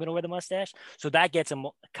to. I'm going to wear the mustache. So that gets him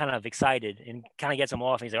kind of excited and kind of gets him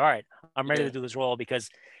off. And he's like, all right, I'm ready to do this role because,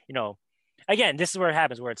 you know, again, this is where it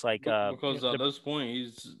happens, where it's like. Because at this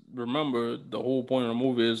point, remember, the whole point of the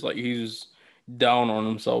movie is like he's down on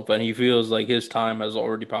himself and he feels like his time has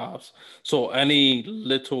already passed. So any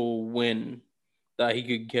little win that he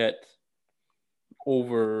could get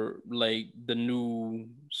over like the new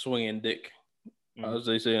swinging dick, as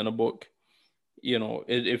they say in the book, you know,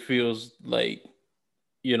 it feels like,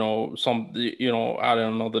 you know, adding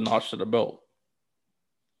another notch to the belt.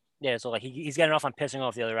 Yeah, so like he's getting off on pissing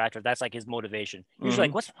off the other actor. That's like his motivation. Usually,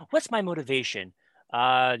 like, what's my motivation?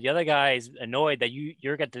 The other guy is annoyed that you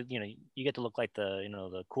get to, you know, you get to look like the, you know,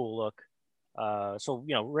 the cool look. So,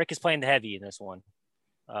 you know, Rick is playing the heavy in this one.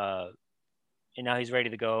 And now he's ready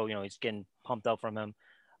to go. You know, he's getting pumped up from him.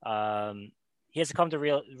 He has to come to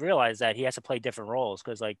realize that he has to play different roles,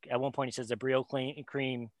 because like at one point he says the Brio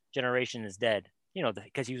Cream generation is dead. You know,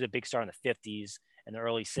 because he was a big star in the 50s and the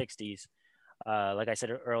early 60s. Like I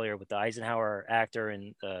said earlier, with the Eisenhower actor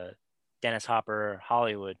and Dennis Hopper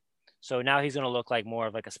Hollywood. So now he's going to look like more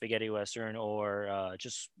of like a spaghetti western, or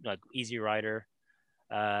just like Easy Rider.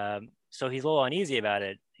 So he's a little uneasy about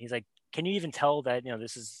it. He's like, "Can you even tell that, you know,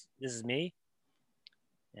 this is me?"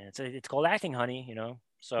 And it's called acting, honey. You know.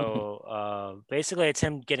 So basically, it's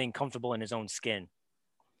him getting comfortable in his own skin,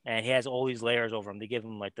 and he has all these layers over him. They give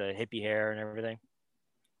him like the hippie hair and everything.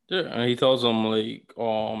 Yeah, and he tells them like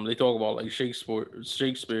they talk about like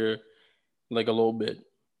Shakespeare like a little bit.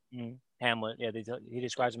 Hamlet, yeah, he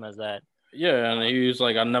describes him as that. Yeah, and he was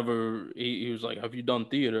like, he was like, have you done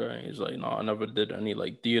theater? And he's like, no, I never did any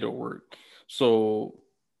like theater work. So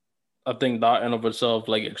I think that in of itself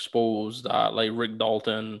like exposed that like Rick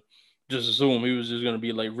Dalton just assumed he was just gonna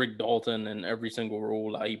be like Rick Dalton in every single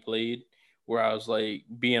role that he played. Whereas like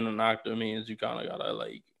being an actor means you kind of gotta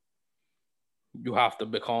like, you have to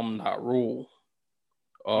become that role.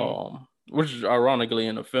 Which is ironically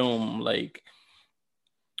in the film, like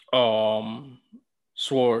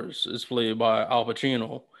Schwartz is played by Al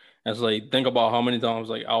Pacino. And it's like, think about how many times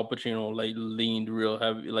like Al Pacino like leaned real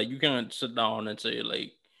heavy. Like you can't sit down and say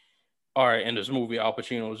like, all right, in this movie Al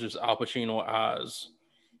Pacino is just Al Pacino as,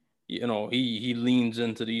 you know, he leans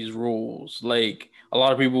into these roles. Like a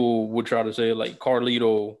lot of people would try to say like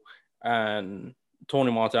Carlito and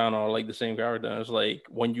Tony Montana are like the same character. And it's like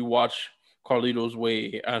when you watch Carlito's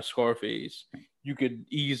Way and Scarface, you could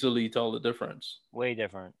easily tell the difference. Way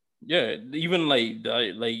different. Yeah, even like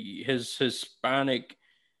his Spanish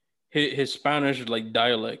like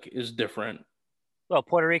dialect is different. Well,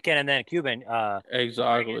 Puerto Rican and then Cuban.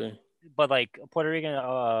 Exactly. But like Puerto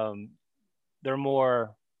Rican, they're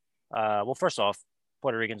more. Well, first off,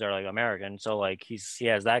 Puerto Ricans are like American, so like he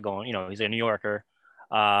has that going. You know, he's a New Yorker.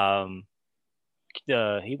 When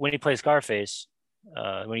he plays Scarface,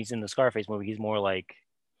 when he's in the Scarface movie, he's more like.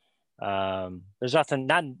 There's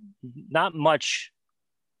not much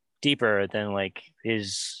deeper than like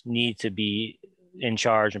his need to be in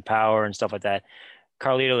charge and power and stuff like that.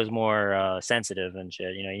 Carlito is more sensitive and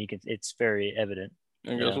shit. You know, it's very evident.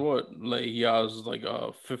 And guess what? Like he has like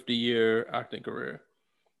a 50-year acting career.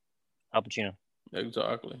 Al Pacino.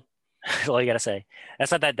 Exactly. That's all you gotta say.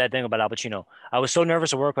 That's not that thing about Al Pacino. I was so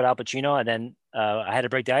nervous to work with Al Pacino, and then I had to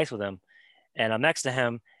break the ice with him. And I'm next to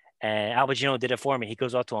him, and Al Pacino did it for me. He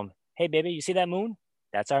goes up to him, "Hey, baby, you see that moon?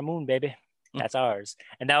 That's our moon, baby. That's ours."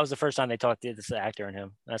 And that was the first time they talked to this actor and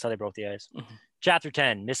him. That's how they broke the ice. Chapter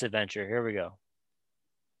 10, Misadventure. Here we go.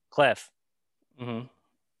 Cliff.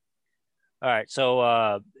 All right,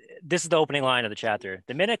 so this is the opening line of the chapter.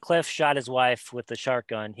 The minute Cliff shot his wife with the shark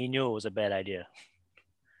gun, he knew it was a bad idea.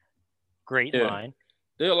 Great line.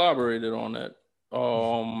 They elaborated on that.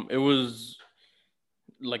 It was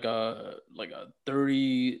like a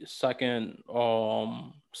 30-second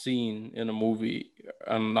scene in a movie,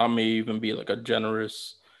 and that may even be like a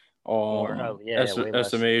generous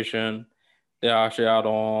estimation. They actually had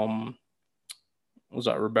was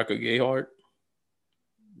that Rebecca Gayheart?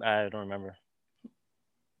 I don't remember.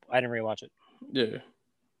 I didn't rewatch it. Yeah,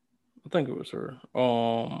 I think it was her.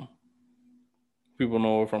 People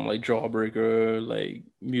know her from like Jawbreaker, like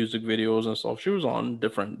music videos and stuff. She was on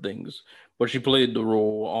different things, but she played the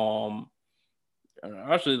role. And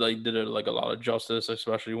actually like did it like a lot of justice,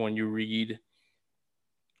 especially when you read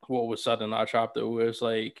what was said in that chapter, where it's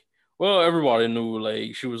like, well, everybody knew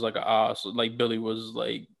like she was like an ass, like Billy was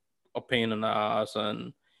like a pain in the ass,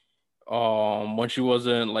 and when she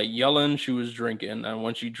wasn't like yelling, she was drinking, and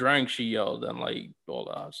when she drank, she yelled and like all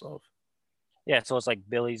that stuff. Yeah, so it's like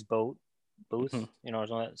Billy's booth, Mhm. you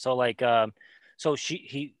know. So like, so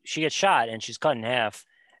she gets shot and she's cut in half,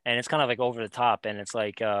 and it's kind of like over the top, and it's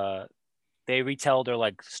like they retell their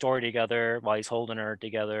like story together while he's holding her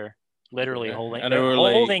together, literally Yeah. holding, And they were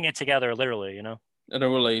holding like, it together, literally, you know. and they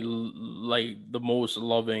were like the most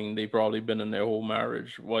loving they probably been in their whole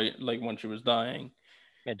marriage. Like when she was dying,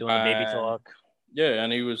 Yeah, doing the baby and talk. yeah,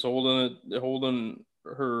 and he was holding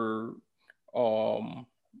her um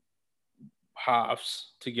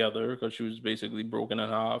halves together because she was basically broken in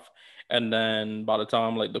half. And then by the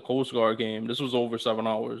time like the Coast Guard came, this was over 7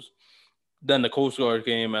 hours. Then the Coast Guard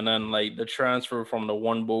came, and then like the transfer from the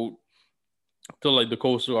one boat to like the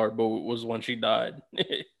Coast Guard boat was when she died.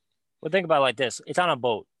 Well, think about it like this: it's on a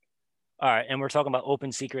boat. All right, and we're talking about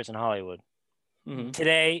open secrets in Hollywood. Mm-hmm.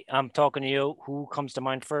 Today, I'm talking to you. Who comes to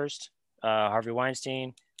mind first? Harvey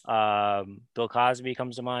Weinstein, Bill Cosby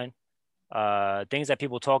comes to mind. Things that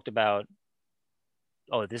people talked about.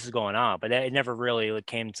 Oh, this is going on, but it never really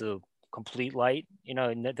came to complete light. You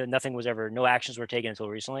know, nothing was ever, no actions were taken until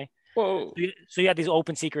recently. Well, So you have these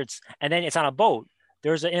open secrets, and then it's on a boat.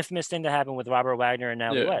 There's an infamous thing that happened with Robert Wagner and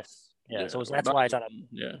Natalie West. Yeah, so that's why it's on a.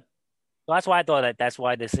 Yeah. So that's why I thought that's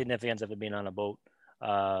why the significance of it being on a boat.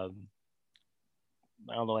 I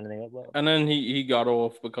don't know anything about. And then he got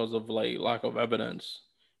off because of like lack of evidence,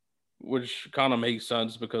 which kind of makes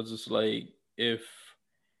sense because it's like if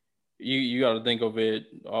you got to think of it,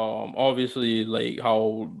 obviously like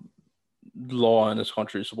how law in this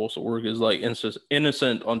country is supposed to work is like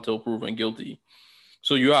innocent until proven guilty.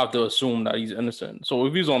 So you have to assume that he's innocent. So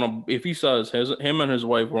if he says him and his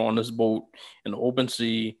wife were on this boat in the open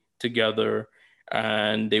sea together,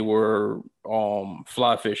 and they were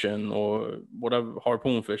fly fishing or whatever,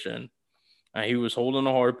 harpoon fishing, and he was holding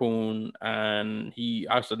a harpoon and he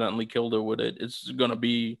accidentally killed her with it, it's gonna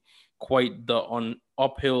be quite the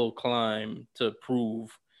uphill climb to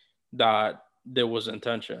prove that there was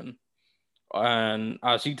intention. And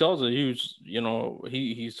as he tells it, he was,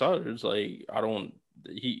 he said it's like I don't.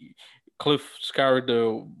 He Cliff's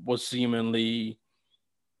character was seemingly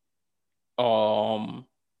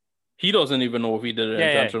he doesn't even know if he did it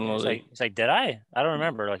intentionally. Yeah. It's like, did I? I don't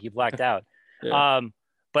remember. Like he blacked out. Yeah.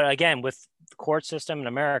 But again, with the court system in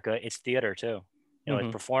America, it's theater too. You know,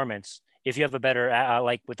 like performance. If you have a better,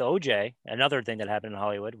 like with OJ, another thing that happened in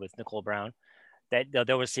Hollywood with Nicole Brown, that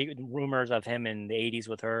there was rumors of him in the 80s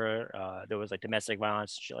with her. There was like domestic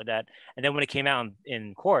violence, shit like that. And then when it came out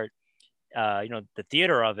in court, the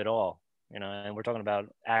theater of it all, and we're talking about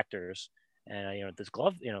actors. And this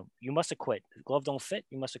glove, you must have quit. The glove don't fit.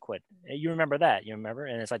 You must have quit. You remember that? You remember?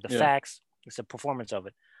 And it's like the facts. It's a performance of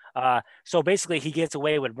it. So basically, he gets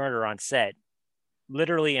away with murder on set,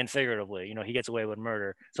 literally and figuratively. He gets away with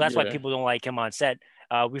murder. So that's why people don't like him on set.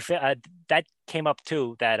 That came up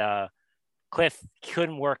too. That Cliff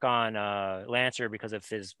couldn't work on Lancer because of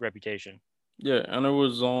his reputation. Yeah, and it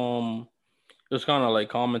was kind of like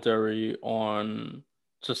commentary on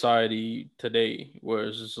society today, where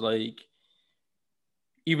it's just like,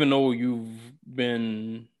 even though you've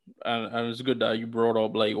been, and it's good that you brought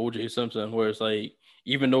up like O.J. Simpson, where it's like,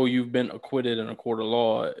 even though you've been acquitted in a court of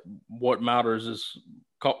law, what matters is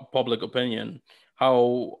public opinion.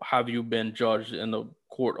 How have you been judged in the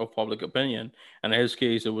court of public opinion? And in his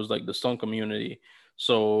case, it was like the stunt community.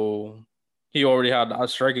 So he already had that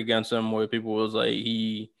strike against him where people was like,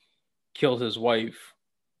 he killed his wife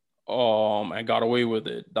and got away with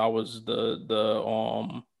it. That was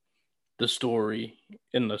the story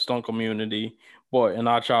in the stunt community. But in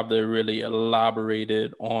our chapter, they really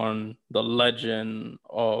elaborated on the legend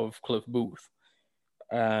of Cliff Booth.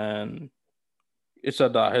 And it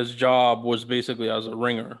said that his job was basically as a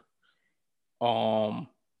ringer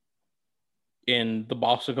in the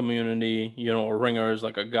boxing community. A ringer is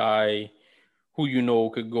like a guy who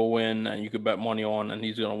could go in and you could bet money on, and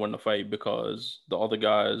he's gonna win the fight because the other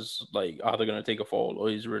guys like either gonna take a fall or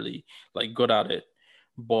he's really like good at it.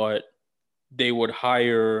 But they would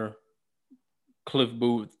hire Cliff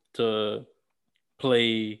Booth to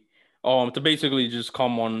play, to basically just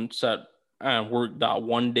come on set and work that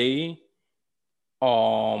one day,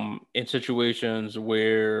 in situations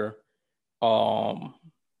where,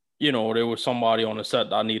 there was somebody on the set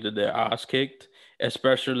that needed their ass kicked,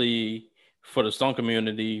 especially for the stunt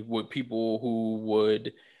community with people who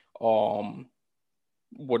would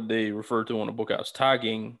what they refer to in the book as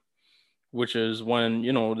tagging, which is when,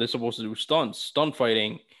 you know, they're supposed to do stunt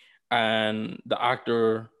fighting, and the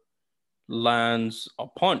actor lands a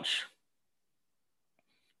punch.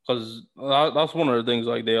 Because that's one of the things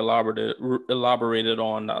like they elaborated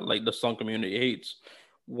on that like the stunt community hates,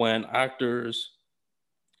 when actors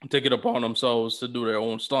take it upon themselves to do their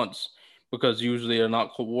own stunts, because usually they're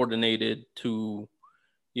not coordinated to,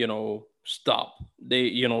 you know, stop.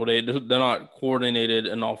 They're not coordinated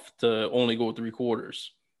enough to only go 3/4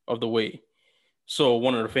 of the way. So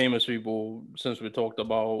one of the famous people, since we talked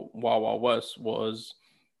about Wild Wild West, was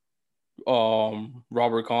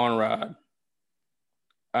Robert Conrad.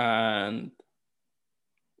 And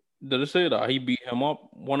did it say that he beat him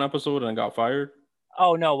up one episode and got fired?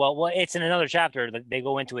 Oh no, well, it's in another chapter that they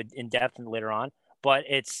go into it in depth later on. But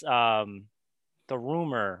it's the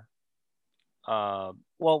rumor.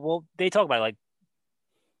 Well, they talk about like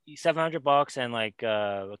 $700 and like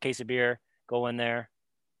a case of beer. Go in there.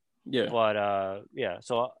 Yeah. But yeah.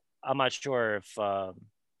 So I'm not sure if I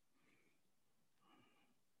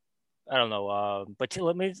don't know. But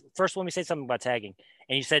let me say something about tagging.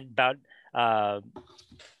 And you said about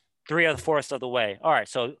 3/4 of the way. All right,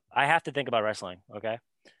 so I have to think about wrestling. Okay,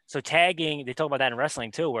 so tagging, they talk about that in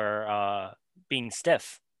wrestling too, where being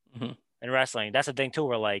stiff in wrestling. That's the thing too,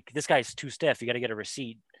 where like this guy's too stiff. You got to get a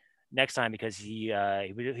receipt next time because he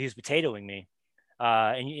was potatoing me.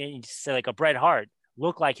 And you say like a Bret Hart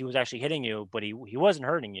looked like he was actually hitting you, but he wasn't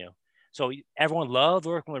hurting you. So everyone loved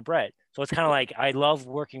working with Bret. So it's kind of like I love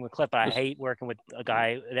working with Cliff, but I hate working with a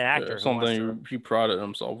guy, an actor. Something he prided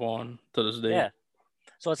himself on to this day. Yeah.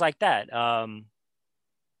 So it's like that.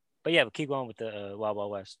 But yeah, keep going with the Wild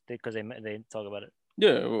Wild West because they talk about it.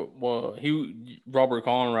 Yeah. Well, Robert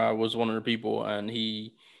Conrad was one of the people, and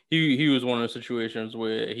he was one of the situations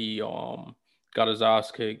where he got his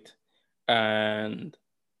ass kicked and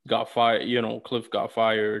got fired. You know, Cliff got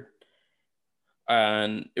fired.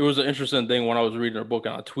 And it was an interesting thing when I was reading the book,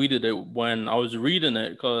 and I tweeted it when I was reading it,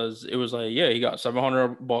 because it was like, yeah, he got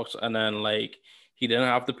 $700, and then like he didn't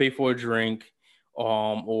have to pay for a drink,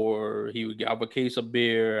 or he would have a case of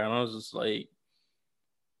beer, and I was just like,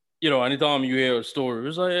 you know, anytime you hear a story,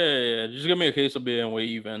 it's like, yeah, just give me a case of beer and we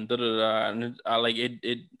even, and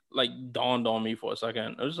it like dawned on me for a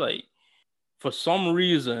second. It was like, for some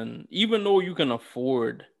reason, even though you can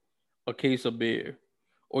afford a case of beer,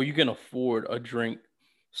 or you can afford a drink,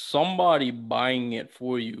 somebody buying it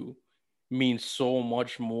for you means so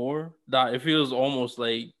much more that it feels almost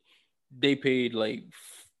like they paid like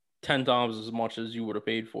 10 times as much as you would have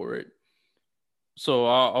paid for it. So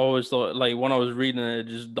I always thought, like, when I was reading it, it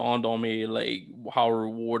just dawned on me like how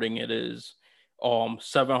rewarding it is.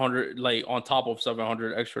 700, like on top of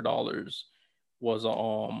 $700 extra was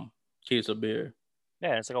a case of beer.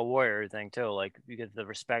 Yeah, it's like a warrior thing too. Like you get the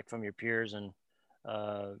respect from your peers and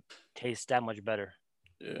tastes that much better.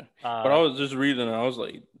 Yeah. But I was just reading and I was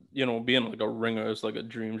like, you know, being like a ringer is like a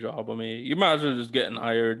dream job. I mean, you imagine just getting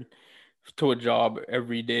hired to a job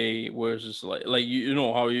every day where it's just like you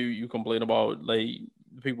know how you complain about like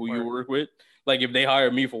the people you work with. Like if they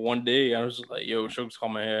hire me for one day, I was just like, yo, Shook's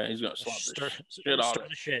coming here, he's gonna slap the shit out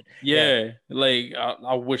of shit. Yeah. Like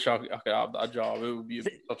I wish I could have that job. It would be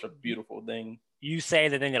such a beautiful thing. You say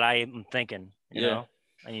the thing that I am thinking, you know,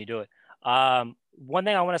 and you do it. One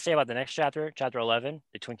thing I want to say about the next chapter 11,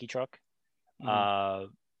 the Twinkie truck.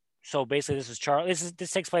 So basically, this is Charlie.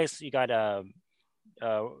 This takes place. You got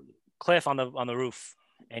Cliff on the roof,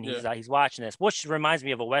 and he's watching this, which reminds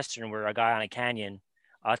me of a Western where a guy on a canyon,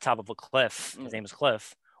 on top of a cliff. His name is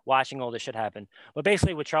Cliff, watching all this shit happen. But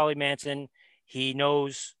basically, with Charlie Manson, he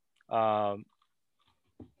knows. I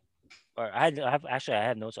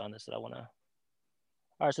have notes on this that I want to.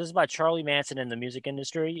 All right, so this is about Charlie Manson in the music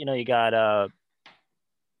industry. You know, you got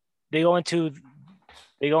they go into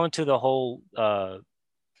the whole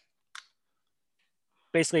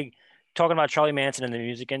basically talking about Charlie Manson in the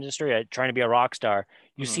music industry, trying to be a rock star.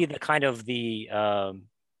 You see the kind of the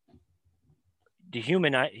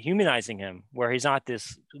humanizing him, where he's not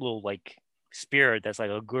this little like spirit that's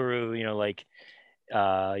like a guru, you know, like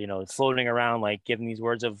floating around like giving these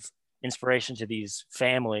words of inspiration to these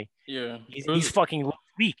family. Yeah, he's fucking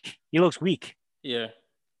weak. He looks weak. Yeah,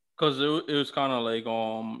 because it was kind of like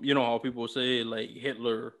you know how people say like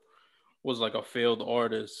Hitler was like a failed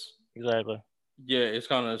artist. Exactly. Yeah, it's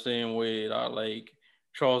kind of the same way that like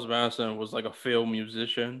Charles Manson was like a failed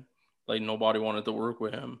musician. Like nobody wanted to work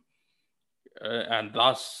with him, and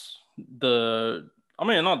that's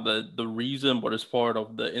not the reason, but it's part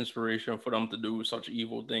of the inspiration for them to do such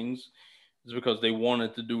evil things. It's because they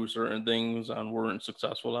wanted to do certain things and weren't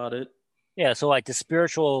successful at it. Yeah, so like the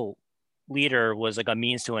spiritual leader was like a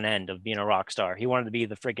means to an end of being a rock star. He wanted to be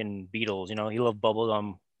the freaking Beatles, you know. He loved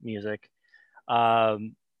bubblegum music.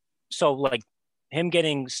 So like him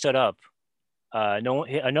getting stood up.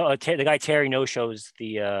 The guy Terry no shows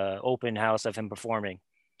the open house of him performing.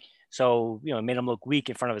 So you know, it made him look weak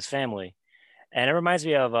in front of his family, and it reminds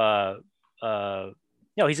me of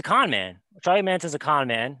he's a con man. Charlie Manson's a con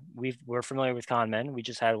man. We're familiar with con men. We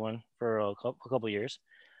just had one for a couple of years.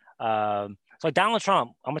 So like Donald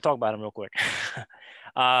Trump, I'm gonna talk about him real quick.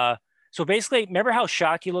 So basically, remember how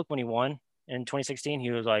shocked he looked when he won in 2016?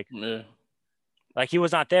 He was like, yeah, like he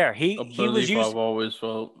was not there. He was I've always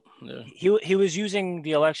felt. Yeah. He was using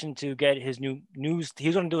the election to get his new news. He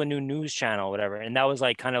was going to do a new news channel, whatever, and that was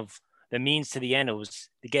like kind of the means to the end. It was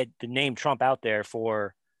to get the name Trump out there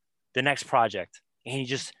for the next project, and he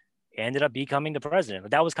just ended up becoming the president.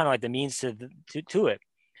 But that was kind of like the means to it.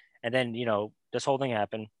 And then you know this whole thing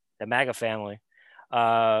happened. The MAGA family.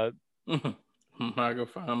 MAGA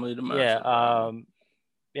family. The MAGA family.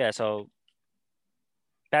 Yeah. So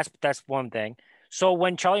that's one thing. So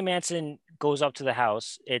when Charlie Manson goes up to the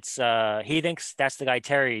house, it's he thinks that's the guy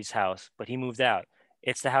Terry's house, but he moved out.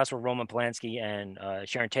 It's the house where Roman Polanski and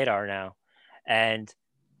Sharon Tate are now, and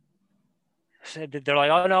they're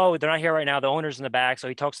like, "Oh no, they're not here right now. The owner's in the back." So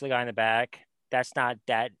he talks to the guy in the back. That's not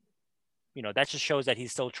that, you know, that just shows that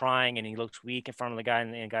he's still trying, and he looks weak in front of the guy,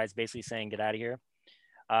 and the guy's basically saying, "Get out of here."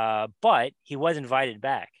 But he was invited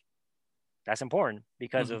back. That's important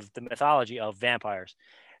because of the mythology of vampires.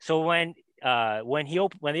 So when they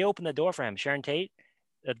opened the door for him, Sharon Tate,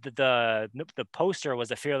 the poster was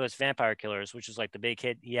the Fearless Vampire Killers, which is like the big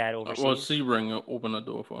hit he had overseas. Well, Sebring opened the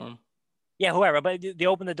door for him. Yeah, whoever, but they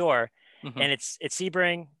opened the door, and it's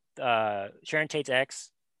Sebring, Sharon Tate's ex,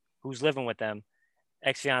 who's living with them,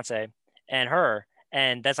 ex-fiance, and her,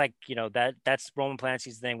 and that's like, you know, that's Roman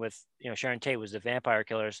Polanski's thing with, you know, Sharon Tate was the vampire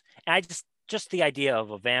killers, and I just the idea of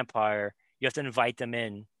a vampire, you have to invite them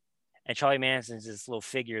in. And Charlie Manson's this little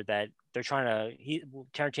figure that they're trying to.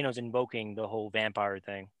 Tarantino's invoking the whole vampire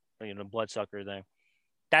thing, you know, bloodsucker thing.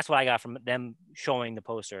 That's what I got from them showing the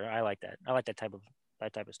poster. I like that. I like that type of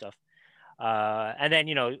stuff. And then,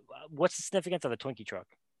 you know, what's the significance of the Twinkie truck?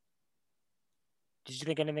 Did you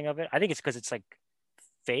think anything of it? I think it's because it's like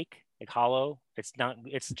fake, like hollow. It's not.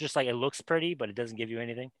 It's just like it looks pretty, but it doesn't give you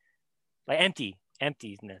anything. Like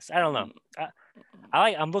emptiness. I don't know.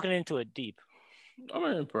 I'm looking into it deep. I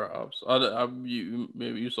mean, perhaps.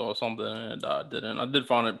 Maybe you saw something that I didn't. I did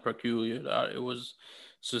find it peculiar that it was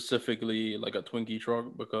specifically like a Twinkie truck,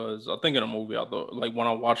 because I think in a movie, I thought, like when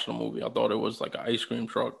I watched the movie, I thought it was like an ice cream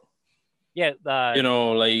truck. Yeah. You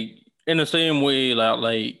know, like in the same way that,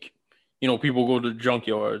 like, you know, people go to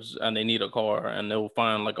junkyards and they need a car and they'll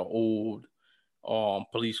find like an old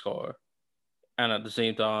police car. And at the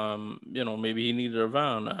same time, you know, maybe he needed a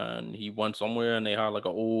van and he went somewhere and they had like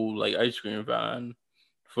an old like ice cream van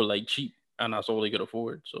for like cheap, and that's all they could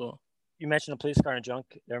afford. So you mentioned a police car and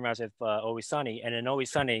junk. That reminds me of Always Sunny. And in Always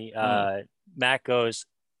Sunny, Mac goes,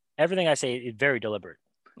 everything I say is very deliberate.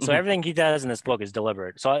 So everything he does in this book is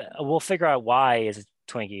deliberate. So we'll figure out why is it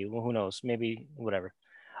Twinkie. Well, who knows? Maybe whatever.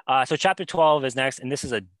 So chapter 12 is next, and this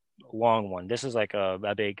is a long one. This is like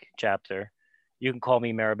a big chapter. You Can Call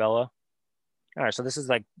Me Marabella. All right, so this is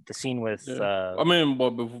like the scene with. I mean,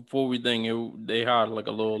 but before we think, they had like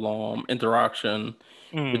a little interaction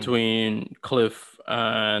between Cliff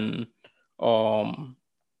and Charles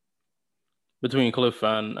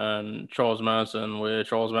Manson, where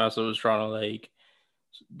Charles Manson was trying to, like,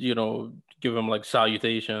 you know, give him like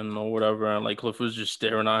salutation or whatever, and like Cliff was just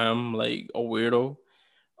staring at him like a weirdo.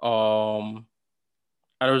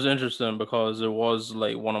 And it was interesting because it was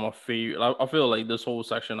like one of my favorite. I feel like this whole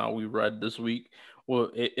section that we read this week,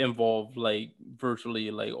 well, it involved like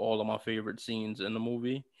virtually like all of my favorite scenes in the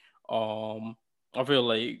movie. I feel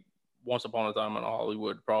like Once Upon a Time in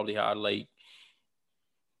Hollywood probably had like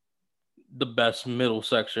the best middle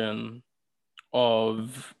section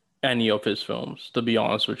of any of his films, to be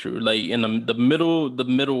honest with you. Like in the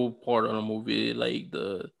middle part of the movie, like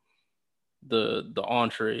the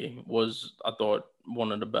entree was, I thought,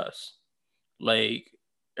 one of the best. Like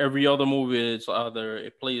every other movie, it's either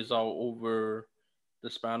it plays out over the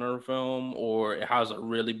span of the film or it has a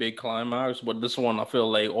really big climax. But this one, I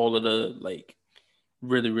feel like all of the like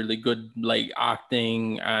really, really good like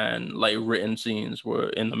acting and like written scenes were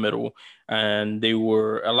in the middle, and they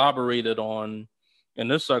were elaborated on in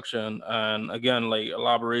this section. And again, like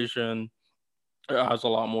elaboration, it has a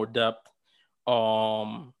lot more depth.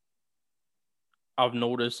 I've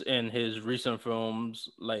noticed in his recent films,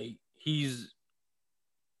 like he's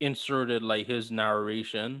inserted like his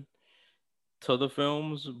narration to the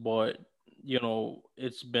films, but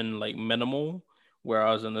it's been like minimal.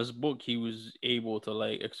 Whereas in this book, he was able to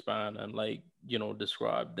like expand and like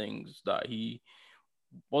describe things that he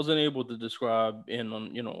wasn't able to describe in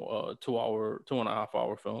a 2 hour, 2.5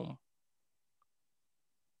 hour film.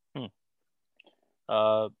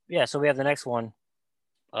 Yeah, so we have the next one.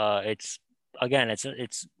 It's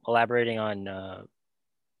elaborating on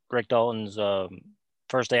Rick Dalton's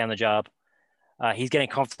first day on the job. He's getting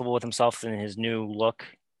comfortable with himself in his new look.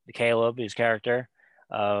 Caleb, his character,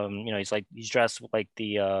 he's dressed like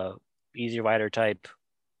the Easy Rider type,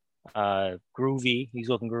 groovy. He's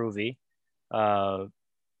looking groovy.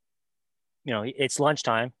 It's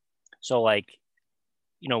lunchtime, so like,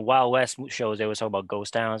 Wild West shows, they always talk about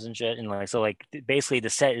ghost towns and shit, and like, so like basically the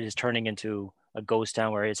set is turning into a ghost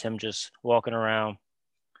town where it's him just walking around.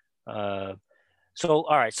 So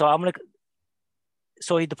all right, so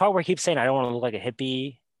the part where he keeps saying I don't want to look like a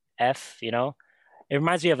hippie it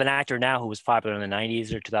reminds me of an actor now who was popular in the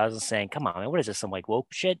 90s or 2000s saying, come on, man, what is this, some like woke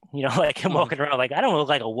shit, like him walking around like I don't look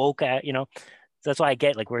like a woke so that's why I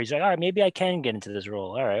get like where he's like, all right, maybe I can get into this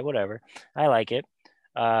role, all right, whatever, I like it.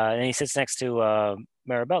 And he sits next to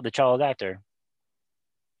Maribel, the child actor.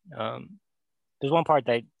 There's one part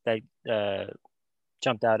that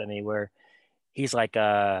jumped out at me where he's like,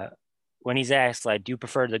 when he's asked, like, do you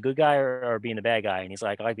prefer the good guy or being the bad guy? And he's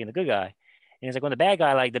like, I like being the good guy. And he's like, when the bad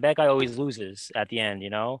guy always loses at the end,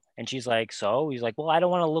 And she's like, so? He's like, well, I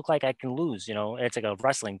don't want to look like I can lose, It's like a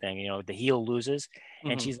wrestling thing, the heel loses.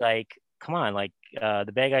 And she's like, come on, like,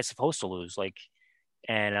 the bad guy's supposed to lose, like,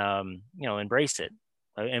 and, embrace it.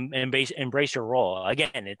 Embrace your role.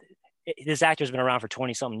 Again, this actor's been around for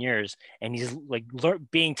 20-something years, and he's like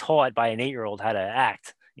being taught by an 8-year-old how to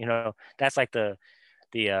act. That's like the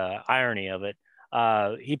irony of it.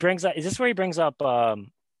 He brings up. Is this where he brings up the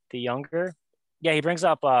younger? Yeah, he brings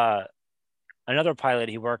up another pilot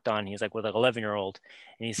he worked on. He's like with like 11-year-old,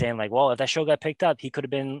 and he's saying like, well, if that show got picked up, I could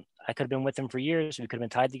have been with him for years. We could have been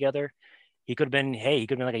tied together. He could have been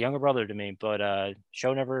like a younger brother to me, but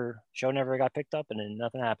show never got picked up, and then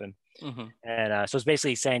nothing happened. And so it's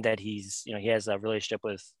basically saying that he's, he has a relationship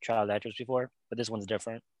with child actors before, but this one's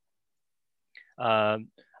different.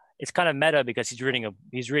 It's kind of meta because he's reading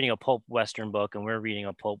a pulp Western book, and we're reading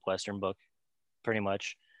a pulp Western book, pretty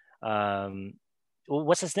much.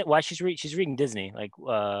 What's this? Why she's reading Disney? Like,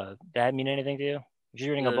 that mean anything to you? She's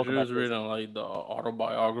reading a book about Disney. Reading like the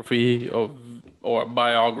autobiography or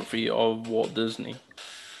biography of Walt Disney.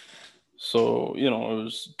 So it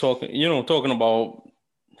was talking about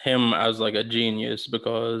him as like a genius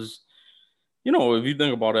because if you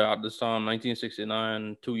think about it, at this time,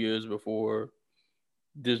 1969, 2 years before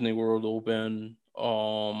Disney World opened,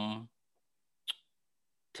 10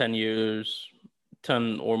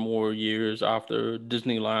 or more years after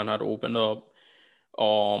Disneyland had opened up,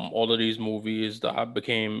 all of these movies that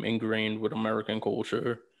became ingrained with American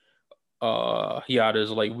culture. He had his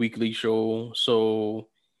like weekly show, so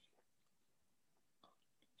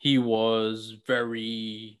he was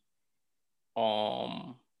very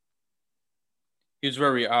admirable.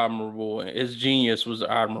 His genius was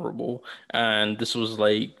admirable, and this was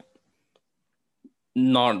like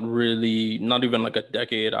not even like a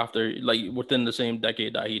decade after, like within the same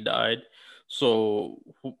decade that he died. So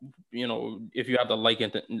if you had to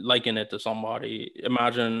liken it to somebody,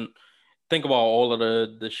 think about all of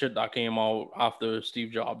the shit that came out after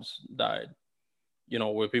Steve Jobs died.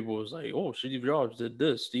 Where people was like, oh, Steve Jobs did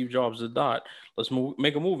this, Steve Jobs did that. Let's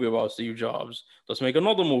make a movie about Steve Jobs. Let's make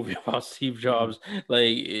another movie about Steve Jobs.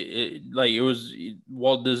 It was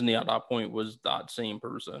Walt Disney at that point was that same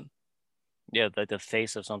person. Yeah, like the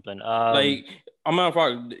face of something. Like, a matter of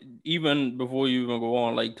fact, even before you even go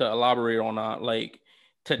on, like to elaborate on that, like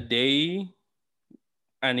today,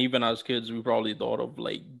 and even as kids, we probably thought of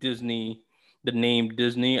like Disney, the name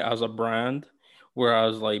Disney as a brand.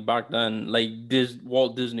 Whereas like back then, like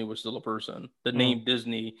Walt Disney was still a person. The name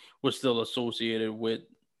Disney was still associated with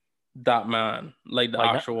that man, like the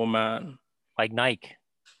actual man. Like Nike,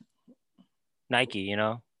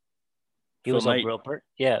 He was a real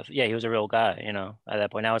he was a real guy, at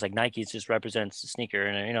that point. Now it's like Nike just represents the sneaker,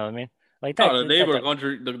 and you know what I mean? Like that. The name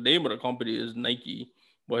of the company is Nike,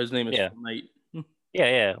 but his name is Knight.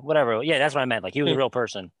 Yeah, whatever. Yeah, that's what I meant. Like he was a real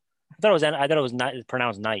person. I thought it was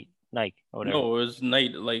pronounced Knight. Nike or whatever. No, it was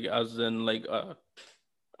Knight, like as in like okay.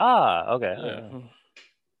 Yeah.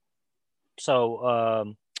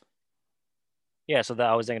 So so that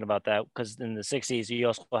I was thinking about that because in the 60s you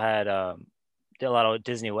also had a lot of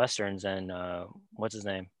Disney westerns, and what's his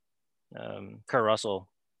name? Kurt Russell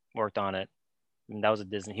worked on it. And that was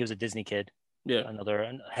he was a Disney kid. Yeah.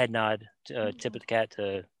 Another head nod, tip of the cat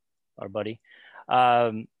to our buddy.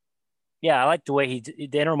 Yeah, I like the way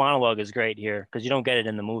the inner monologue is great here because you don't get it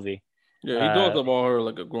in the movie. Yeah, he talked about her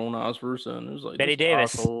like a grown ass person. It was like Betty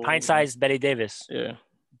Davis, pint-sized Betty Davis. Yeah.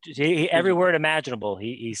 Every word imaginable,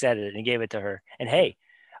 he said it and he gave it to her. And hey,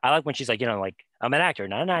 I like when she's like, like, I'm an actor,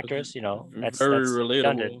 not an actress. That's very that's relatable.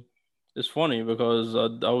 redundant. It's funny because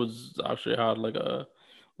I was actually had like a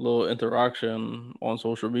little interaction on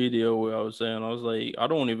social media where I was like, I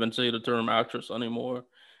don't even say the term actress anymore.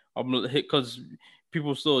 I'm hit because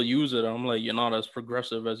people still use it. I'm like, you're not as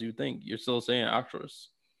progressive as you think. You're still saying actress.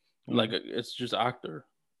 Like it's just actor,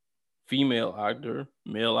 female actor,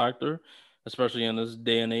 male actor, especially in this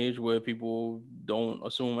day and age where people don't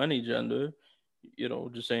assume any gender.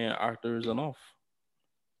 Just saying actor is enough.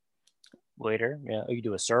 Waiter, yeah, you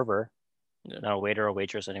do a server, not a waiter or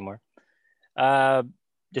waitress anymore. The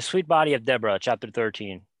Sweet Body of Deborah, chapter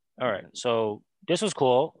 13. All right, so this was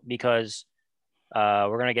cool because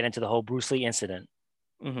we're gonna get into the whole Bruce Lee incident,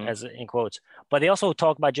 as in quotes, but they also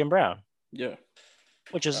talk about Jim Brown. Yeah,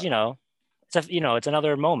 which is it's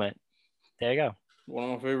another moment. There you go. One of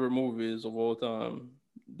my favorite movies of all time,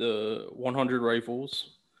 the 100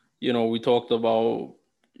 Rifles. We talked about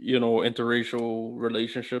interracial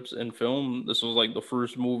relationships in film. This was like the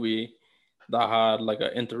first movie that had like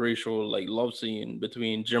an interracial like love scene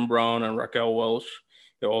between Jim Brown and Raquel Welch.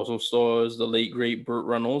 It also stars the late great Burt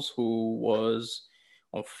Reynolds, who was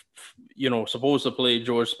supposed to play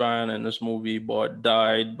George Span in this movie, but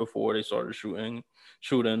died before they started shooting.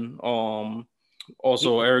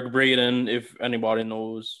 Also Eric Braeden, if anybody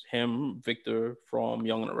knows him, Victor from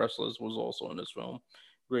Young and the Restless was also in this film.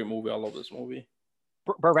 Great movie. I love this movie.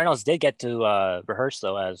 Burt Reynolds did get to rehearse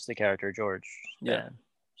though as the character George. Yeah.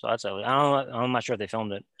 So that's I'm not sure if they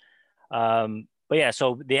filmed it. But yeah,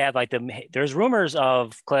 so they have like there's rumors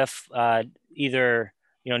of Cliff either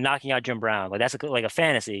knocking out Jim Brown. Like that's like a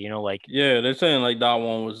fantasy, like yeah, they're saying like that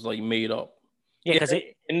one was like made up. Yeah, because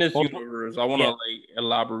in this universe, I want to like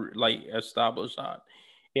elaborate, like establish that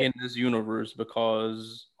in this universe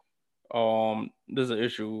because there's an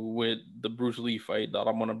issue with the Bruce Lee fight that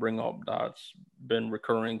I'm gonna bring up that's been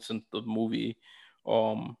recurring since the movie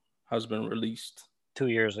has been released 2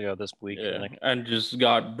 years ago this week. Yeah, and just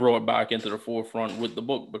got brought back into the forefront with the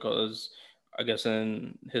book because I guess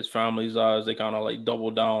in his family's eyes they kind of like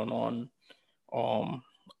doubled down on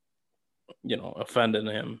offending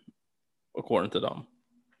him according to them.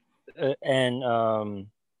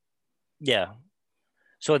 Yeah.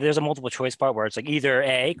 So there's a multiple choice part where it's like either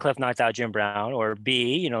A, Cliff knocks out Jim Brown, or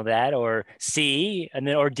B, that, or C, and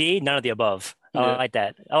then or D, none of the above. I like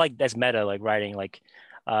that. I like that's meta, like writing, like,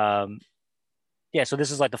 so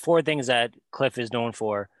this is like the 4 things that Cliff is known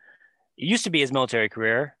for. It used to be his military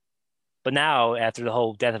career, but now after the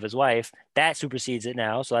whole death of his wife, that supersedes it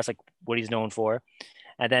now. So that's like what he's known for.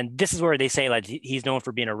 And then this is where they say like he's known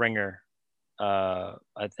for being a ringer. I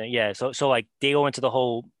think, yeah. So like they go into the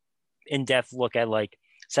whole in-depth look at like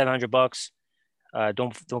 $700.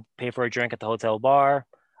 Don't pay for a drink at the hotel bar.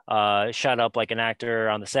 Shut up like an actor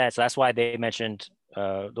on the set. So that's why they mentioned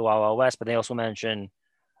the Wild Wild West, but they also mentioned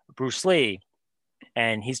Bruce Lee,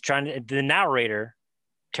 and he's trying to the narrator,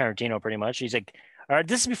 Tarantino, pretty much. He's like, all right,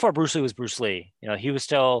 this is before Bruce Lee was Bruce Lee. He was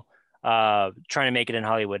still trying to make it in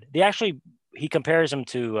Hollywood. He compares him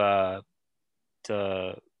to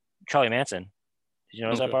Charlie Manson. Did you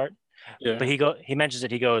notice that part? Yeah. But he mentions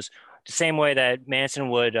it. He goes the same way that Manson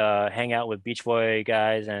would hang out with Beach Boy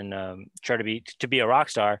guys and try to be a rock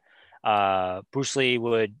star. Bruce Lee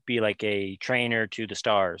would be like a trainer to the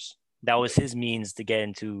stars. That was his means to get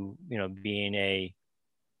into being a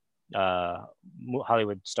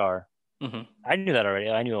Hollywood star. Mm-hmm. I knew that already.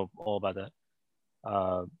 I knew all about that.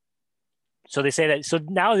 So they say that. So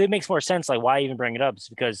now it makes more sense. Like why even bring it up? It's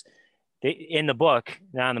because in the book,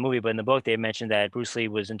 not in the movie, but in the book, they mentioned that Bruce Lee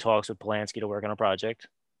was in talks with Polanski to work on a project.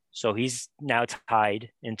 So he's now tied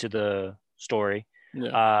into the story.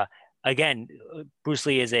 Yeah. Again, Bruce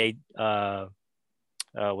Lee is a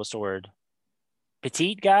what's the word?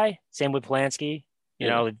 Petite guy. Same with Polanski.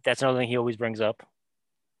 That's another thing he always brings up.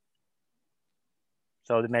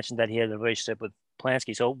 So they mentioned that he had a relationship with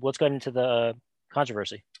Polanski. So let's get into the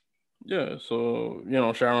controversy. Yeah. So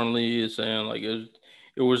Sharon Lee is saying like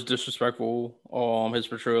it was disrespectful. His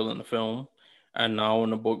portrayal in the film, and now in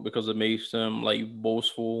the book because it makes him like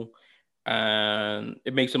boastful, and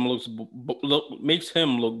it makes him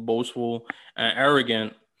look boastful and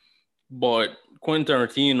arrogant. But Quentin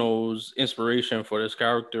Tarantino's inspiration for this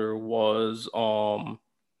character was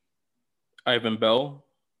Ivan Bell,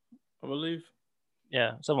 I believe.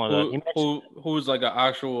 Yeah, someone like that. Who's like an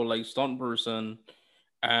actual like stunt person,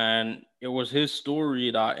 And it was his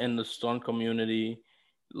story that in the stunt community,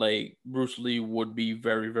 like Bruce Lee would be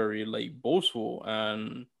very, very like boastful,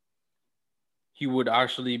 and he would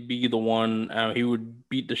actually be the one, and he would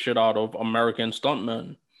beat the shit out of American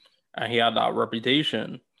stuntmen, and he had that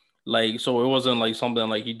reputation. Like, so it wasn't like something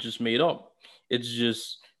like he just made up. It's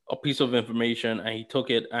just a piece of information, and he took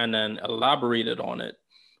it and then elaborated on it.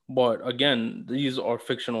 But again, these are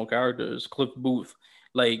fictional characters. Cliff Booth,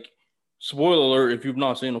 like, spoiler alert, if you've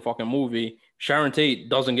not seen the fucking movie, Sharon Tate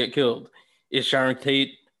doesn't get killed. It's Sharon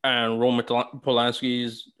Tate and Roman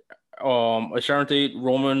Polanski's, Sharon Tate,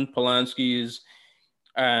 Roman Polanski's,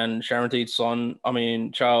 and Sharon Tate's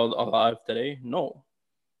child alive today? No.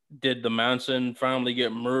 Did the Manson family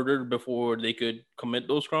get murdered before they could commit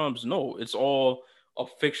those crimes? No. It's all a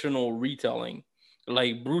fictional retelling.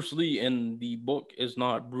 Like, Bruce Lee in the book is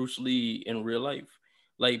not Bruce Lee in real life.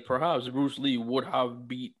 Like, perhaps Bruce Lee would have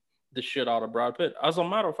beat the shit out of Brad Pitt. As a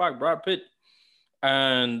matter of fact, Brad Pitt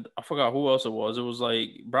and I forgot who else it was. It was like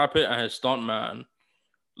Brad Pitt and his stuntman.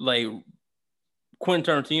 Like,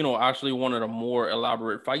 Quentin Tarantino actually wanted a more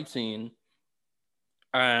elaborate fight scene,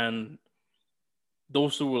 and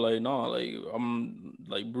those two were like, nah, like,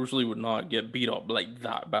 like, Bruce Lee would not get beat up like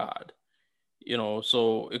that bad, you know.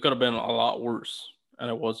 So it could have been a lot worse, and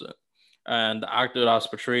it wasn't. And the actor that's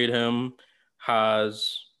portrayed him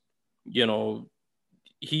has, you know,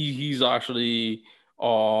 he's actually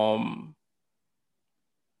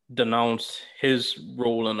denounced his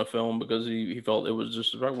role in the film because he felt it was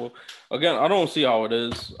disrespectful. Again, I don't see how it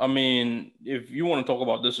is. I mean, if you want to talk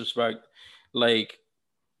about disrespect, like,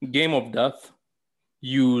 Game of Death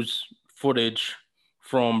used footage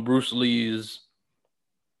from Bruce Lee's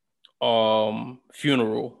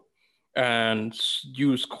funeral and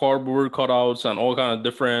used cardboard cutouts and all kind of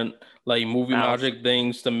different like movie magic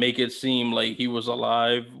things to make it seem like he was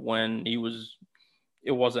alive when it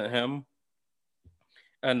wasn't him.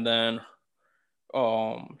 And then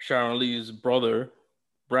Sharon Lee's brother,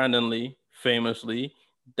 Brandon Lee, famously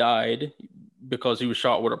died because he was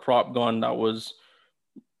shot with a prop gun that was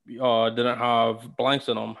didn't have blanks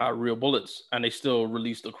in them, had real bullets, and they still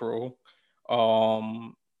released the Crow.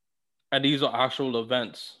 And these are actual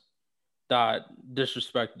events that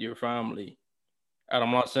disrespect your family. And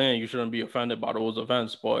I'm not saying you shouldn't be offended by those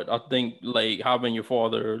events, but I think like having your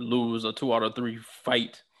father lose a 2 out of 3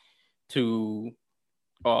 fight to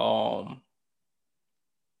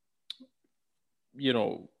you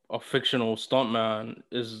know, a fictional stuntman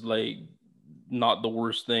is like not the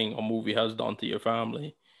worst thing a movie has done to your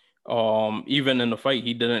family. Even in the fight,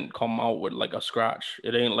 he didn't come out with like a scratch.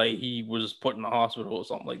 It ain't like he was put in the hospital or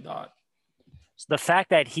something like that. So the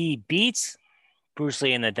fact that he beats Bruce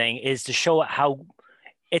Lee in the thing is to show how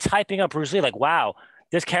it's hyping up Bruce Lee. Like, wow,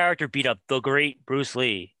 this character beat up the great Bruce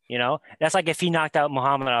Lee. You know, that's like if he knocked out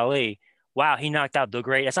Muhammad Ali. Wow, he knocked out the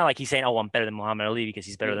great. It's not like he's saying, "Oh, I'm better than Muhammad Ali because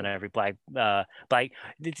he's better than every black." Like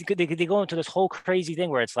they go into this whole crazy thing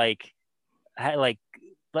where it's like,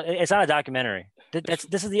 but it's not a documentary.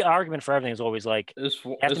 This is the argument for everything. Is always like you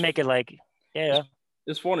have to make it like, yeah.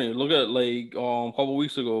 It's funny. Look at like a couple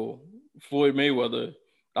weeks ago, Floyd Mayweather.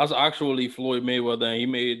 That's actually Floyd Mayweather, and he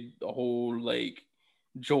made a whole like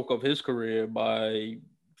joke of his career by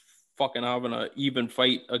fucking having an even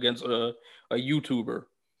fight against a YouTuber.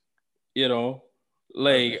 You know,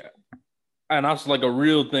 like, and that's like a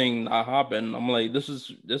real thing that happened. I'm like, this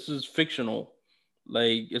is fictional.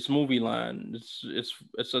 Like, it's movie line.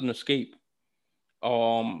 It's an escape.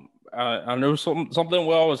 And there was something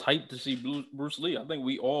where I was hyped to see Bruce Lee. I think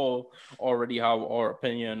we all already have our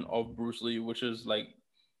opinion of Bruce Lee, which is like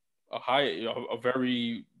a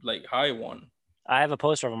very like high one. I have a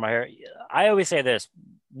poster of him right here. I always say this.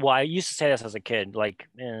 Well, I used to say this as a kid, like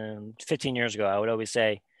 15 years ago. I would always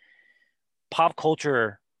say pop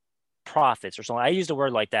culture prophets or something. I used a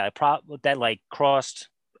word like that. That like crossed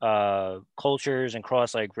cultures and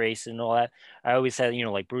crossed like race and all that. I always said, you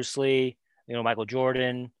know, like Bruce Lee, you know, Michael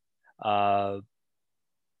Jordan,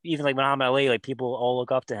 even like Muhammad Ali, like people all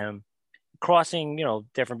look up to him, crossing, you know,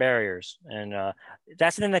 different barriers. And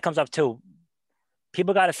that's the thing that comes up too.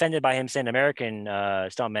 People got offended by him saying American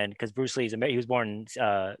stuntman because Bruce Lee he was born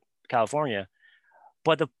in California.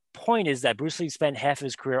 But the point is that Bruce Lee spent half of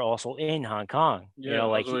his career also in Hong Kong. Yeah, you know,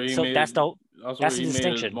 like that's the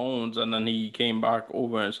distinction. Bones, and then he came back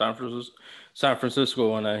over in San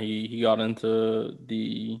Francisco, and then he got into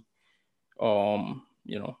the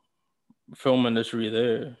you know, film industry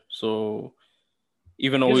there. So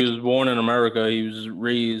even though he was born in America, he was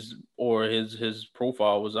raised, or his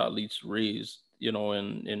profile was at least raised, you know,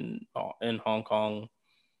 in Hong Kong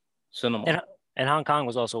cinema. And Hong Kong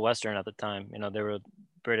was also Western at the time. You know, they were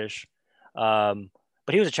British.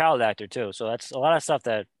 but he was a child actor too. So that's a lot of stuff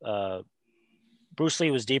that Bruce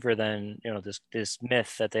Lee was deeper than this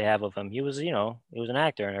myth that they have of him. He was he was an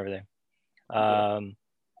actor and everything. I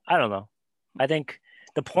don't know. I think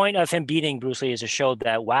the point of him beating Bruce Lee is to show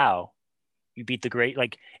that wow, you beat the great.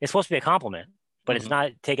 Like it's supposed to be a compliment, but it's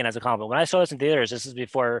not taken as a compliment. When I saw this in theaters, this is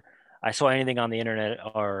before I saw anything on the internet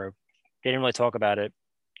or they didn't really talk about it.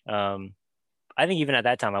 I think even at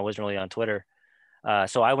that time I wasn't really on Twitter,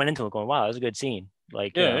 so I went into it going, "Wow, that was a good scene."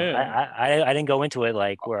 Like, I didn't go into it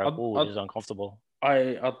like where this is uncomfortable.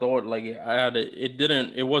 I thought like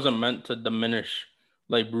it wasn't meant to diminish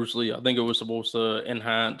like Bruce Lee. I think it was supposed to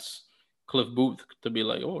enhance Cliff Booth to be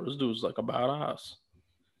like, oh, this dude's like a badass.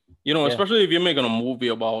 Especially if you're making a movie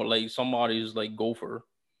about like somebody's like gopher,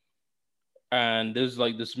 and there's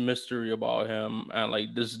like this mystery about him, and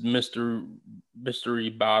like this mystery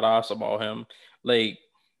badass about him. Like,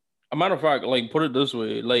 a matter of fact, like put it this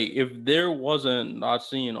way, like if there wasn't that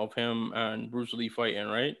scene of him and Bruce Lee fighting,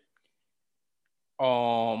 right?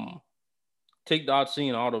 Take that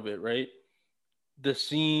scene out of it, right? The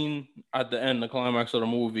scene at the end, the climax of the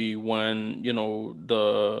movie, when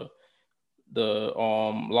the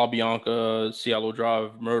LaBianca Cielo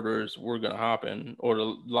Drive murders were gonna happen, or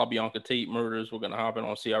the LaBianca Tate murders were gonna happen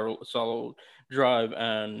on Cielo Drive,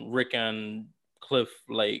 and Rick and Cliff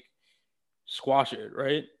like squash it,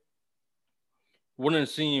 right? Wouldn't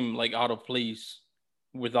seem like out of place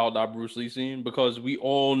without that Bruce Lee scene, because we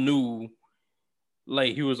all knew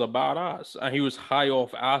like he was a badass and he was high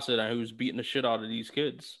off acid and he was beating the shit out of these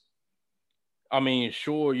kids. I mean,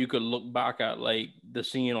 sure, you could look back at like the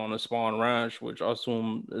scene on the Spawn Ranch, which I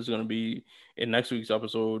assume is going to be in next week's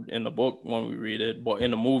episode in the book when we read it. But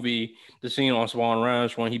in the movie, the scene on Spawn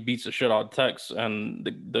Ranch when he beats the shit out of Tex and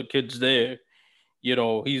the kids there,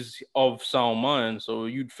 he's of sound mind. So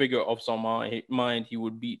you'd figure of sound mind he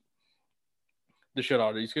would beat the shit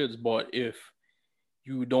out of these kids. But if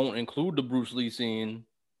you don't include the Bruce Lee scene,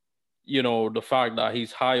 the fact that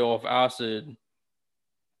he's high off acid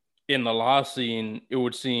in the last scene, it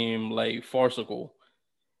would seem like farcical.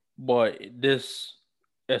 But this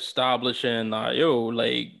establishing that,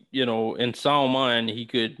 in sound mind, he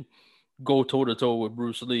could go toe to toe with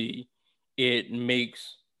Bruce Lee, it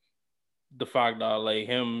makes the fact that like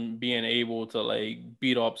him being able to like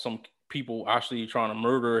beat up some people actually trying to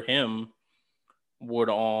murder him would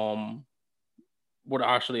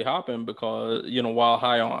actually happen, because while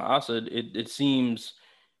high on acid, it seems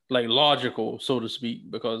like logical, so to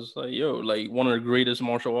speak, because like one of the greatest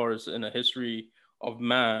martial artists in the history of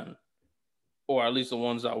man, or at least the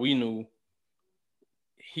ones that we knew,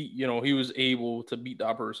 he was able to beat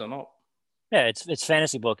that person up. Yeah, it's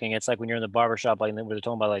fantasy booking. It's like when you're in the barbershop, like we're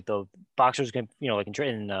talking about, like the boxers can, like in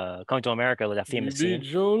Coming to America, like that famous scene.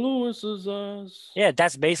 Joe Louis's ass. Yeah,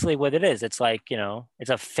 that's basically what it is. It's like, it's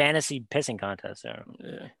a fantasy pissing contest.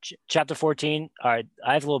 Yeah. Chapter 14. All right,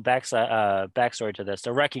 I have a little backstory to this.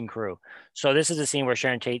 The Wrecking Crew. So this is the scene where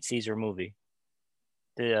Sharon Tate sees her movie.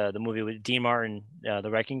 The movie with Dean Martin,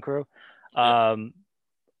 The Wrecking Crew. Yeah.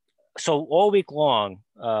 So all week long,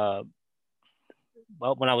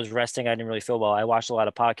 when I was resting, I didn't really feel well. I watched a lot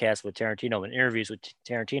of podcasts with Tarantino and interviews with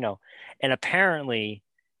Tarantino. And apparently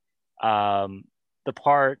the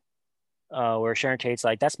part where Sharon Tate's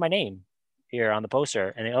like, that's my name here on the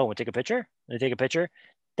poster. And they, we'll take a picture? And they take a picture.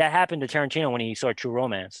 That happened to Tarantino when he saw True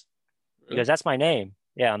Romance. Because that's my name.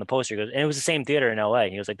 Yeah, on the poster. He goes, and it was the same theater in LA.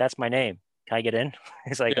 He was like, that's my name. Can I get in?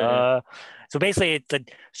 He's like, So basically,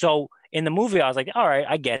 so in the movie, I was like, all right,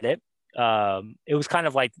 I get it. It was kind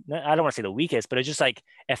of like, I don't want to say the weakest, but it's just like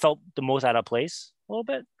it felt the most out of place a little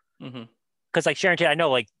bit. Because like Sharon Tate, I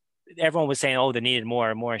know like everyone was saying, they needed more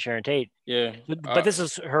and more Sharon Tate. Yeah, but this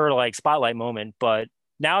is her like spotlight moment. But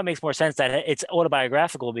now it makes more sense that it's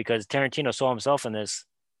autobiographical, because Tarantino saw himself in this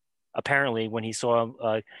apparently when he saw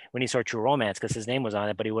True Romance, because his name was on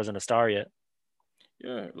it, but he wasn't a star yet.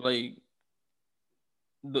 Yeah, like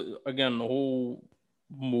the whole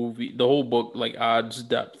movie, the whole book like adds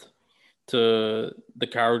depth to the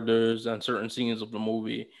characters and certain scenes of the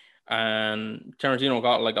movie, and Tarantino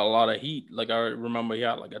got like a lot of heat. Like I remember he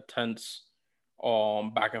had like a tense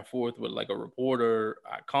back and forth with like a reporter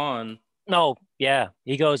at Cannes. No, yeah,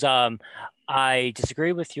 he goes, I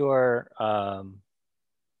disagree with your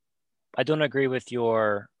I don't agree with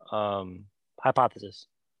your hypothesis.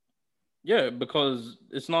 Yeah, because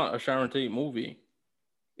it's not a Sharon Tate movie.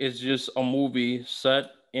 It's just a movie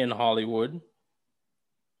set in Hollywood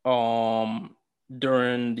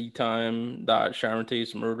during the time that Sharon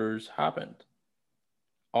Tate's murders happened.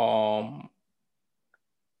 And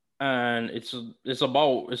it's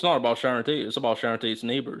not about Sharon Tate, it's about Sharon Tate's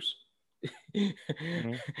neighbors.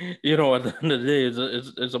 You know, at the end of the day,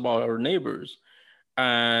 it's about her neighbors,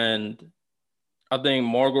 and I think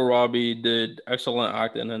Margot Robbie did excellent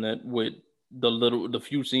acting in it with the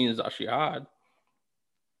few scenes that she had,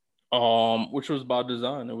 which was by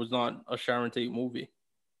design. It was not a Sharon Tate movie.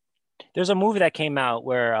 There's a movie that came out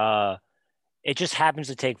where it just happens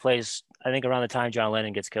to take place, I think, around the time John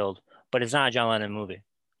Lennon gets killed, but it's not a John Lennon movie.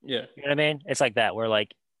 Yeah. You know what I mean? It's like that, where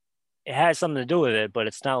like it has something to do with it, but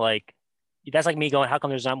it's not like that's like me going, how come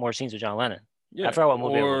there's not more scenes with John Lennon? Yeah. I forgot what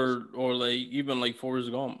movie it was. Or like even like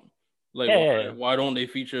Forrest Gump. Like why don't they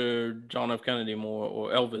feature John F. Kennedy more or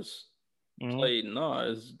Elvis? It's like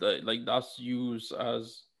it's like that's used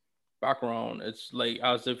as background. It's like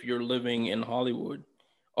as if you're living in Hollywood.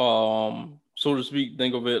 So to speak,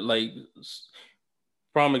 think of it like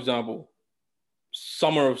prime example,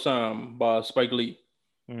 Summer of Sam by Spike Lee.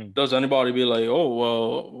 Does anybody be like, oh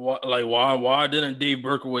well, why didn't Dave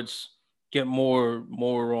Berkowitz get more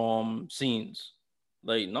scenes?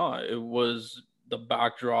 Like, nah, it was the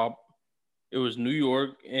backdrop. It was New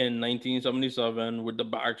York in 1977 with the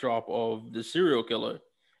backdrop of the serial killer,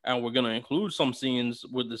 and we're gonna include some scenes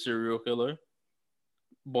with the serial killer,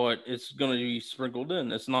 but it's gonna be sprinkled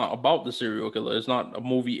in. It's not about the serial killer. It's not a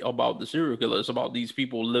movie about the serial killer. It's about these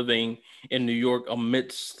people living in New York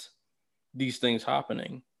amidst these things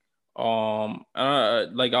happening. And I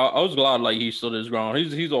was glad like he stood his ground.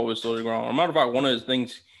 He's always stood his ground. As a matter of fact, one of his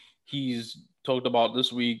things he's talked about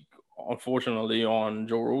this week, unfortunately, on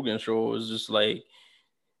Joe Rogan's show, is just like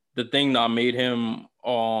the thing that made him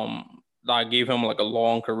that gave him like a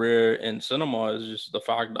long career in cinema is just the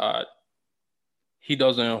fact that he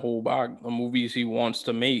doesn't hold back. The movies he wants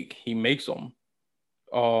to make, he makes them.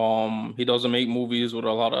 He doesn't make movies with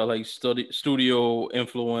a lot of like studio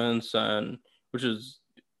influence, and which is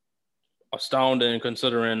astounding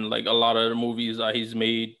considering like a lot of the movies that he's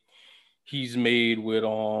made with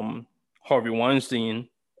Harvey Weinstein,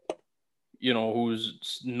 you know,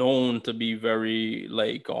 who's known to be very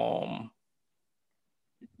like known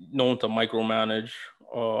to micromanage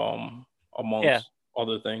amongst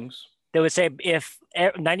other things. They would say if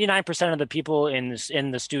 99% of the people in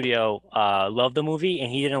the studio loved the movie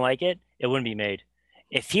and he didn't like it, it wouldn't be made.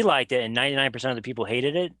 If he liked it and 99% of the people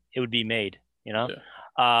hated it, it would be made, you know?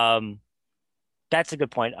 Yeah. That's a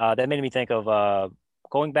good point. That made me think of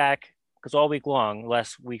going back, because all week long,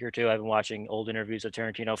 last week or two, I've been watching old interviews of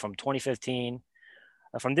Tarantino from 2015,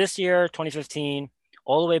 from this year, 2015,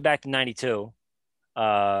 all the way back to 92.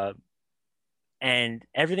 And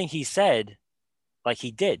everything he said, like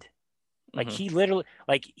he did. Like he literally,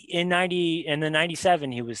 like in the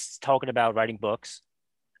 97, he was talking about writing books.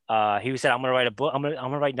 He said, I'm going to write a book. I'm going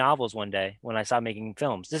to write novels one day when I stop making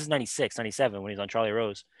films. This is 96, 97 when he's on Charlie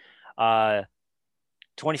Rose.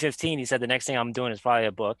 2015, he said the next thing I'm doing is probably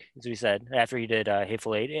a book, as he said, after he did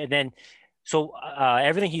Hateful Eight. And then, so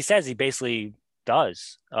everything he says, he basically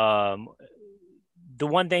does. The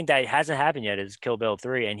one thing that hasn't happened yet is Kill Bill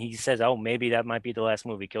 3. And he says, oh, maybe that might be the last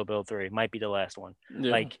movie, Kill Bill 3. It might be the last one.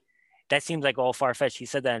 Yeah. Like, that seems like all far-fetched. He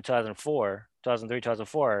said that in 2003,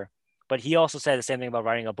 2004. But he also said the same thing about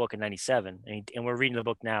writing a book in 97. And we're reading the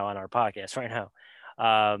book now on our podcast right now.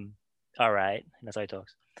 All right. That's how he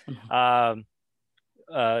talks.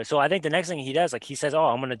 So I think the next thing he does, like he says, oh,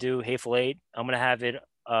 I'm going to do Hateful Eight. I'm going to have it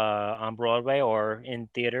on Broadway or in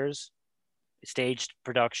theaters, staged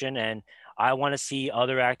production. And I want to see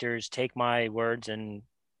other actors take my words and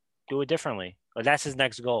do it differently. Like, that's his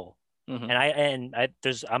next goal. And I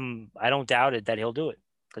don't doubt it that he'll do it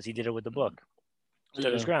because he did it with the book.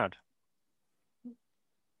 Stood his ground.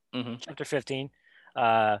 Chapter 15.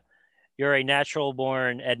 You're a natural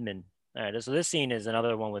born Edmund. All right, so this scene is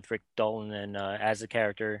another one with Rick Dalton and as the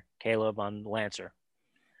character Caleb on Lancer,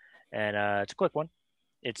 and it's a quick one.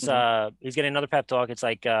 It's he's getting another pep talk. It's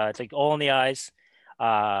like all in the eyes.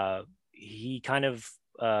 He kind of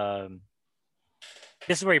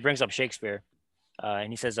this is where he brings up Shakespeare,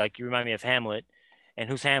 and he says like, you remind me of Hamlet, and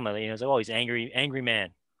who's Hamlet? You know, he's like, oh, he's angry man.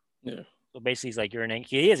 Yeah. So basically, he's like,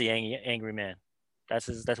 he is an angry man. That's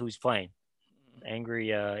who he's playing,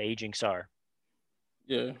 angry aging Tsar.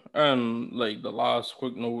 Yeah, and like the last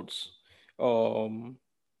quick notes, you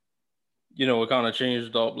know, it kind of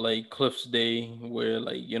changed up like Cliff's day where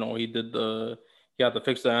like, you know, he had to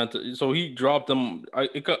fix the answer. So he dropped them.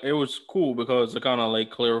 It was cool because it kind of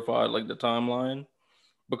like clarified like the timeline,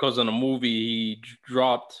 because in the movie he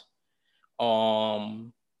dropped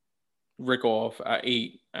Rick off at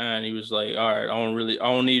 8 and he was like, all right,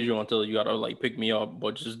 I don't need you until you gotta like pick me up,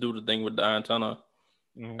 but just do the thing with the antenna.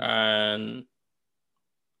 And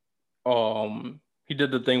he did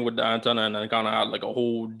the thing with the antenna and then kind of had like a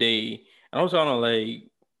whole day, and I was kind of like,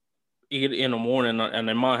 8 in the morning, and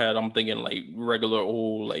in my head, I'm thinking like regular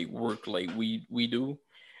old like work like we do.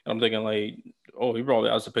 And I'm thinking like, oh, he probably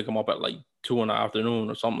has to pick him up at like 2 in the afternoon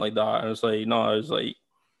or something like that. And it's like, no, it's like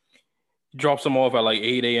drops him off at like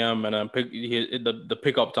 8 a.m. and then the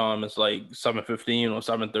pickup time is like 7:15 or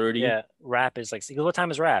 7:30. Yeah, rap is like, what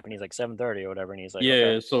time is rap? And he's like 7:30 or whatever. And he's like, yeah,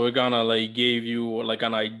 okay. So it kind of like gave you like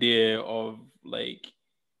an idea of like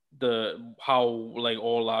how like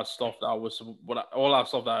all that stuff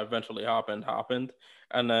that eventually happened.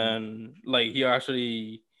 And then like he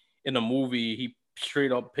actually in the movie he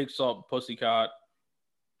straight up picks up Pussycat,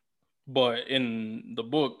 but in the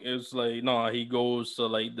book it's like no, he goes to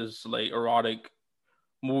like this like erotic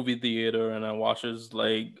movie theater and then watches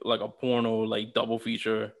like a porno like double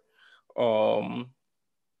feature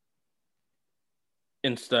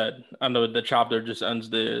instead. I know the chapter just ends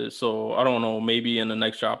there, so I don't know, maybe in the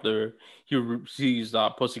next chapter he sees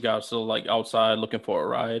that Pussycat still like outside looking for a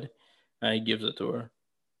ride and he gives it to her.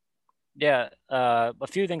 Yeah, a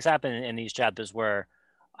few things happen in these chapters where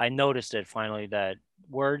I noticed it finally, that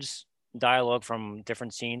words, dialogue from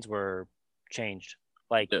different scenes were changed.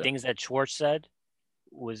 Like things that Schwartz said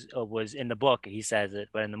was in the book, he says it,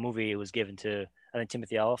 but in the movie it was given to, I think,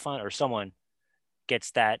 Timothy Olyphant or someone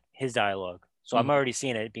gets his dialogue. So I'm already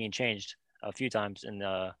seeing it being changed a few times. And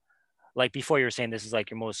like before, you were saying this is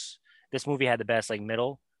like this movie had the best like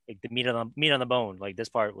middle, like the meat on the bone. Like this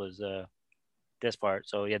part was this part.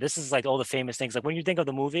 So yeah, this is like all the famous things. Like when you think of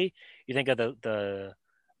the movie, you think of the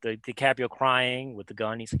DiCaprio crying with the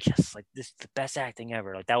gun. He's like, yes, like this is the best acting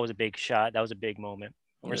ever. Like that was a big shot. That was a big moment.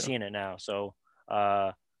 We're seeing it now. So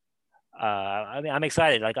I mean, I'm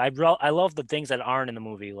excited. Like I love the things that aren't in the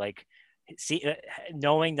movie. Like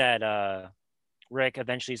knowing that Rick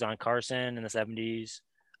eventually is on Carson in the 70s.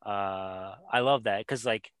 I love that because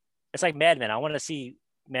like it's like Mad Men. I want to see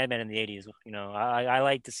Mad Men in the 80s. You know, I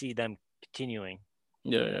like to see them continuing.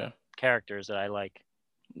 Yeah. Characters that I like.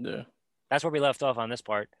 Yeah. That's where we left off on this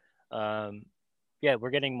part. Yeah,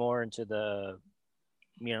 we're getting more into the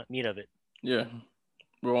meat of it. Yeah,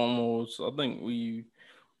 we're almost. I think we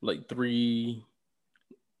like three,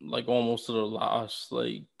 like almost to the last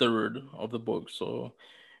like third of the book. So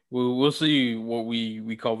we'll see what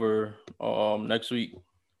we cover next week.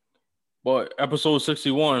 But episode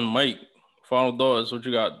 61, Mike, final thoughts. What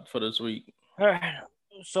you got for this week? All right.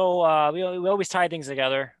 So we always tie things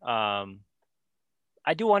together.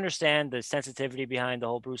 I do understand the sensitivity behind the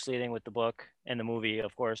whole Bruce Lee thing with the book and the movie,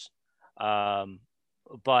 of course.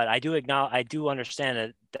 But I do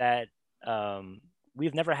understand that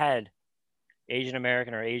we've never had Asian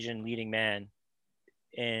American or Asian leading man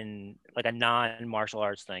in like a non-martial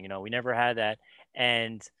arts thing. You know, we never had that,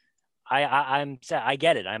 and I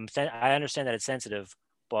get it. I understand that it's sensitive,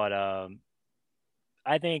 but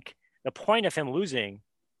I think the point of him losing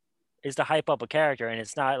is to hype up a character, and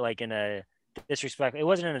it's not like in a disrespect. It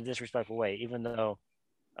wasn't in a disrespectful way, even though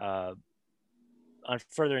on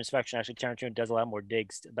further inspection, actually, Tarantino does a lot more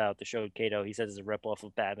digs about the show Kato. He says it's a ripoff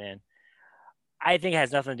of Batman. I think it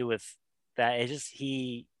has nothing to do with that. It's just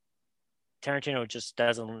Tarantino just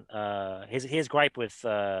doesn't. His gripe with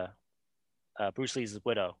Bruce Lee's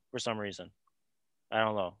widow for some reason. I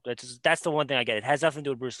don't know. That's the one thing I get. It has nothing to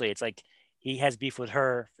do with Bruce Lee. It's like he has beef with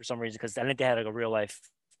her for some reason because I think they had like a real life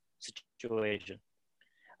situation.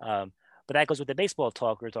 But that goes with the baseball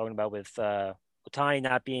talk we were talking about with Ohtani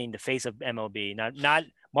not being the face of MLB, not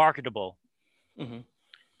marketable. Mm-hmm.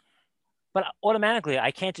 But automatically,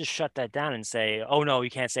 I can't just shut that down and say, "Oh no, you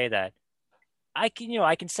can't say that." I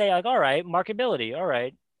can say like, "All right, marketability. All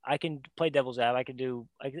right, I can play devil's advocate.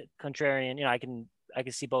 I can contrarian. You know, I can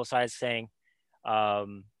see both sides saying,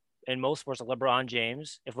 in most sports, like LeBron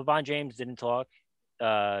James, if LeBron James didn't talk,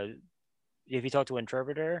 if he talked to an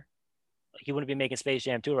interpreter, he wouldn't be making Space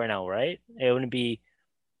Jam 2 right now, right? It wouldn't be.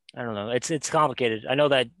 I don't know. It's complicated. I know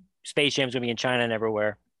that Space Jam's gonna be in China and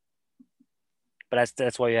everywhere, but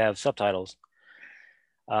that's why you have subtitles.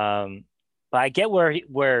 But I get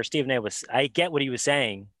where Stephen A. was. I get what he was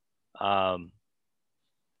saying, but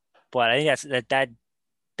I think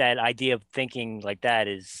that idea of thinking like that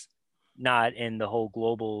is not in the whole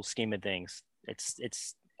global scheme of things.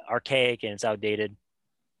 It's archaic and it's outdated.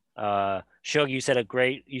 Shug, you said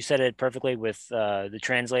it perfectly with the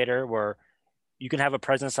translator, where you can have a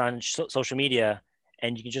presence on social media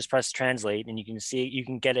and you can just press translate and you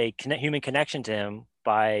can get a human connection to him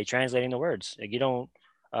by translating the words. Like you don't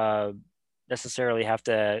necessarily have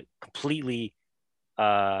to completely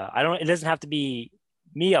it doesn't have to be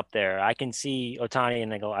me up there. I can see Ohtani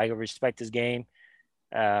and I respect his game.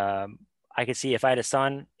 I could see if I had a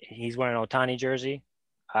son, he's wearing an Ohtani jersey,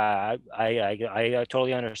 I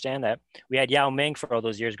totally understand that. We had Yao Ming for all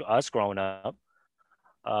those years, us growing up.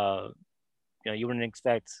 You wouldn't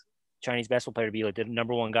expect Chinese basketball player to be like the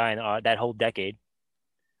number one guy in that whole decade.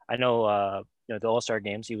 I know, the All-Star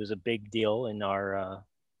games, he was a big deal in our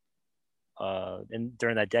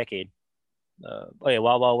during that decade.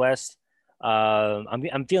 Wild Wild West.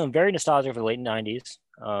 I'm feeling very nostalgic for the late '90s.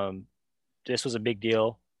 This was a big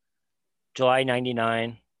deal. July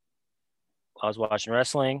 '99. I was watching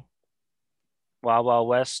wrestling. Wild Wild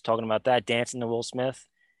West, talking about that, dancing to Will Smith,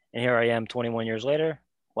 and here I am, 21 years later,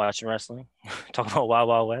 watching wrestling, talking about Wild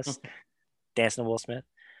Wild West, dancing to Will Smith.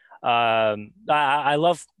 I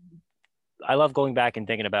love going back and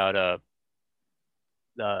thinking about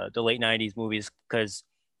the late '90s movies because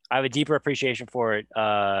I have a deeper appreciation for it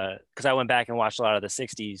because I went back and watched a lot of the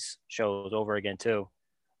 '60s shows over again too,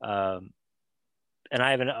 and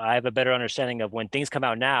I have a better understanding of when things come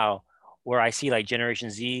out now, where I see like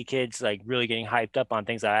Generation Z kids like really getting hyped up on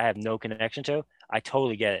things that I have no connection to. I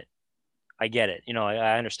totally get it. I get it.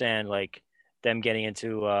 I understand like them getting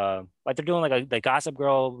into like they're doing like the Gossip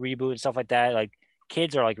Girl reboot and stuff like that. Like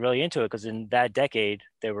kids are like really into it because in that decade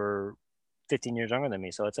they were 15 years younger than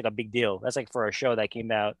me, so it's like a big deal. That's like for a show that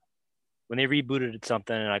came out when they rebooted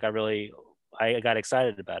something, and like I got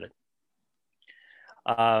excited about it.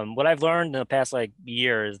 What I've learned in the past like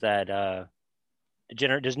year is that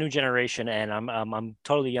there's new generation, and I'm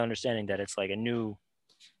totally understanding that it's like a new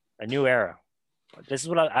era. This is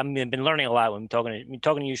what I've been learning a lot when talking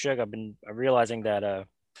to you, Shug. I'm realizing that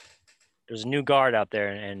there's a new guard out there,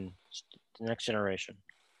 and the next generation.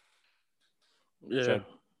 Yeah, Shug.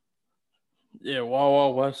 yeah. Wild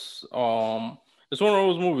Wild West. It's one of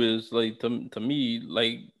those movies. Like to me,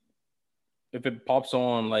 like if it pops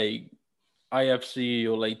on like IFC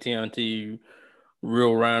or like TNT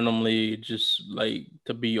real randomly, just like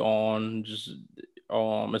to be on, just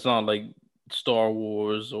it's not like Star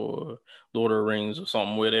Wars or Lord of the Rings or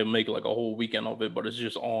something where they make like a whole weekend of it, but it's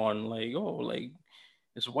just on like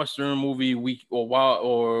it's a Western movie week or wild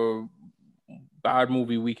or bad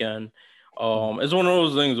movie weekend. It's one of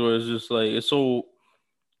those things where it's just like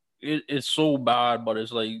it's so bad, but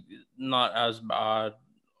it's like not as bad.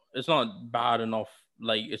 It's not bad enough.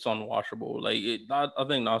 Like it's unwatchable. Like I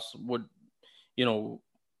think that's what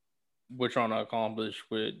we're trying to accomplish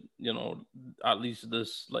with at least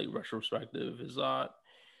this like retrospective is that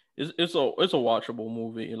it's a watchable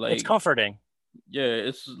movie. Like it's comforting. Yeah,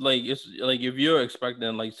 it's like if you're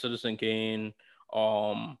expecting like Citizen Kane,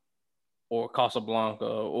 or Casablanca,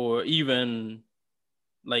 or even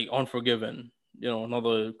like Unforgiven,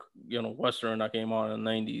 another Western that came out in the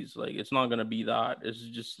 '90s. Like it's not gonna be that. It's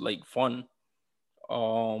just like fun.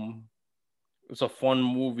 It's a fun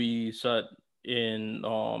movie set in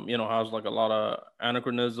has like a lot of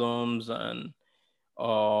anachronisms and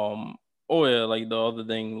oh yeah, like the other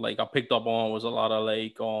thing like I picked up on was a lot of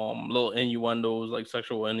like little innuendos, like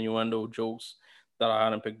sexual innuendo jokes that I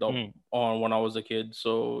hadn't picked up on when I was a kid.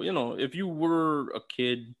 So if you were a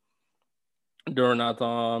kid during that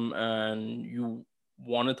time and you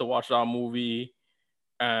wanted to watch that movie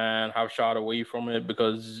and have shied away from it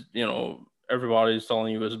because everybody's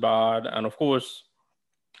telling you it's bad, and of course,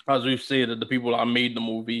 as we've stated, the people that made the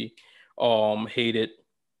movie hate it.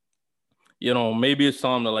 Maybe it's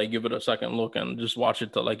time to like give it a second look and just watch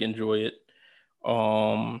it to like enjoy it.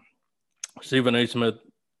 Stephen A. Smith,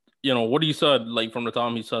 what he said, like from the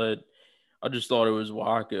time he said it, I just thought it was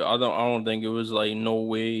whack. I don't think it was like no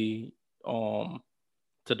way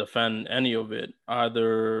to defend any of it.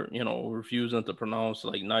 Either refusing to pronounce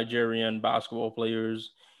like Nigerian basketball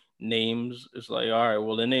players' names. It's like, all right,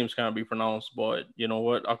 well, their names can't be pronounced, but you know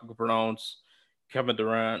what? I could pronounce Kevin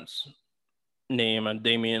Durant's name and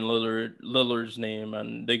Damian Lillard's name,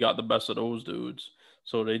 and they got the best of those dudes.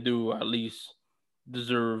 So they do at least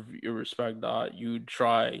deserve your respect that you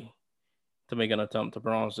try to make an attempt to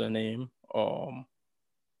pronounce their name. And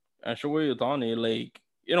Shohei Ohtani, like,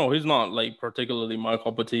 he's not like particularly my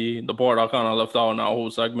cup of tea. The part I kind of left out in that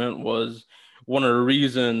whole segment was one of the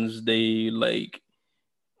reasons they like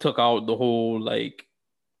took out the whole like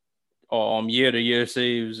year-to-year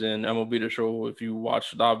saves in MLB The Show. If you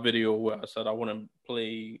watch that video where I said I wouldn't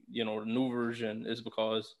play, the new version, is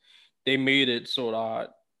because they made it so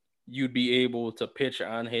that you'd be able to pitch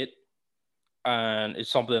and hit. And it's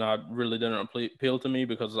something that really didn't appeal to me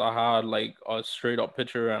because I had like a straight up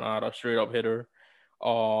pitcher and I had a straight up hitter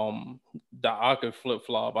that I could flip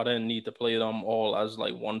flop. I didn't need to play them all as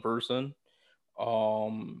like one person.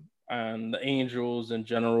 And the Angels in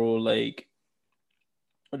general, like,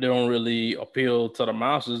 they don't really appeal to the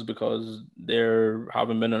masses because they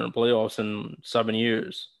haven't been in the playoffs in 7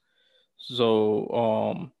 years.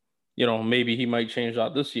 So, maybe he might change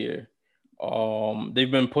that this year.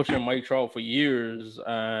 They've been pushing Mike Trout for years,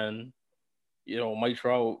 and Mike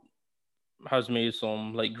Trout has made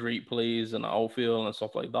some like great plays in the outfield and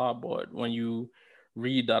stuff like that. But when you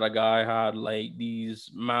read that a guy had like these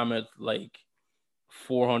mammoth like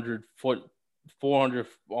 400 foot, 400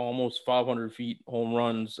 almost 500 feet home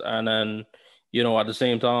runs, and then at the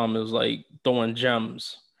same time it was like throwing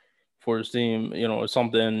gems for his team. It's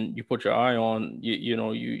something you put your eye on.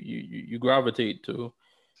 You gravitate to,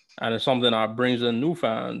 and it's something that brings in new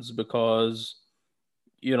fans because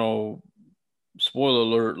spoiler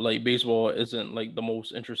alert, like baseball isn't like the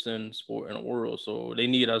most interesting sport in the world, so they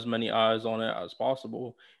need as many eyes on it as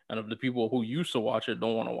possible. And if the people who used to watch it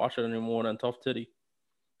don't want to watch it anymore, then tough titty,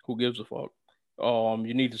 who gives a fuck?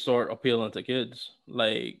 You need to start appealing to kids.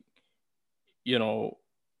 Like,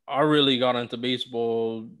 I really got into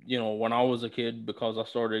baseball, when I was a kid because I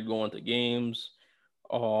started going to games,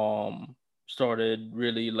 started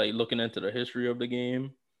really like looking into the history of the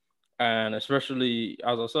game. And especially,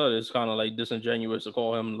 as I said, it's kind of like disingenuous to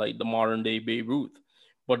call him like the modern day Babe Ruth.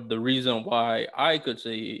 But the reason why I could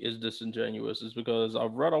say is disingenuous is because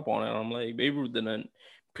I've read up on it. I'm like, Babe Ruth didn't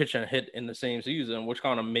pitch and hit in the same season, which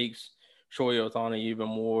kind of makes Shohei Ohtani even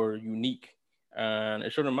more unique. And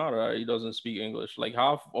it shouldn't matter that he doesn't speak English. Like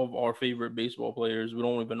half of our favorite baseball players, we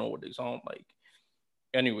don't even know what they sound like.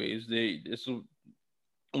 Anyways, it's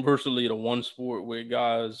virtually the one sport where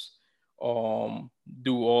guys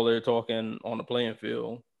do all their talking on the playing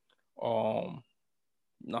field.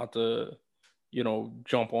 Not to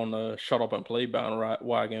jump on the shut up and play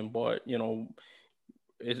bandwagon, but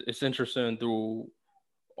it's interesting through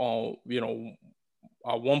at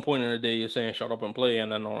one point in the day you're saying shut up and play, and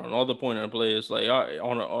then on another point in the play it's like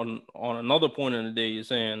on another point in the day you're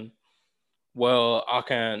saying, well, I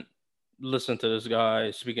can't listen to this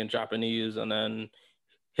guy speaking Japanese, and then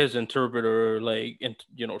his interpreter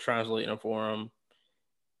translating for him,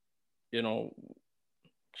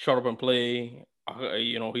 shut up and play.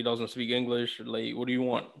 He doesn't speak English. Like, what do you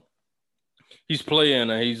want? He's playing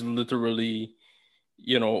and he's literally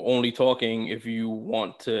only talking if you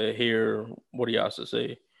want to hear what he has to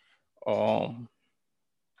say. Once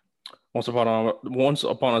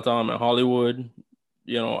upon a time in Hollywood,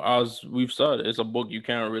 as we've said, it's a book you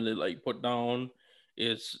can't really like put down.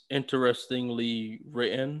 It's interestingly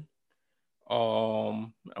written.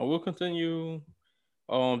 And we'll continue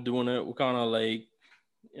doing it. We're kind of like,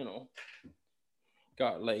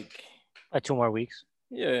 got like 2 more weeks.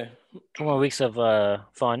 Yeah. 2 more weeks of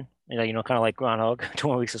fun. Kind of like Groundhog. 2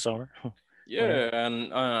 more weeks of summer. Yeah,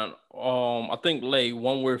 and I think like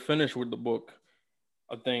when we're finished with the book,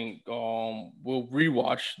 I think we'll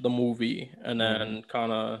rewatch the movie and then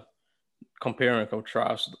kind of compare and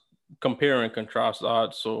contrast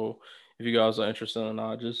that. So if you guys are interested in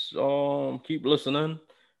that, just keep listening.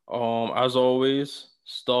 As always,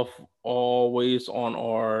 stuff always on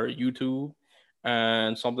our YouTube,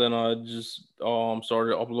 and something I just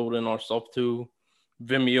started uploading our stuff to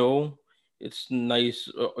Vimeo. It's nice,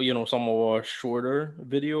 some of our shorter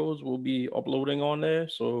videos will be uploading on there,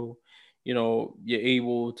 so you're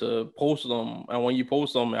able to post them, and when you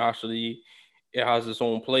post them, it has its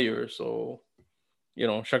own player. So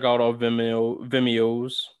check out our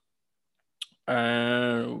Vimeos,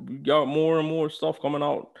 and we got more and more stuff coming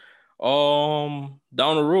out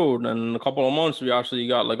down the road. And in a couple of months, we actually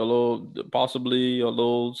got like possibly a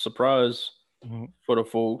little surprise for the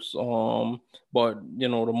folks. But the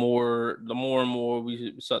more and more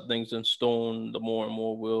we set things in stone, the more and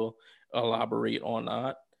more we'll elaborate on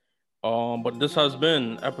that. But this has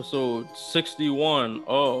been episode 61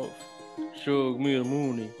 of Shug Me the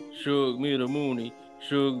Mooney, Shug Me the Mooney,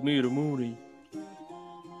 Shug Me the Mooney.